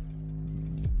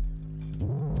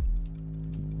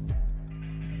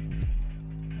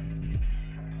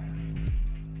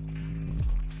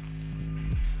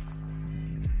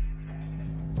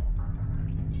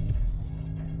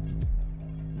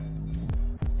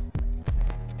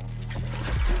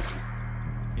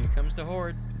 The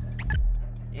horde,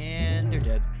 and they're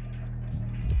dead.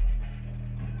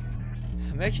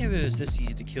 Imagine if it was this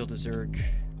easy to kill the Zerg,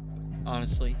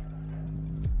 honestly.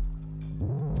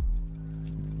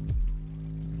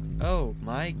 Oh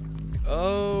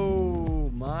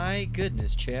my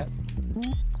goodness, chat.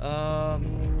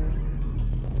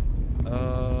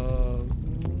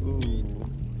 Ooh.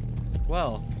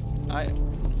 Well, I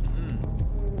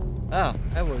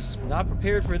was not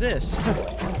prepared for this.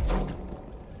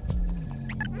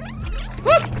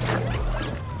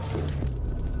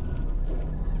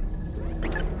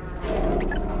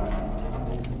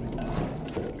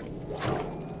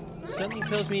 Something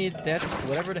tells me that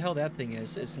whatever the hell that thing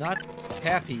is not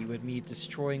happy with me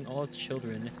destroying all its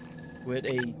children with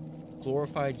a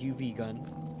glorified UV gun.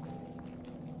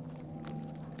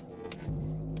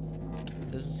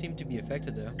 Doesn't seem to be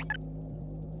affected though.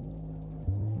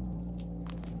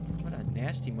 What a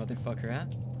nasty motherfucker, huh?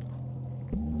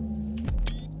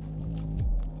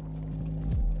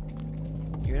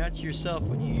 You're not yourself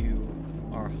when you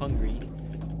are hungry.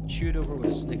 Chew it over with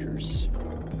a Snickers.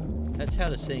 That's how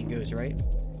the saying goes, right?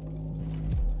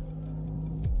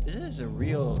 This is a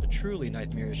truly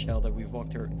nightmarish hell that we've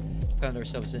found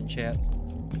ourselves in, chat.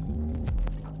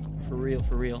 For real,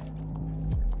 for real.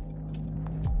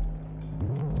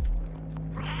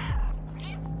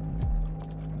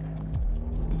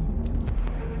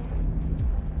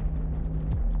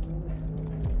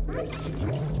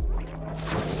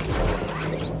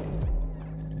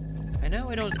 I know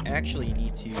I don't actually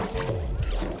need to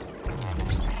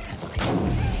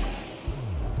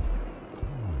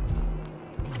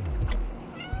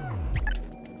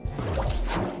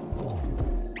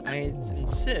I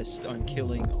insist on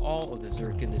killing all of the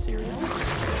Zerk in this area.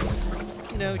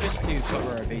 You know, just to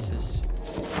cover our bases.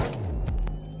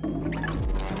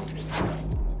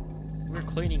 We're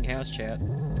cleaning house, chat.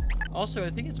 Also, I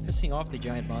think it's pissing off the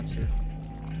giant monster.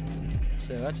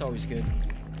 So that's always good.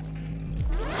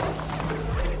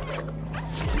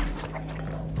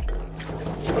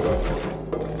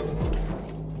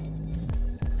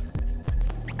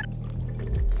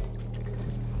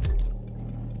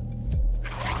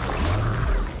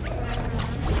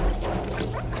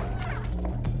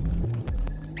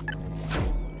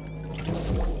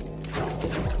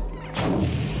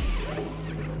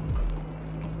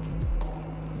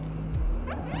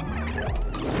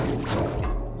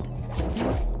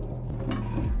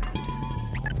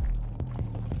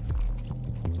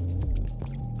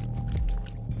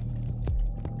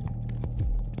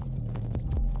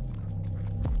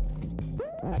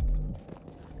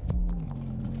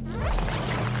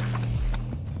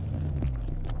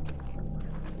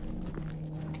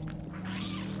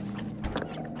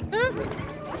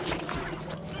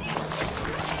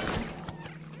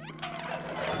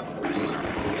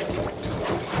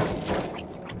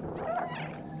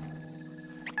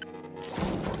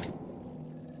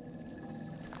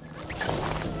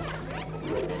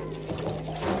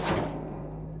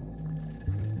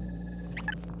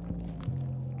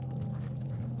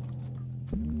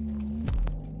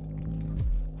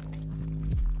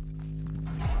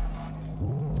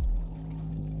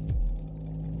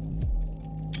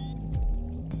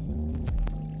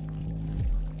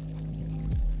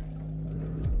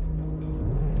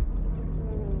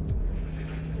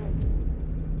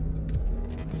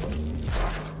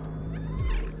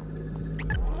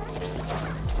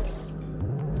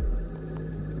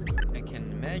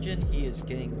 He is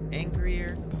getting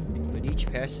angrier with each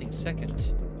passing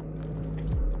second.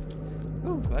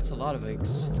 Ooh, that's a lot of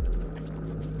eggs.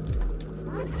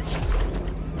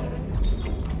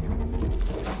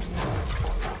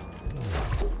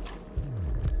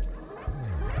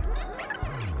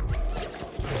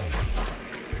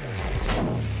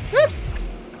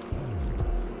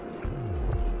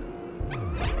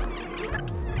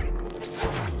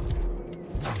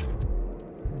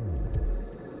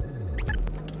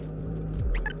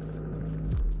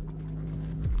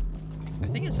 I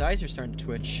think his eyes are starting to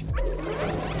twitch.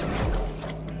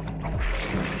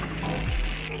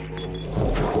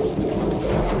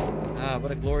 Ah,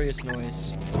 what a glorious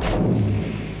noise.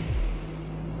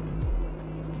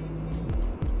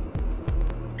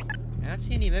 I don't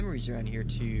see any memories around here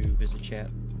to visit, chat.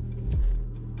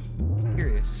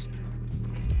 Curious.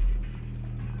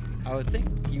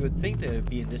 You would think that it would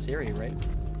be in this area, right?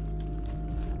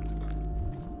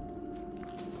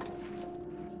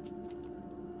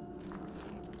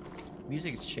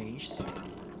 Music has changed,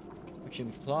 which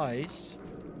implies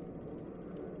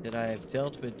that I have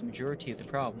dealt with the majority of the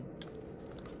problem.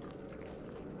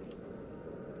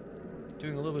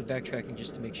 Doing a little bit of backtracking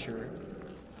just to make sure.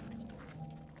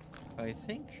 I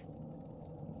think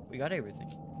we got everything.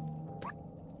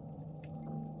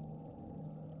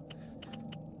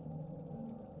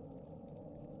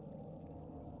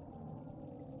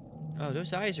 Oh,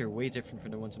 those eyes are way different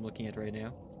from the ones I'm looking at right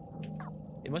now.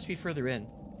 It must be further in.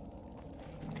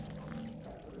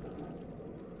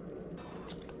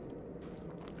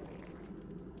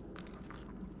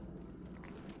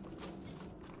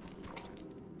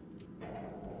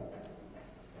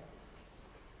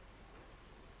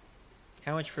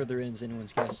 How much further in is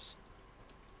anyone's guess?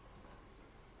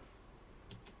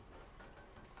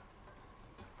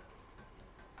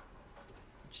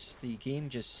 The game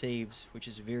just saves, which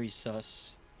is very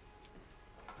sus.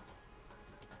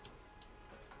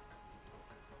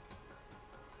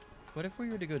 What if we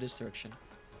were to go this direction?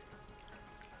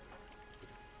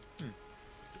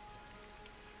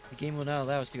 The game will not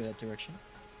allow us to go that direction.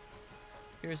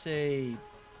 There's a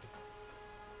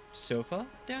sofa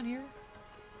down here.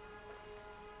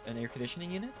 An air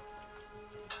conditioning unit.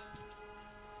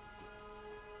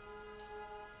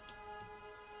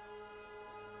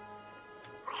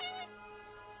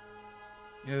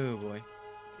 Oh boy.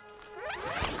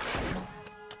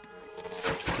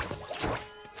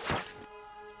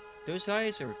 Those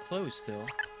eyes are closed still,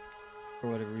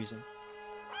 for whatever reason.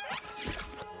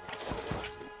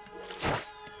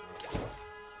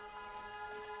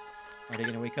 Are they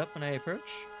gonna wake up when I approach?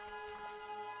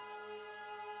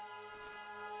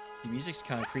 The music's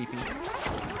kind of creepy.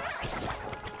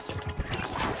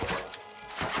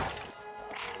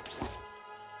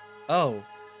 Oh.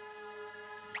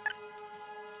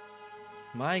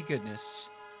 My goodness.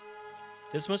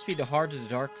 This must be the heart of the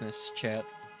darkness, chat.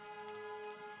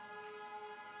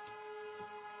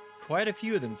 Quite a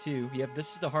few of them, too. Yep,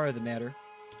 this is the heart of the matter.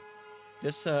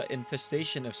 This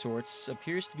infestation of sorts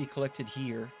appears to be collected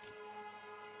here.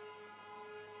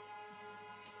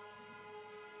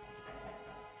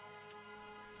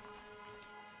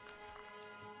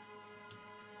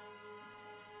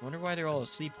 I wonder why they're all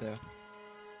asleep, though.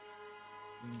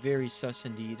 Very sus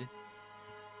indeed.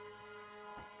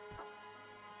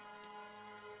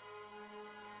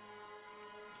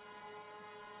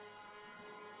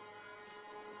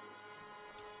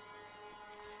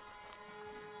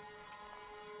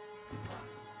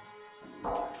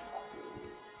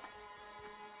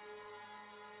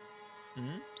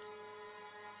 Hmm?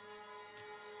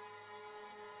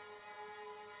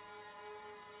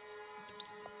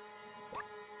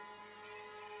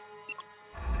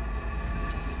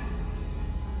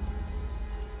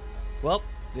 Well,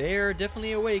 they're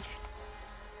definitely awake.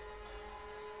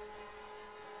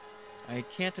 I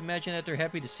can't imagine that they're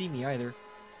happy to see me either,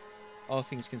 all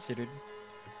things considered.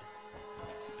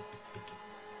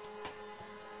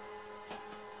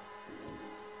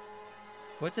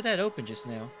 What did that open just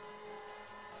now?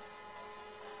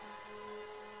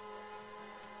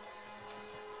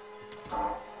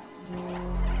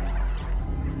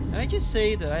 Can I just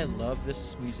say that I love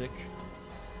this music?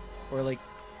 Or like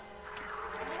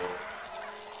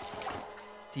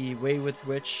the way with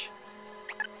which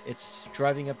it's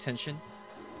driving up tension.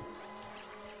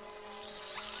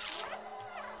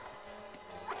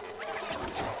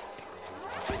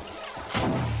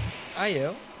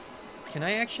 Ayo, can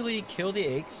I actually kill the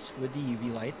eggs with the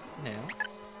UV light now?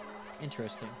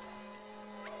 Interesting.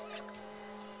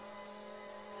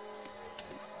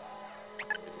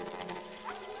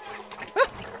 Ah!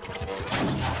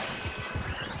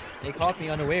 They caught me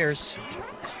unawares.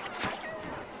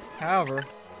 However,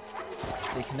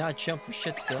 they cannot jump for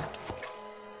shit still.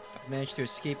 I've managed to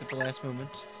escape at the last moment.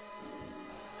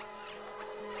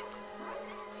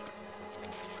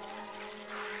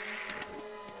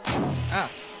 Ah!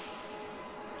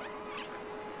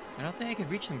 I don't think I can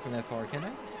reach them from that far, can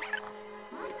I?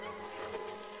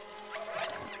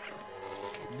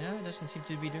 No, it doesn't seem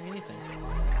to be doing anything.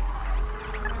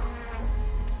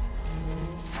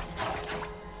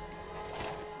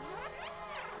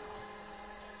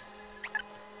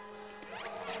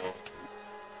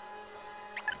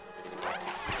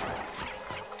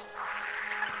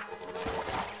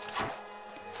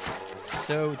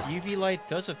 So, the UV light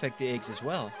does affect the eggs as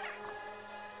well.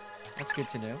 That's good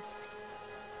to know.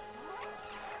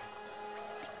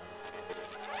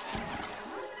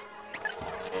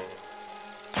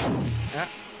 Ah.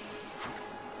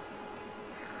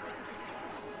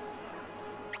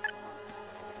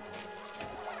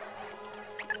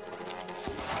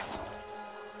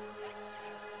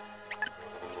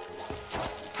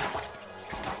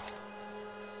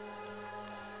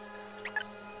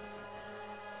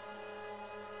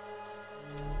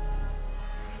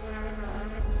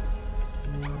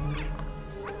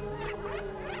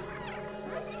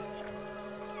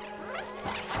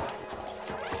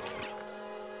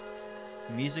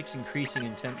 Music's increasing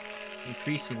in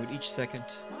increasing with each second.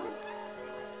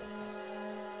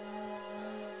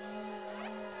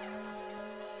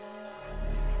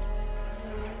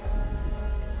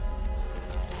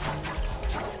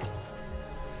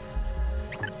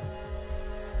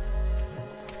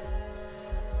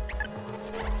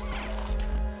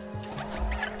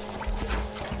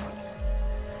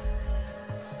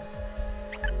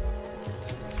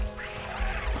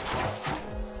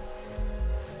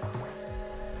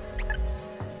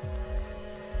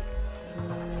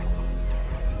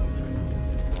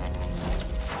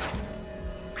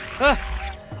 Ah!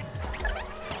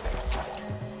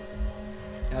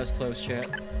 That was close, chat.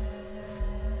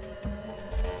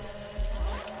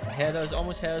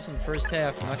 Almost had us in the first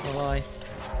half, I'm not gonna lie.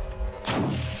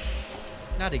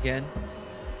 Not again.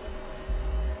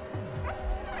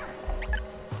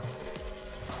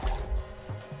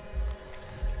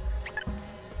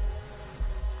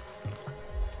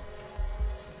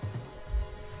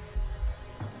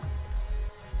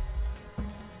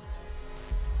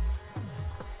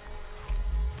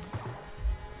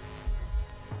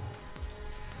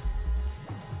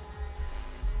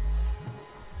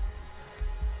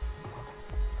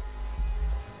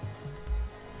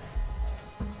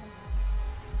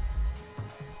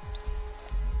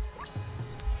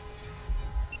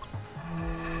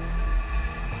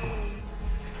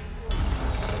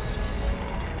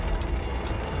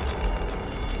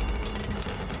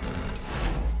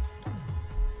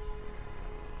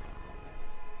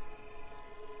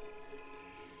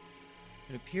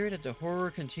 appear that the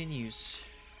horror continues.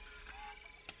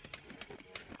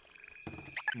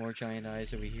 More giant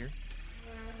eyes over here.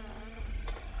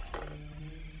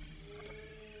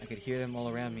 I could hear them all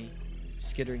around me,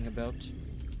 skittering about.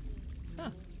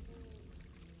 Huh.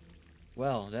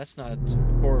 Well, that's not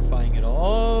horrifying at all.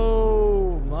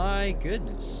 Oh my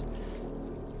goodness.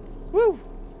 Woo!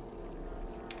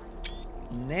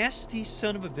 Nasty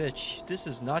son of a bitch. This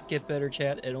does not get better,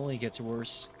 chat. It only gets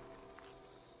worse.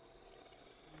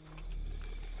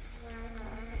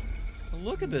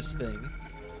 Look at this thing.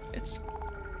 It's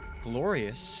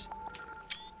glorious.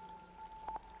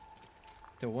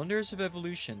 The wonders of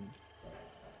evolution.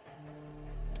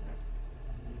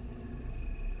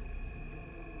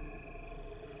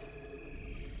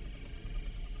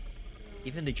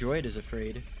 Even the droid is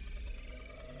afraid.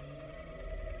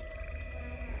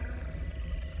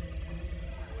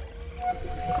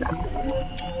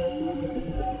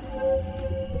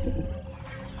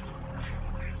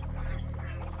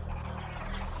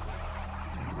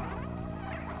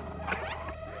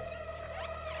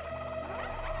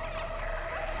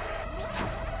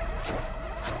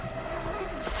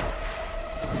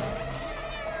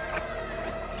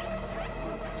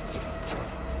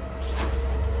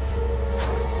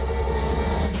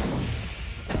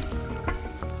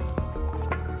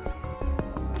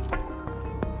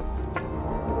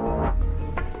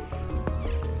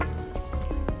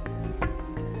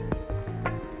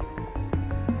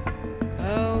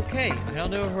 Okay, I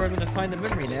don't know where I'm going to find the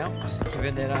memory now,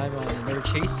 given that I'm on another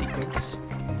chase sequence.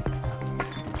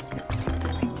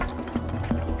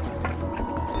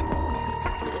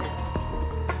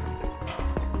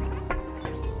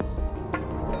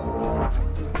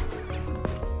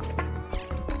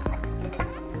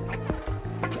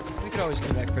 We could always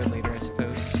come back for it later, I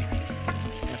suppose,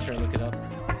 after I look it up.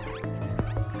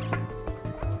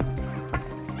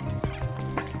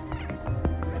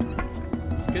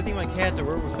 Good thing my cat had the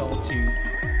wherewithal to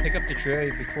pick up the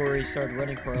tray before he started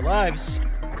running for our lives.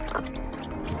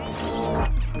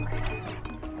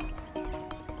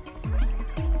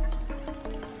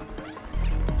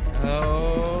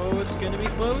 Oh, it's gonna be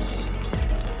close.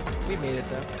 We made it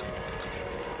though.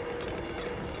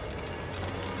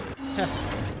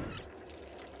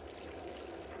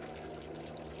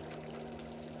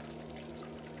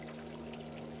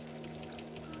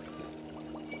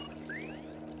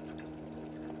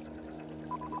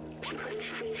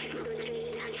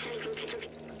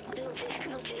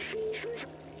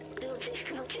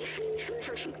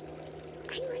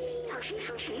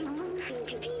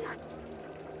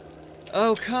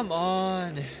 Oh, come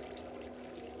on.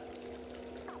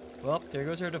 Well, there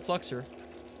goes our defluxor.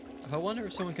 I wonder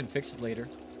if someone can fix it later.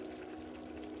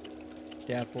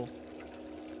 Doubtful.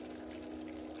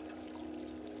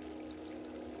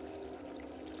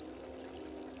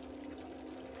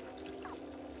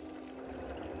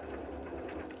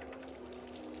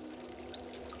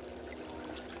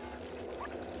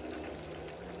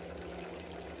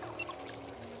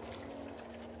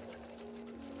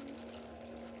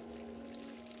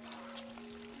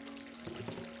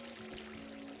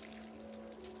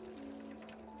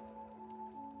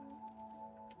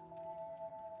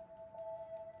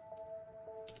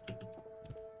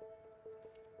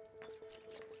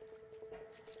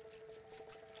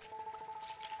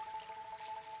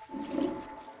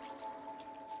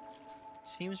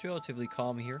 Seems relatively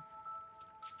calm here.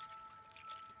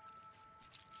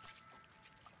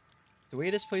 The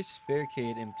way this place is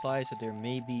barricaded implies that there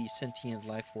may be sentient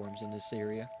life forms in this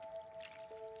area.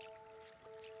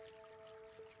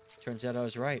 Turns out I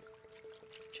was right.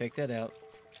 Check that out.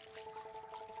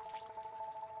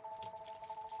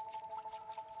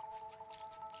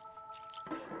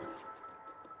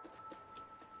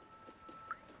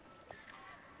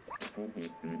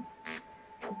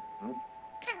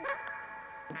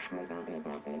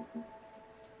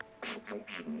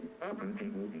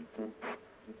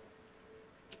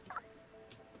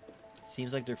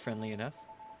 Seems like they're friendly enough.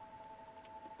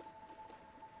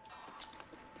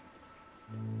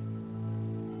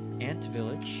 Ant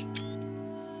village.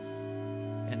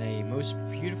 And a most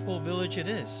beautiful village it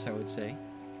is, I would say.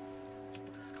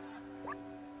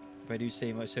 If I do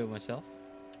say so myself.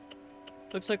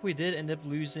 Looks like we did end up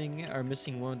losing or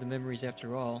missing one of the memories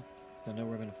after all. Don't know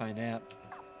where I'm going to find that.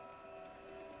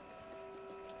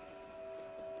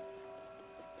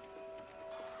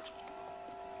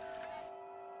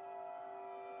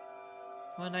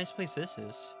 What a nice place this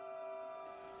is.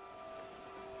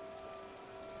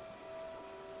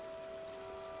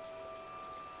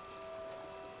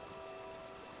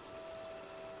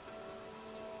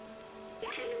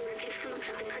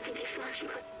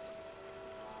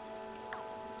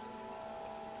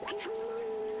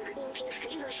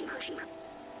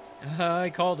 I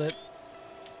called it.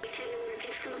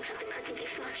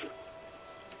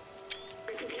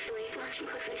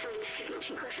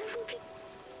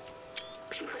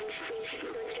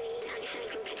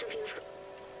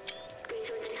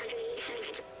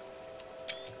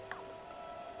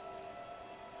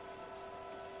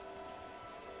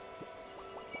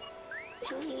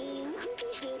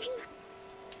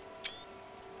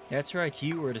 That's right,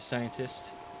 you were the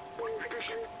scientist.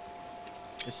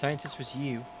 The scientist was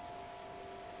you.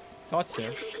 Thought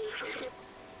so.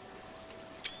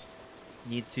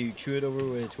 Need to chew it over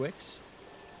with a Twix?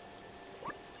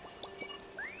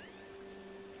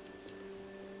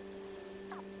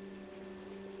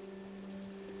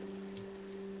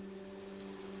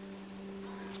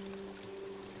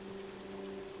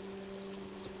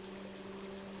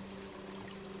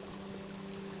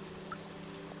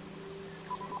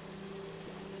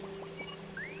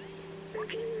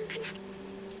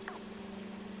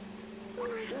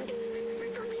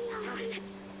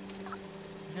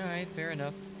 Alright, fair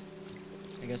enough.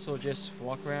 I guess we'll just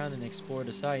walk around and explore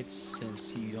the sites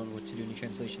since you don't know what to do any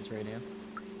translations right now.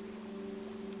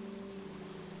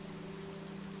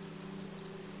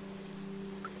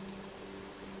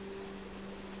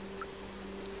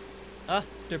 Ah,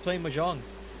 they're playing Mahjong.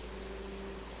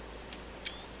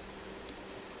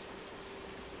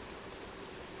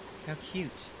 How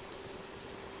cute.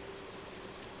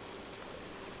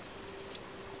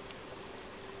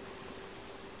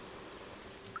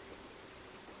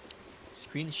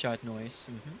 Screenshot noise.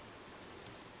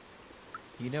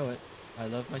 You know it. I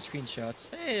love my screenshots.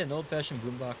 Hey, an old-fashioned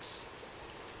boombox.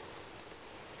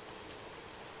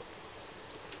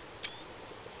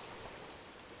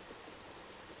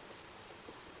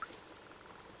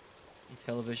 A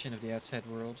television of the outside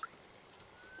world.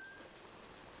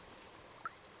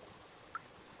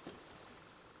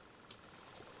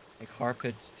 A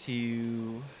carpet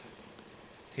to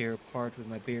tear apart with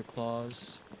my bare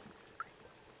claws.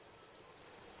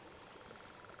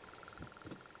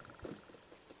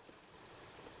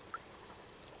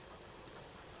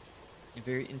 A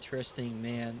very interesting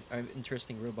man,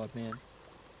 interesting robot man.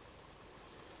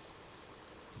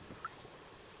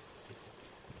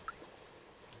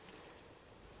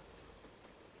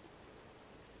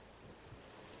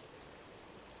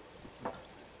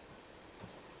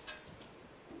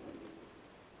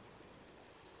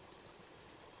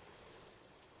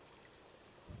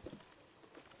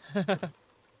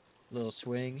 Little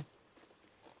swing.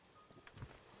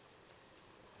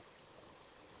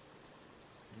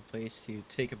 Place to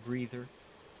take a breather.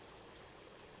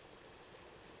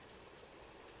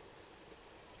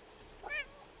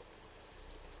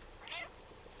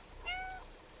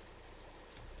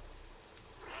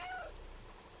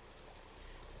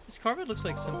 This carpet looks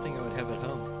like something I would have at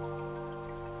home.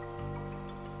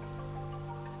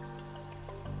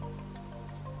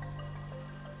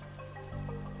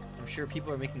 I'm sure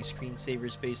people are making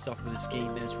screensavers based off of this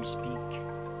game as we speak.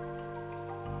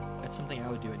 That's something I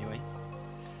would do anyway.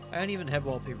 I don't even have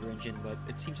wallpaper engine, but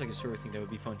it seems like a sort of thing that would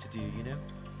be fun to do, you know?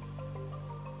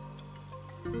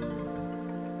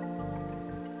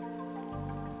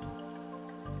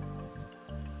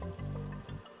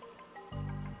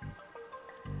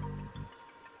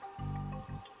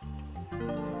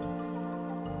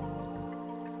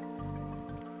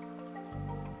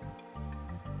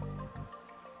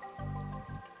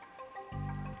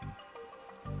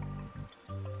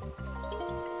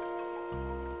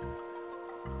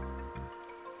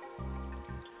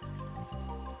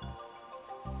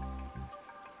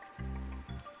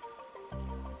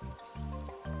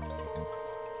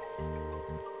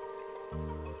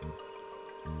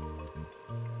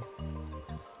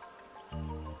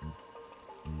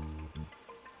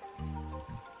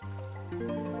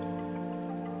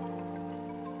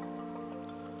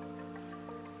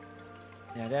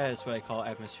 Now that is what I call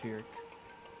atmospheric.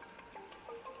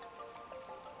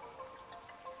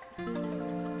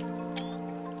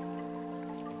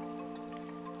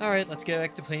 Alright, let's get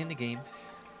back to playing the game.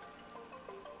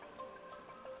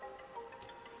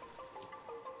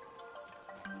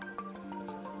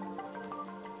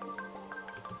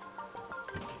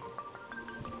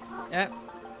 Ah.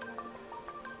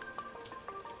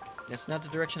 That's not the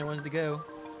direction I wanted to go.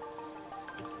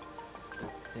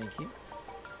 Thank you.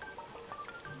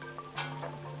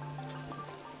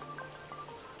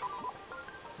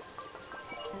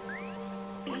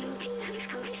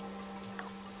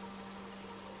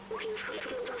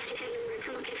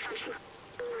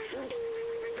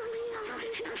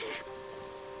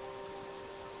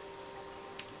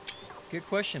 Good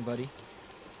question, buddy.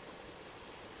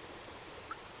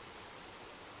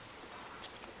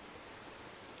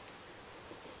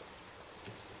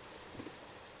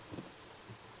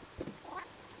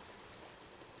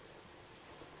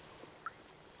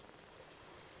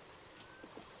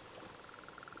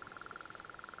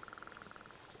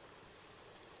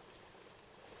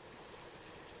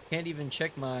 Can't even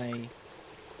check my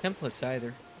templates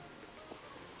either.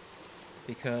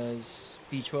 Because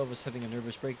B12 was having a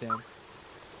nervous breakdown.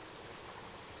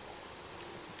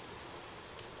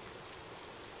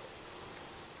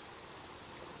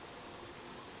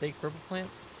 Take purple plant?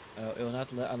 Oh, it will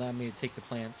not allow me to take the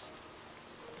plant.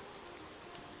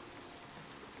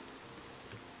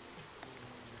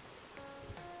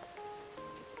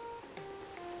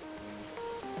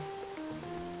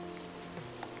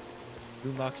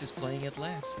 Boombox is playing at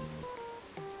last.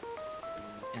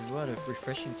 And what a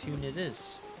refreshing tune it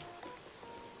is.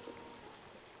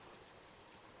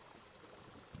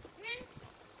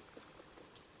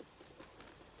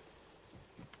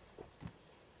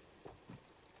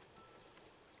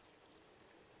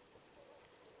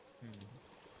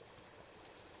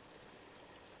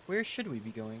 Where should we be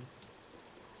going?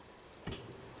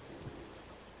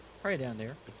 Probably down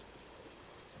there.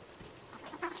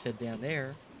 Said down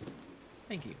there.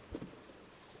 Thank you.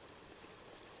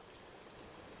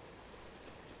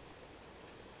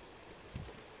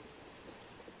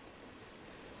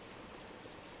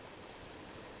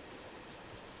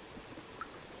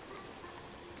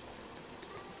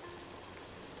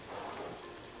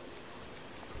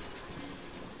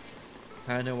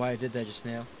 I don't know why I did that just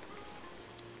now.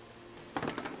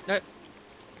 No.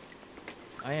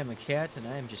 I am a cat and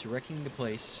I am just wrecking the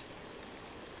place.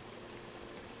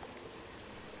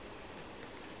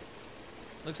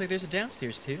 Looks like there's a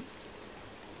downstairs too.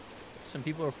 Some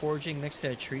people are foraging next to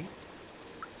that tree.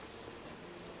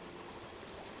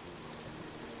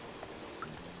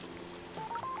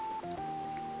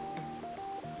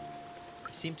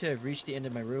 I seem to have reached the end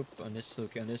of my rope on this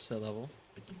level.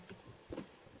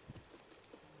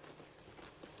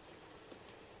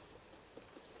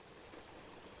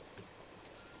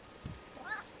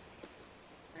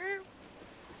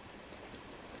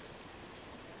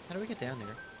 How do we get down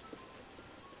there?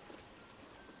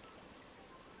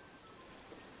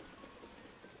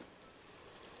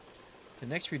 The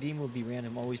next redeem will be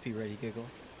random. Always be ready, Giggle.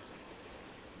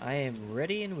 I am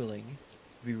ready and willing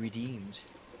to be redeemed.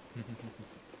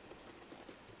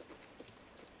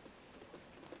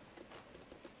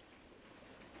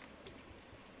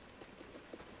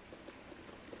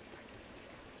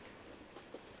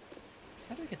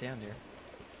 How do we get down there?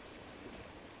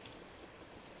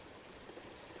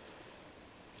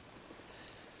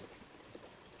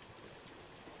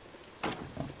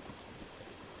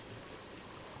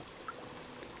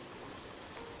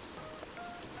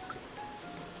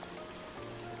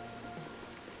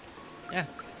 Yeah.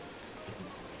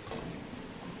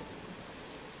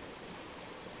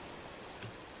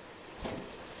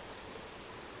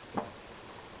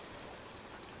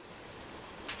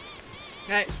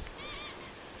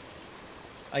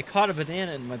 I caught a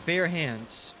banana in my bare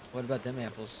hands. What about them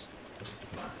apples?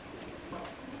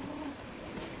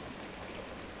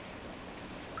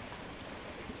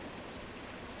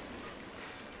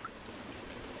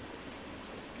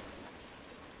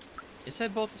 It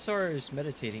said Balthasar is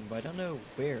meditating, but I don't know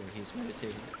where he's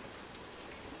meditating.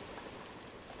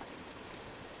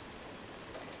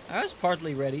 I was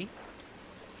partly ready.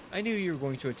 I knew you were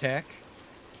going to attack,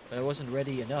 but I wasn't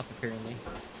ready enough, apparently.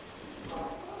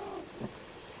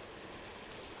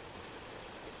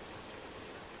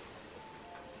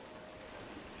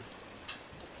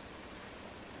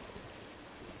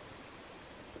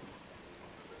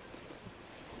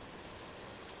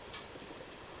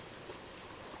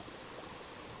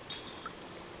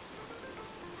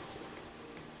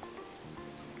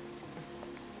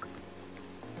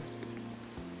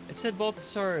 It said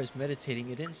Balthasar is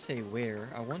meditating. It didn't say where.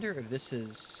 I wonder if this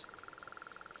is...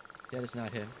 That is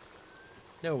not him.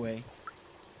 No way.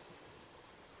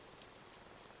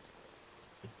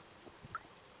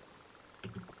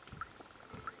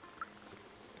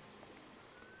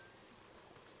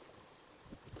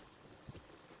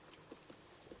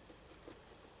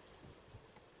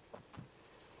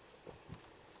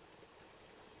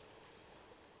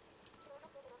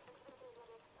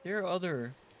 There are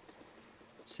other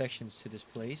sections to this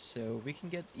place, so we can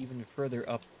get even further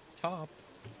up top.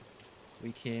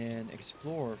 We can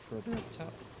explore further up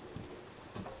top.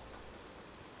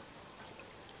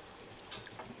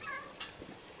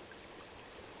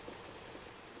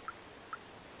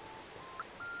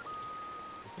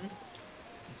 You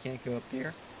can't go up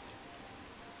there.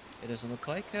 It doesn't look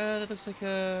like, that looks like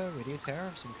a radio tower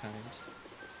of some kind.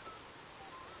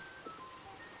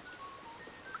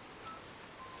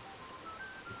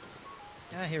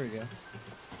 Ah, here we go.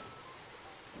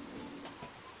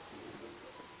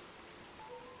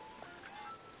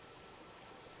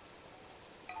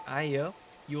 Ayo,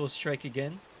 you will strike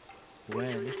again.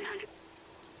 When?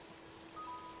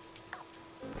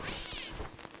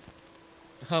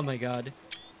 Oh my god.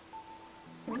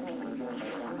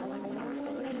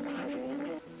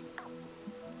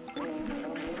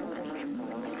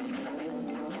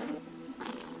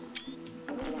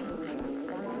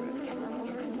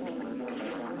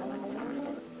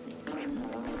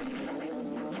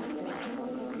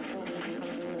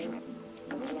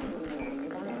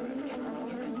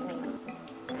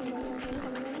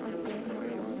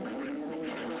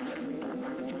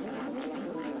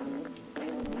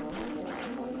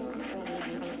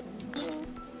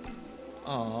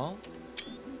 Aww.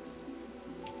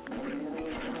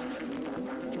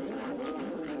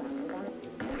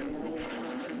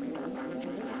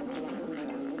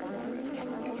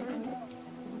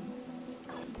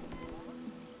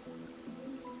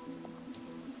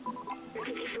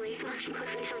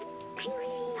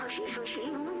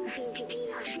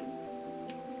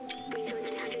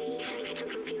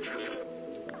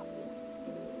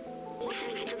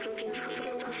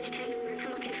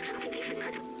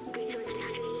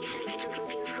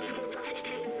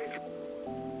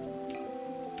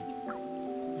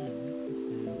 Hmm.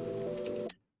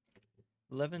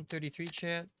 11:33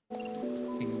 chat. We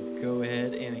can go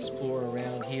ahead and explore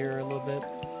around here a little bit.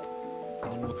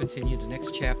 And then we'll continue the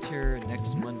next chapter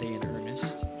next Monday in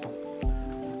earnest.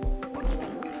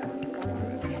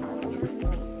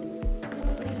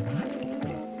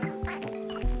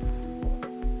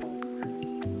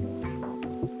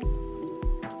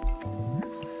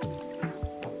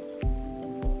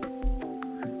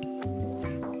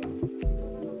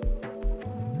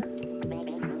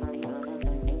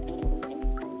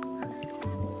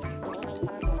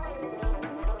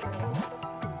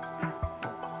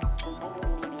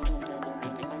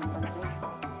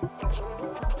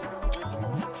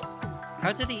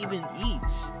 How did he even eat?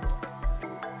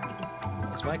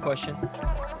 That's my question.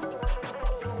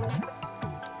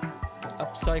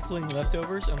 Upcycling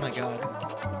leftovers? Oh my god.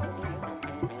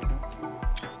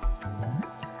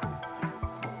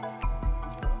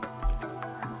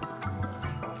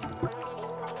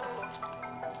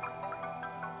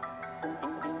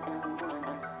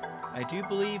 I do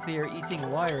believe they are eating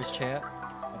wires, chat,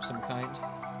 of some kind.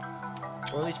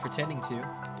 Or at least pretending to.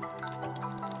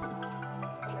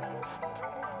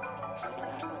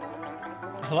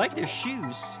 I like their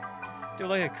shoes. They're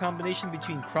like a combination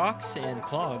between Crocs and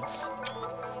clogs.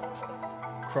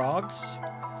 Crogs?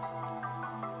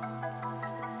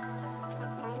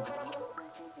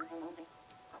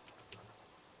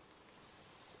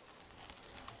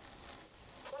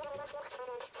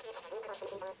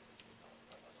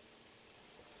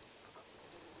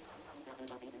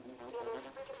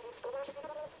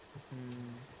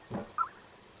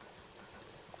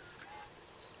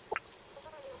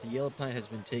 The yellow plant has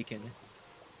been taken.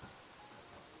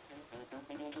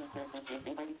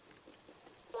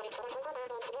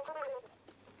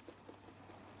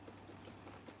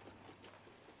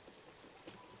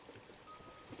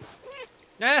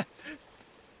 Ah!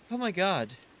 Oh my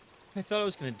god. I thought I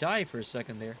was gonna die for a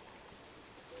second there.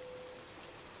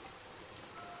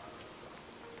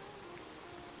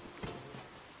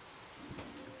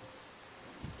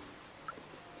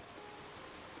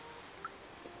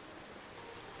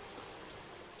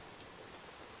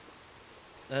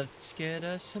 Let's get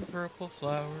us some purple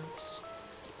flowers.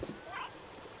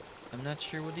 I'm not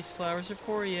sure what these flowers are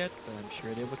for yet, but I'm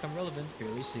sure they'll become relevant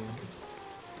fairly soon.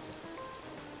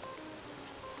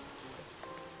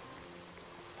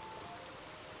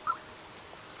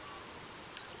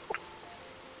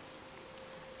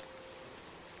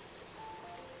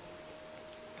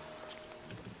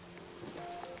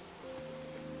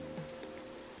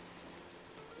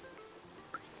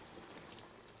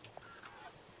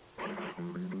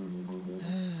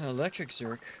 Electric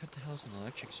Zerk? What the hell is an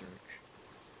electric Zerk?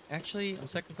 Actually, on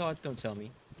second thought, don't tell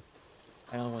me.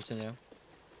 I don't want to know.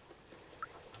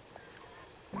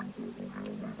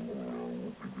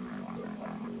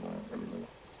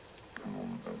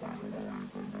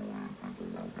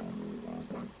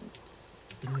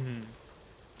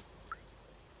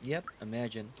 Yep,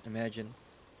 imagine.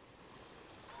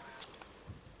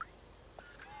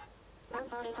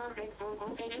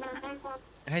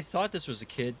 I thought this was a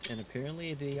kid, and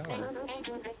apparently they are.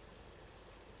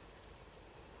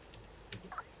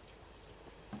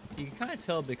 You can kind of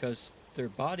tell because their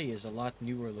body is a lot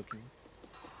newer looking.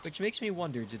 Which makes me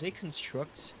wonder, do they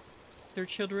construct their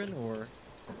children, or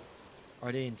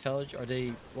are they intelligent? Are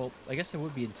they, well, I guess it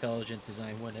would be intelligent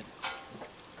design, wouldn't it?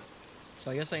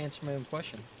 So I guess I answered my own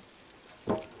question.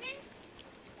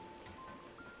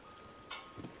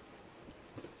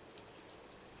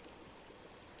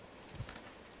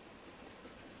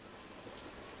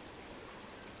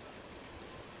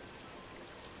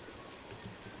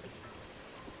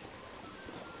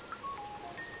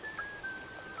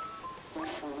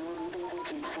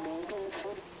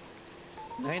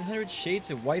 $900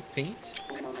 of white paint?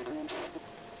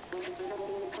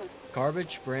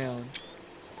 Garbage brown.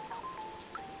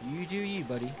 You do you,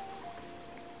 buddy.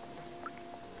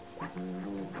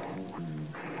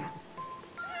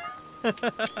 I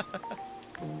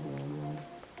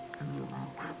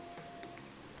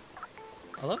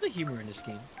love the humor in this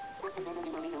game.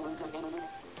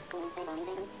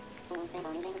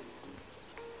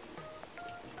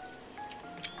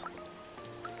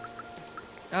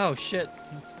 Oh shit.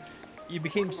 You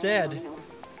became sad.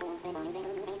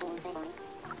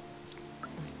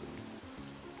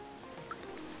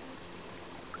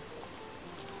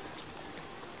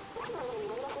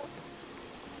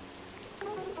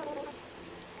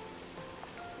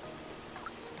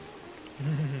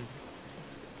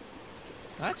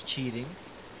 That's cheating.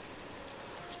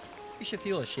 You should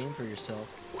feel ashamed of yourself.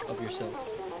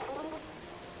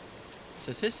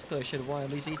 Statistically, I should have won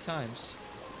at least 8 times.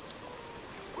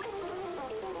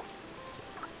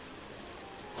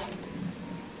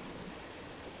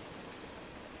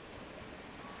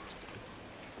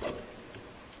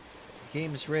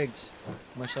 Game is rigged,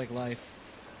 much like life.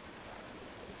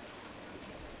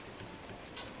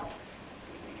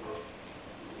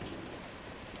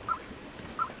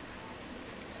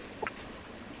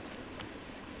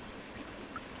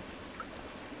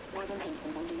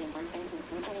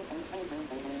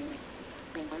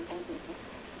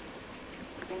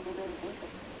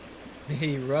 May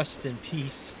he rest in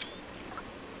peace.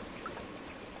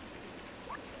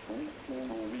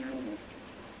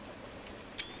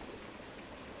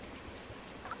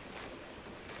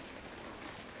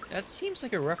 That seems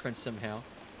like a reference somehow.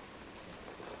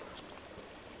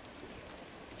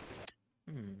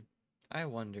 I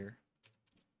wonder.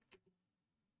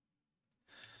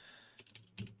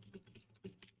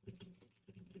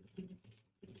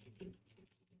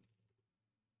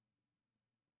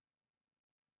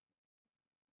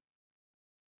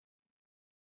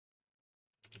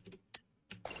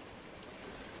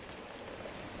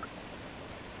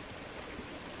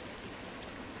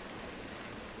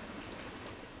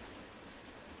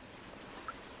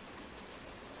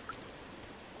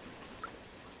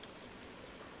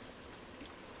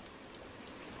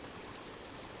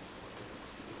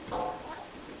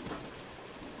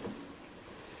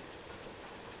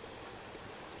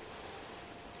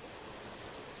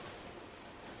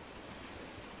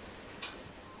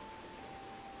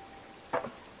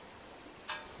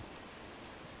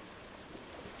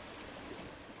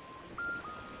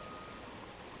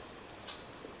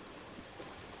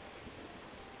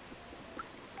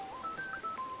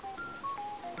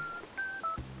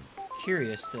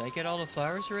 Curious, did I get all the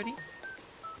flowers already?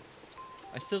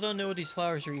 I still don't know what these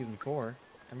flowers are even for.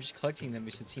 I'm just collecting them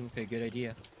because it seemed like a good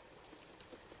idea.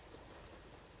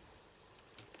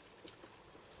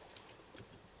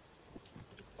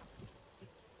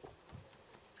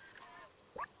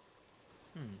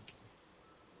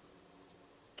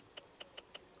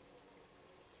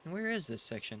 And where is this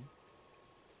section?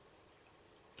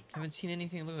 I haven't seen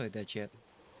anything look like that yet.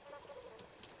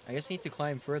 I guess I need to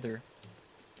climb further.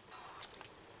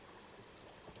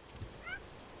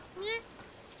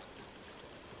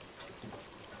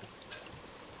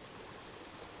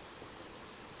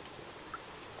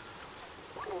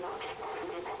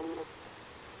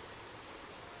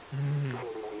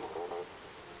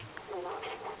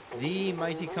 The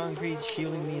mighty concrete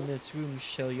shielding me in its room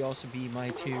shall also be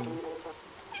my tomb.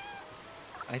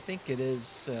 I think it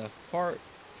is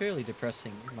fairly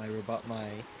depressing, my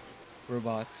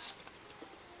robots.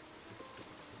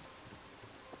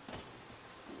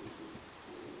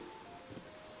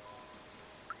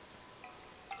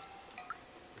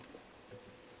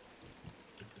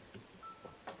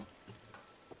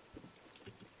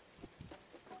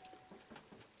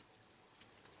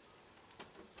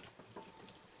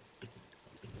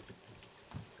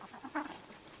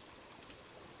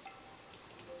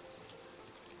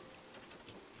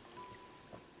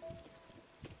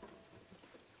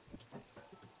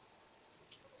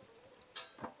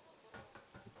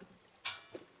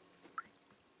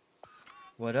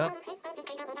 What up?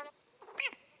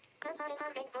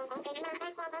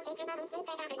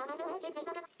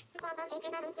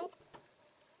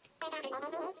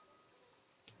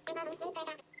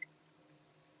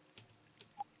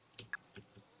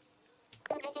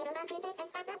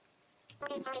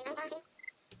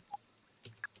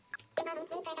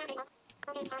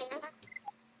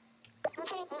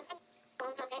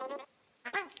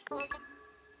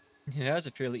 Yeah, that was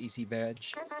a fairly easy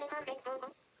badge.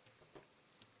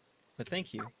 But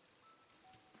thank you.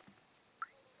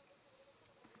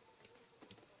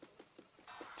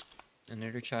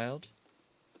 Another child?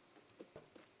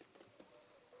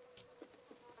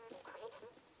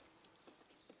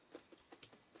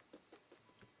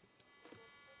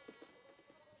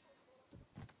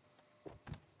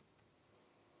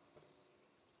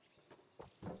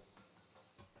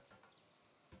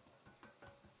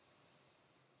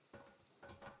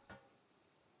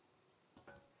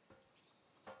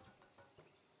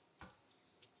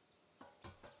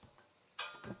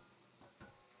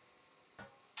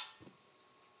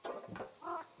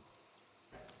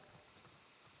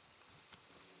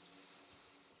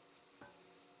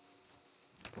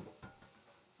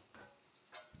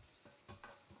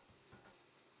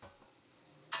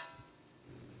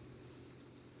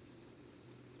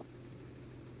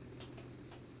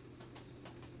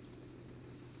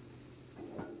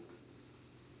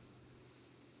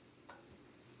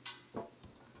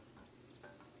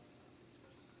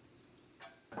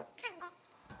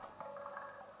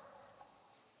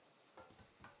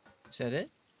 Is that it?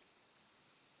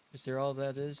 Is there all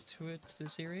that is to it,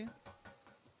 this area?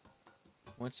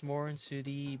 Once more into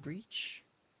the breach?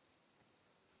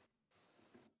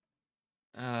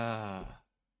 Ah.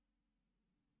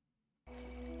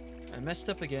 I messed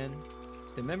up again.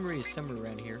 The memory is somewhere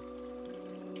around here.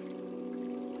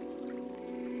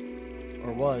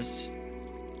 Or was.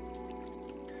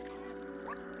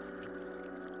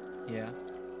 Yeah.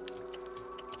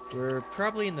 We're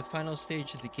probably in the final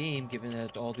stage of the game, given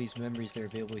that all these memories are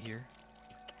available here.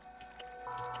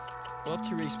 We'll have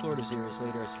to re-explore those areas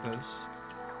later, I suppose.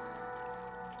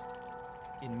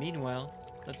 In the meanwhile,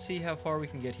 let's see how far we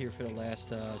can get here for the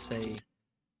last, say,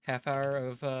 half hour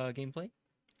of gameplay.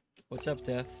 What's up,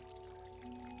 Death?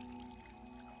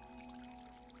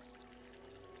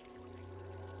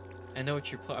 I know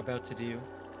what you're about to do.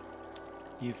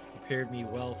 You've prepared me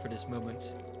well for this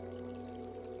moment.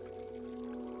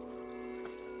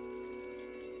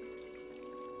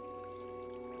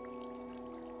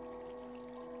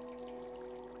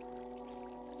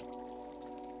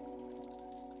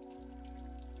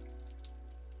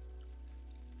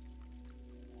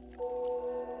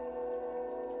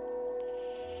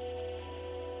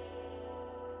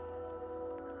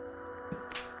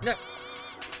 No!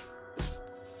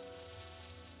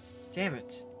 Damn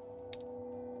it.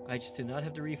 I just do not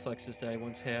have the reflexes that I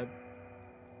once had.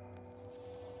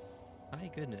 My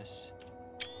goodness.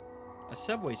 A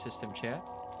subway system, chat.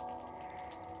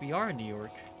 We are in New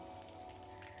York.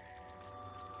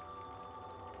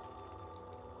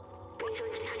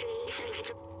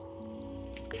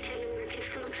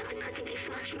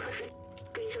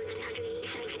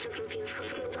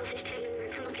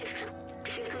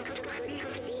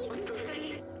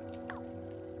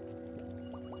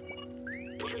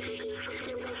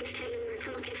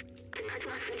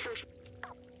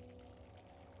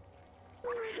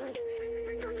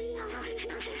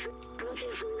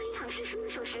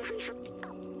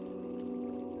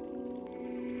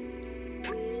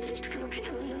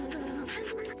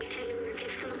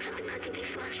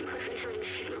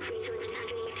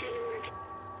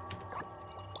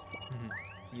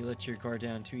 You let your guard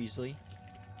down too easily.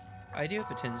 I do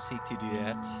have a tendency to do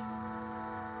that.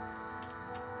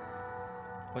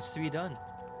 What's to be done?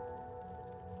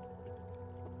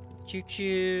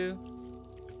 Choo-choo!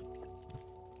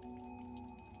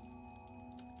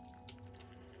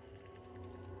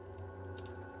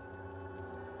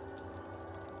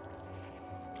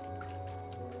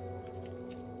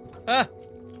 Ah!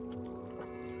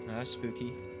 Ah,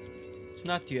 spooky. Let's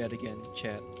not do that again,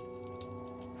 chat.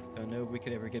 Don't know if we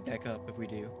could ever get back up if we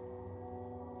do.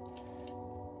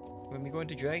 We'll be going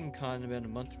to Dragon Con about a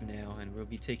month from now, and we'll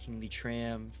be taking the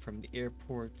tram from the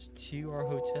airport to our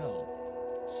hotel.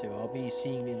 So I'll be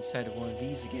seeing the inside of one of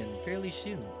these again fairly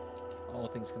soon, all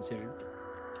things considered.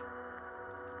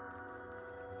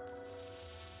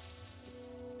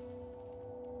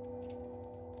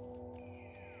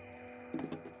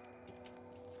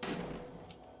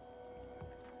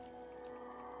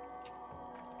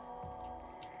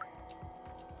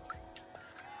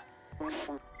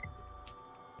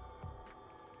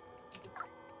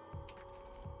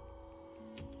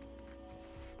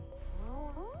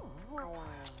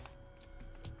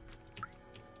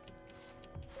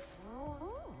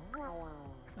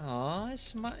 Aw,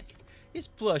 it's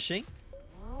blushing.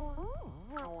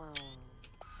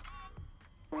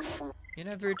 You're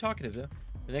not very talkative, though.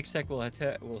 The next act will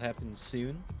happen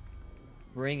soon.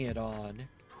 Bring it on.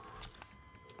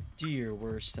 Do your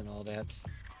worst and all that.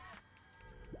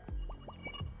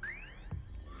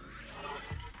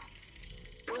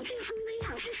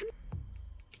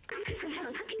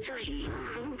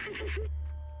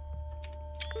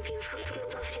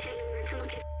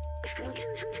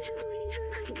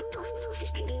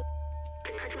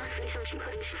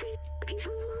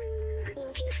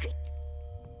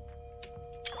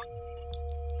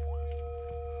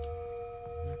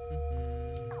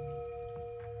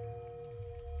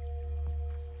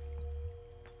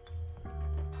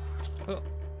 Oh.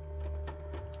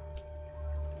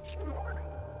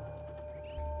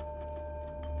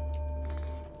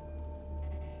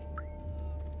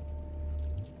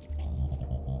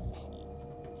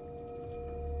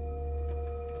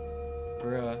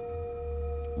 Bruh.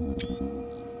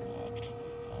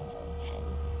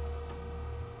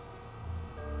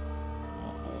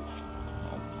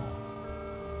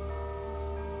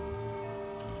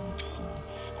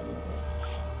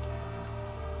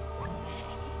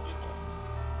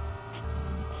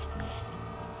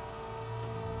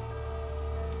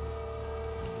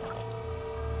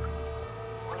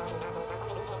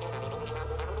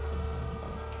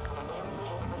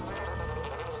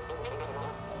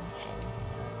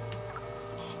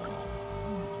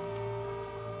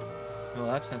 Well,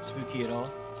 that's not spooky at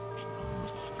all.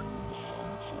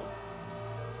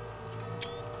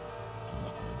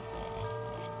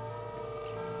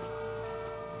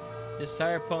 This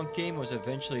cyberpunk game was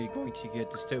eventually going to get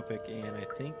dystopic, and I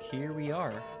think here we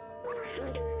are.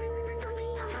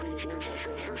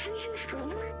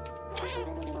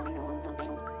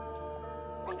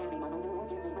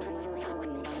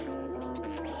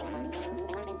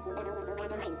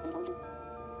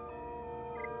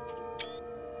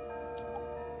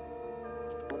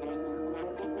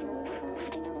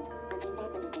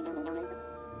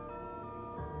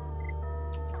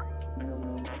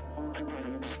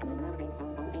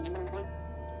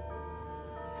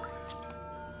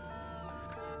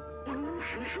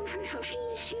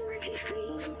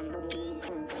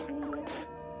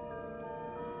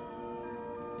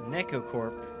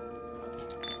 Necocorp.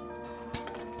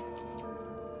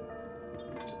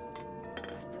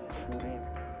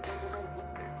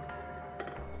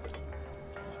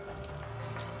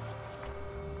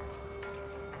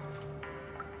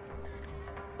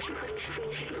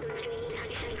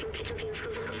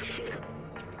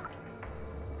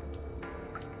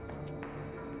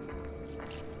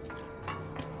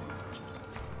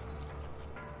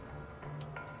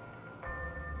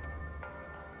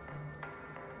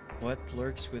 What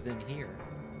lurks within here?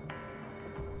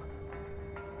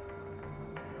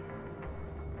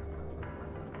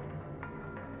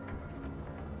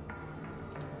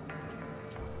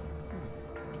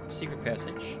 Secret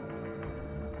passage.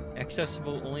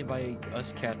 Accessible only by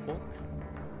us catfolk.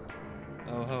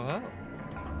 Oh ho ho.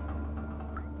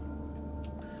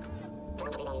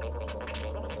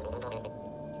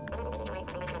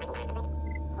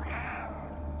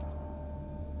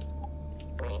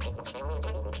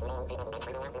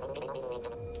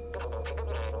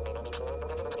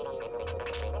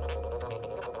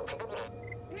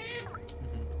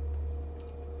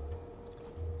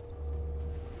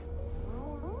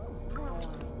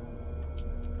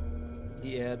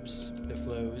 The ebbs, the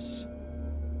flows.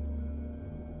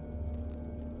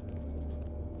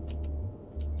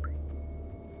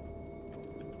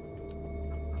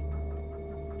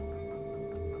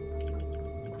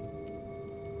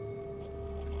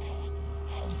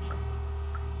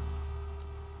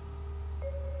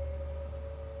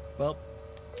 Well,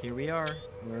 here we are.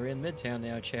 We're in Midtown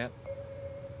now, chat.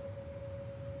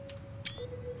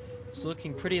 It's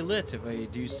looking pretty lit, if I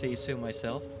do say so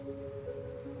myself.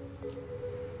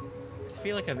 I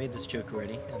feel like I made this joke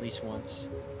already, at least once.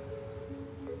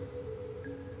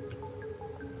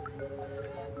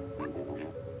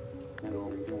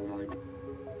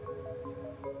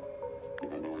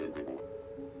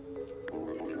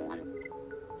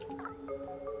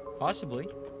 Possibly.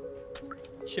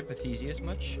 Ship of Theseus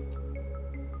much?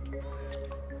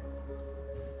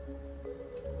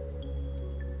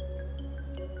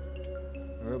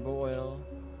 Robo oil.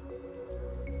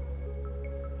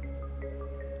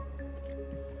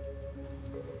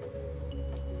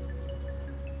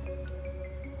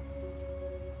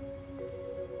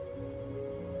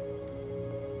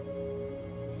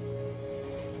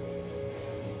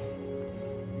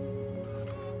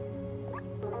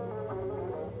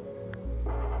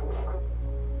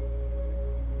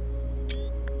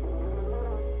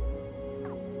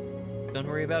 Don't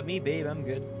worry about me, babe. I'm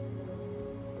good.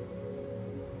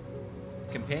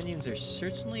 Companions are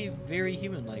certainly very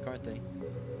human-like, aren't they?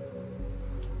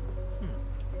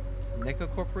 Neco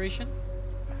Corporation?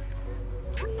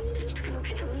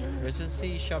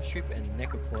 Residency, Shopstreet, and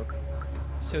Necocorp.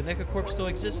 So Necocorp still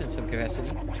exists in some capacity.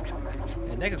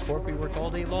 At Necocorp, we work all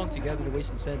day long together to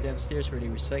waste and send it downstairs for any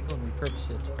recycle and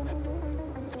repurpose it.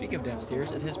 Speaking of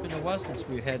downstairs, it has been a while since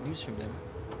we've had news from them.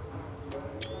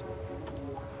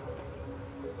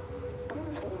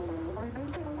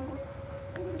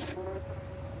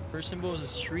 First symbol is a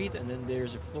street, and then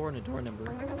there's a floor and a door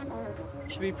number.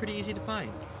 Should be pretty easy to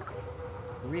find.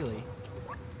 Really.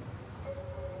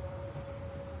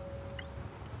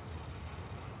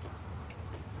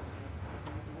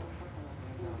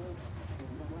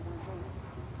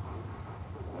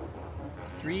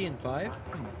 Three and five?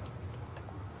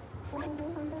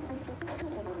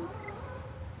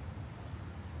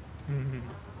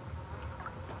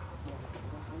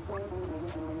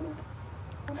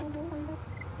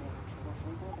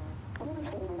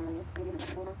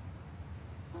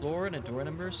 Floor and a door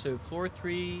number, so floor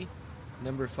 3,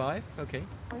 number 5, okay.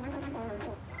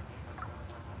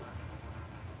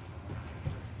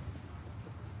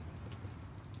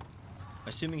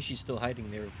 Assuming she's still hiding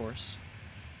there, of course.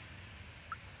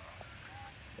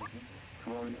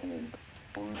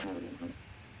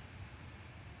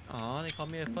 Aw, they called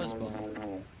me a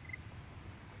fuzzball.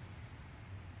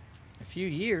 A few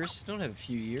years? Don't have a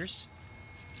few years.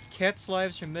 Cats'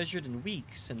 lives are measured in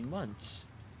weeks and months.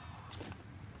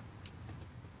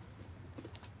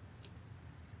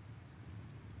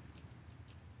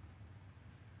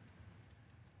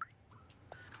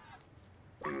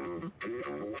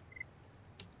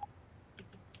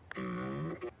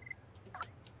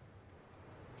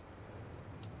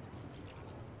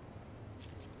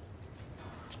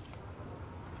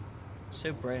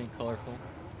 So bright and colorful.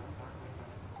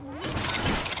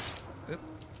 Oop.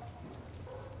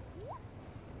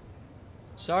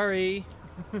 Sorry.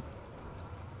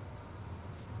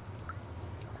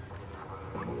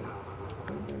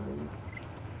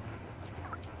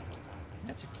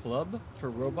 That's a club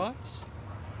for robots?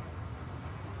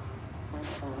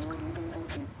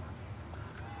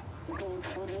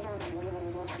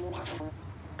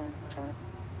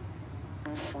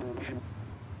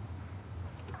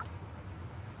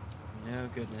 No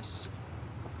goodness.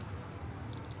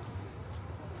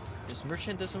 This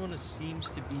merchant doesn't want to seems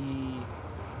to be...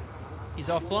 He's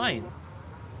offline.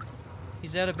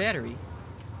 He's out of battery.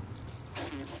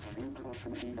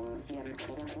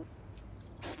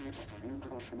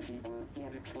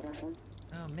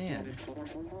 Oh man.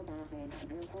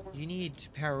 You need to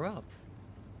power up.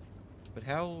 But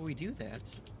how will we do that?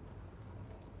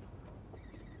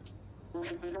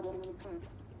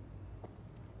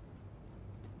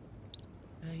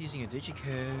 Using a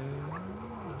digicode.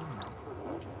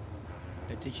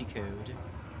 A digicode.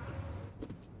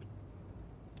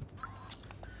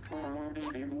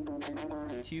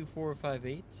 Two, 4, 5,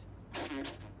 8.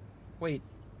 Wait.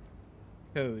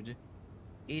 Code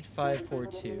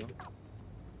 8542.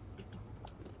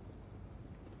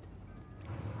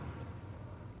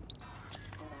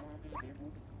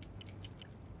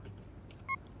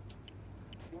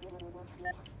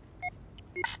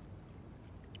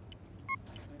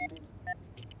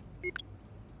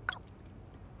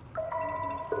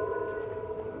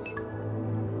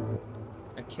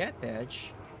 A cat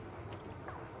badge?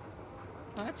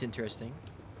 Oh, that's interesting.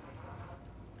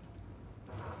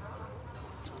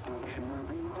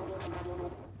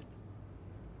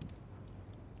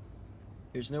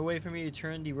 There's no way for me to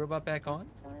turn the robot back on?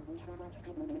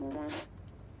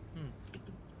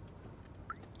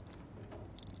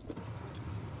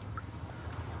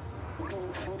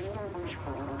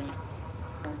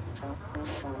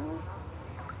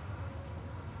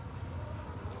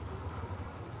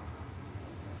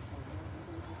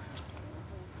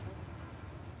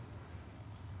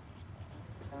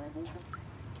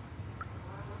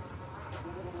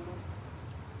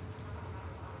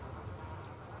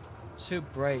 So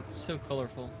bright, so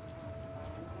colorful.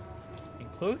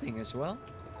 And clothing as well.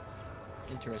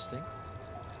 Interesting.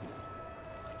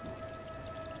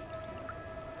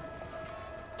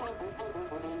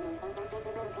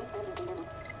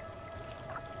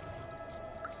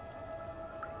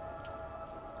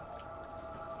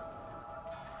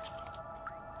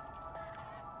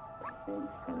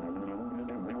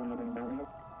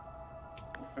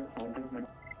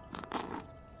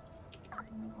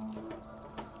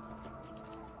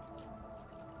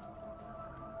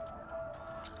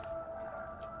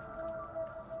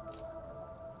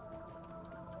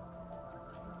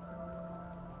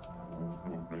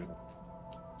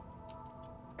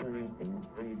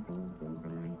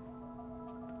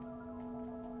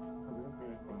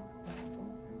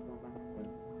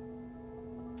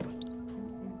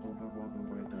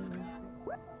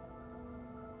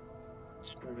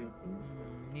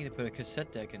 Need to put a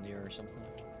cassette deck in there or something.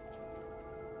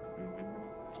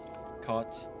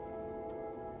 Caught.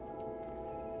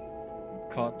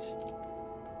 Caught.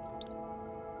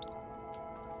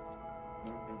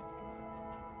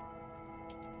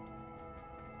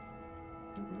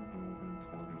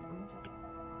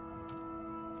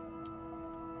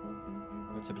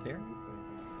 What's up there?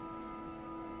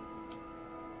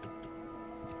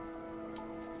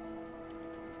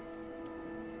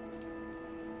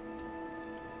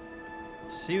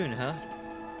 Soon, huh?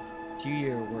 Do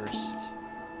your worst.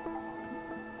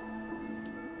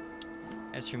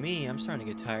 As for me, I'm starting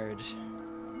to get tired.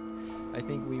 I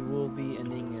think we will be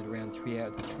ending at around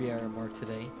the 3-hour mark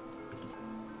today.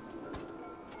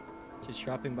 Just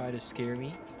dropping by to scare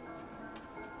me.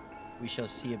 We shall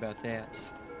see about that.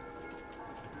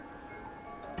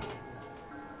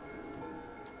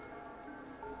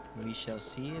 We shall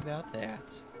see about that.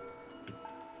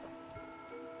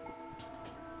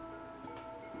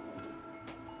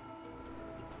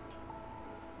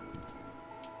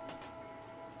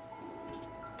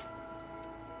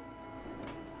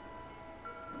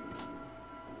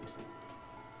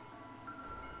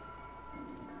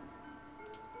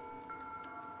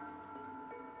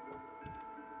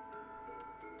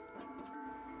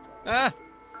 Ah!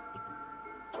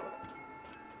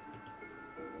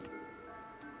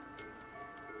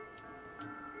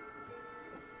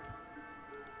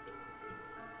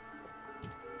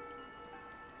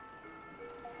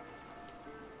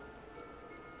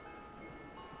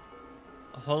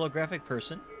 A holographic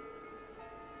person?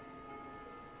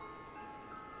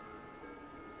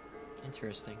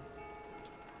 Interesting.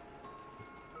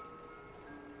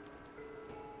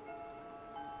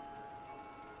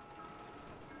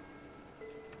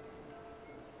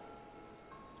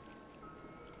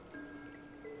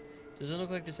 Doesn't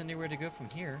look like there's anywhere to go from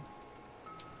here.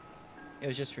 It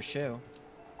was just for show.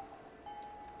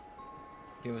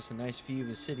 Give us a nice view of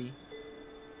the city.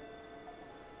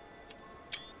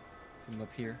 From up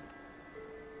here.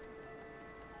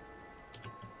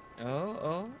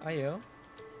 Oh, Io.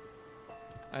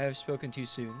 I have spoken too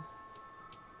soon.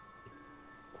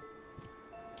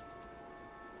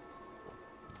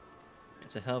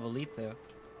 It's a hell of a leap, though.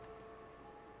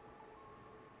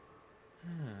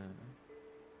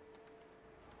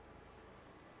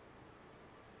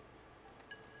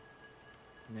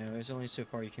 No, there's only so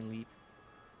far you can leap.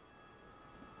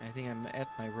 I think I'm at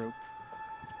my rope.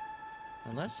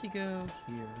 Unless you go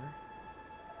here.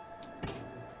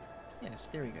 Yes,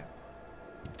 there we go.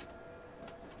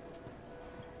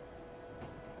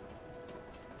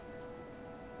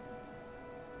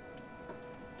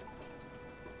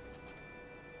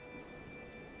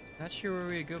 Not sure where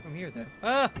we go from here, though.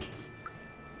 Ah!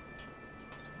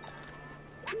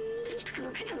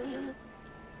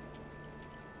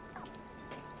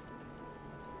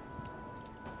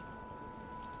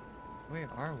 Where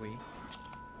are we?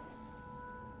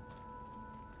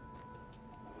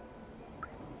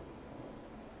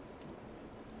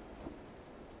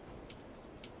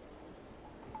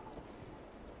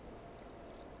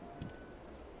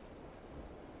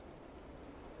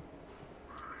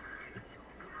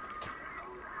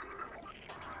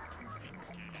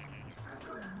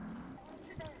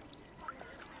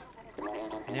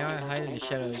 Now I hide in the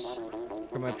shadows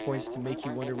for my points to make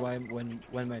you wonder why when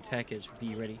my attack is.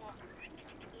 Be ready.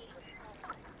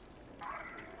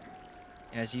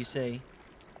 As you say.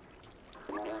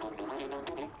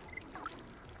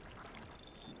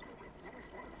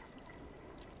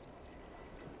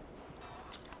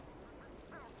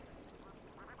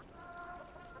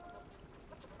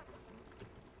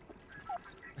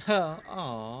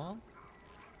 Aww.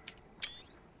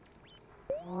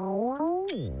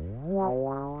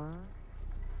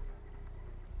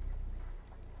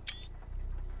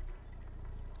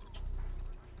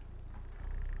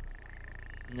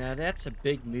 Now that's a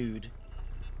big mood.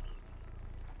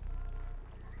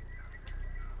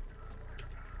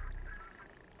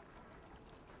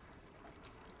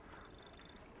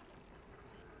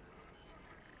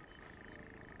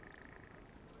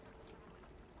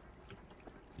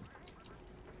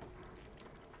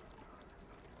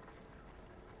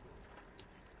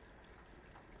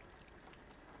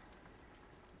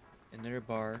 Another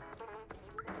bar.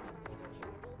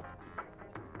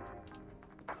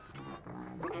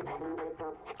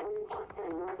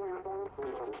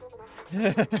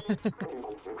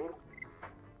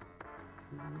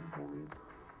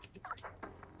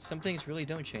 Some things really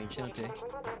don't change, don't they?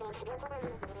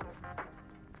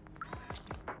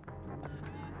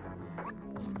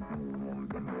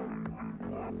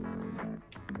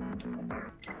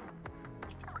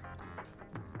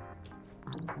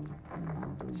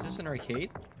 Is this an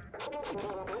arcade?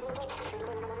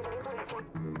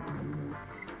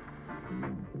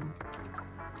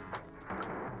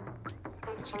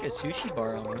 Looks like a sushi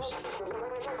bar almost.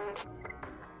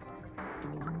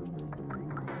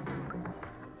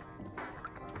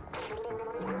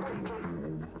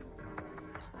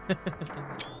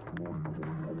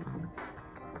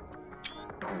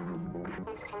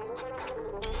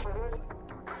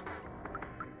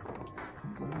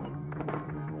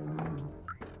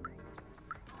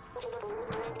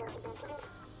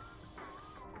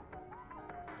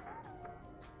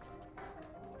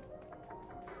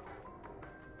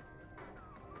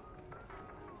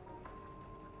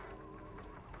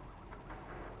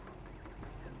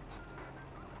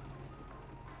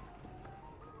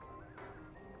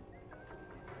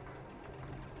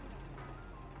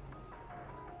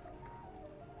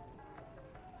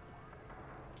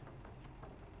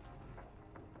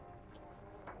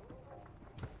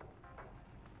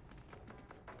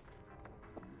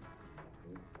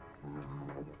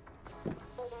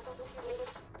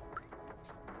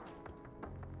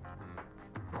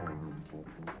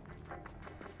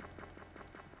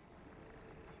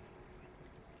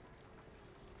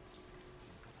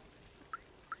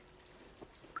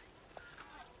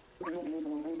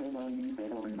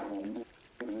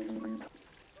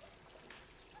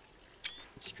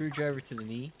 Screwdriver to the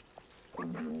knee.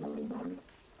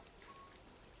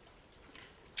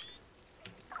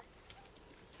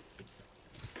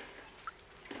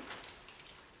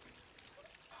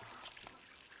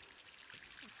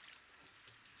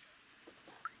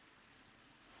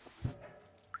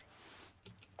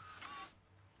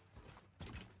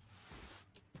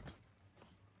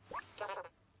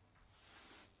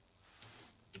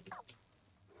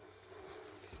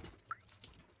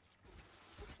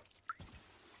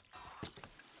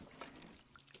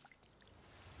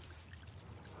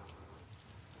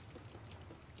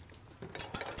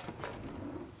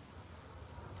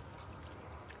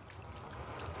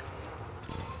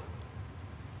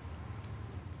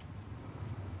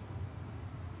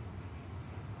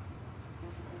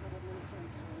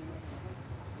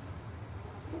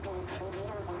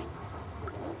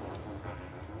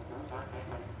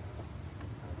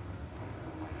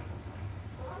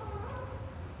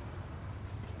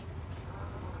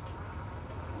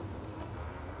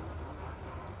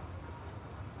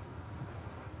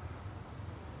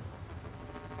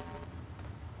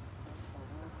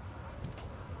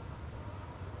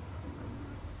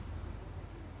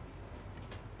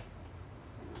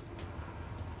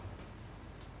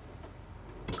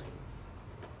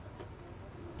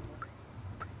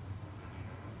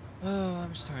 Oh,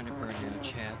 I'm starting to burn out,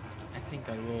 chat. I think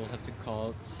I will have to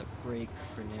call it a break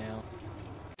for now.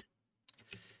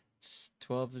 It's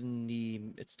 12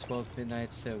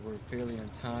 midnight, so we're barely on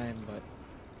time, but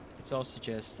it's also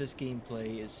just this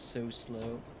gameplay is so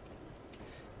slow.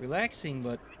 Relaxing,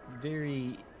 but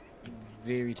very,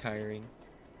 very tiring.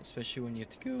 Especially when you have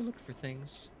to go look for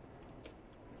things.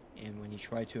 And when you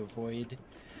try to avoid,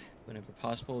 whenever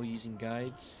possible, using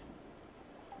guides.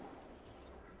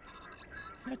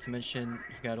 Not to mention,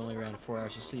 I got only around 4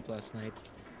 hours of sleep last night.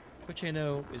 Which I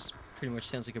know is pretty much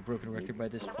sounds like a broken record by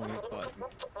this point, but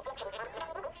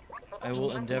I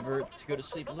will endeavor to go to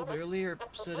sleep a little bit earlier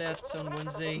so that on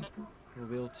Wednesday we'll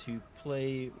be able to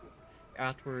play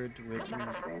outward with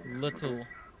little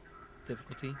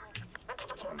difficulty.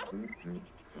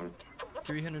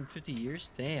 350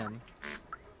 years? Damn.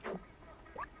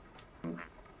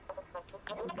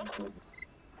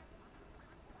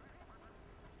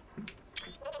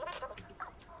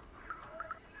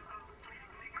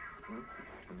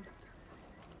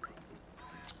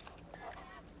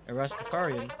 A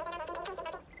Rastafarian.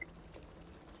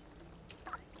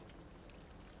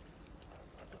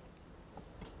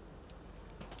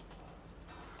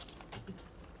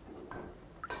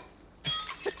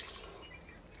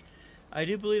 I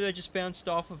do believe I just bounced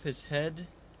off of his head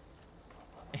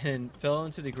and fell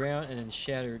into the ground and then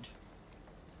shattered.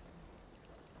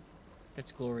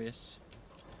 That's glorious.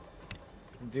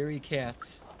 Very cat.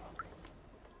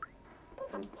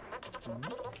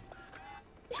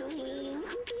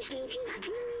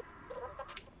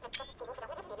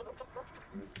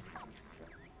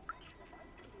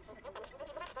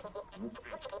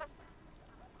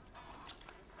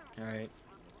 Alright.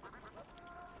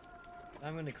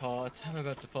 I'm gonna call it. I'm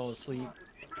about to fall asleep.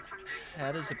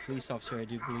 That is a police officer, I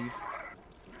do believe.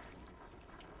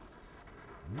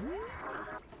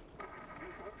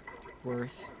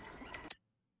 Worth.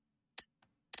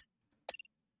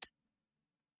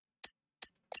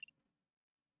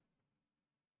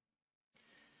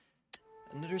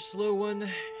 Another slow one,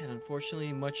 and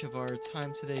unfortunately much of our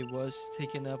time today was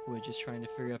taken up with just trying to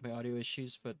figure out my audio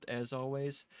issues, but as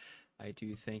always, I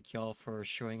do thank y'all for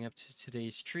showing up to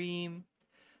today's stream.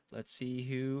 Let's see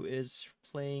who is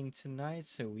playing tonight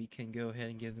so we can go ahead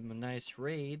and give them a nice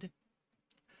raid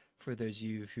for those of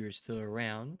you who are still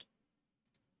around.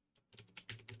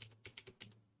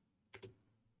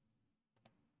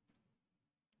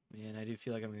 Man, I do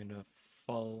feel like I'm going to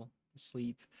fall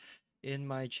asleep in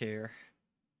my chair.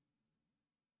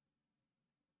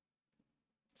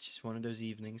 It's just one of those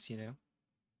evenings, you know?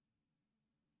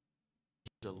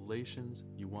 Congratulations,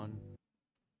 you won.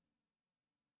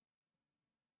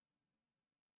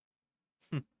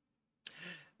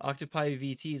 Octopi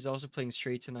VT is also playing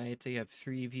straight tonight. They have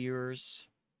 3 viewers.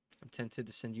 I'm tempted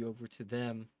to send you over to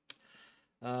them.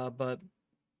 But...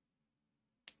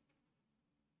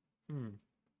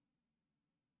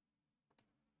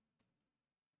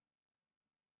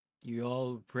 You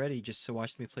all ready just to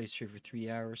watch me play straight for 3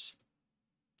 hours.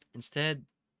 Instead,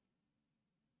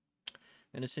 I'm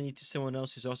going to send you to someone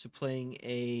else who's also playing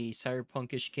a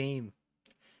cyberpunkish game.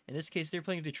 In this case, they're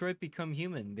playing Detroit Become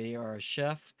Human. They are a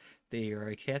chef. They are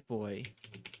a cat boy.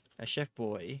 A chef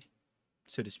boy,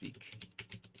 so to speak.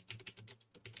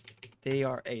 They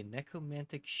are a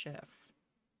necromantic chef.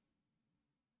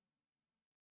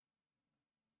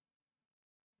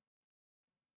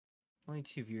 Only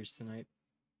 2 viewers tonight.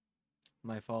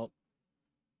 My fault.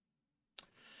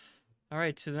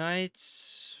 Alright,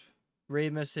 tonight's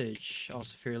raid message,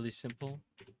 also fairly simple.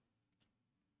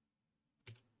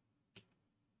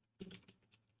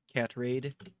 Cat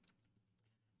raid.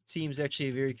 Seems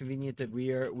actually very convenient that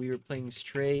we were playing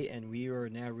Stray and we are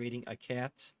now raiding a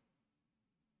cat.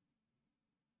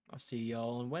 I'll see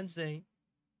y'all on Wednesday.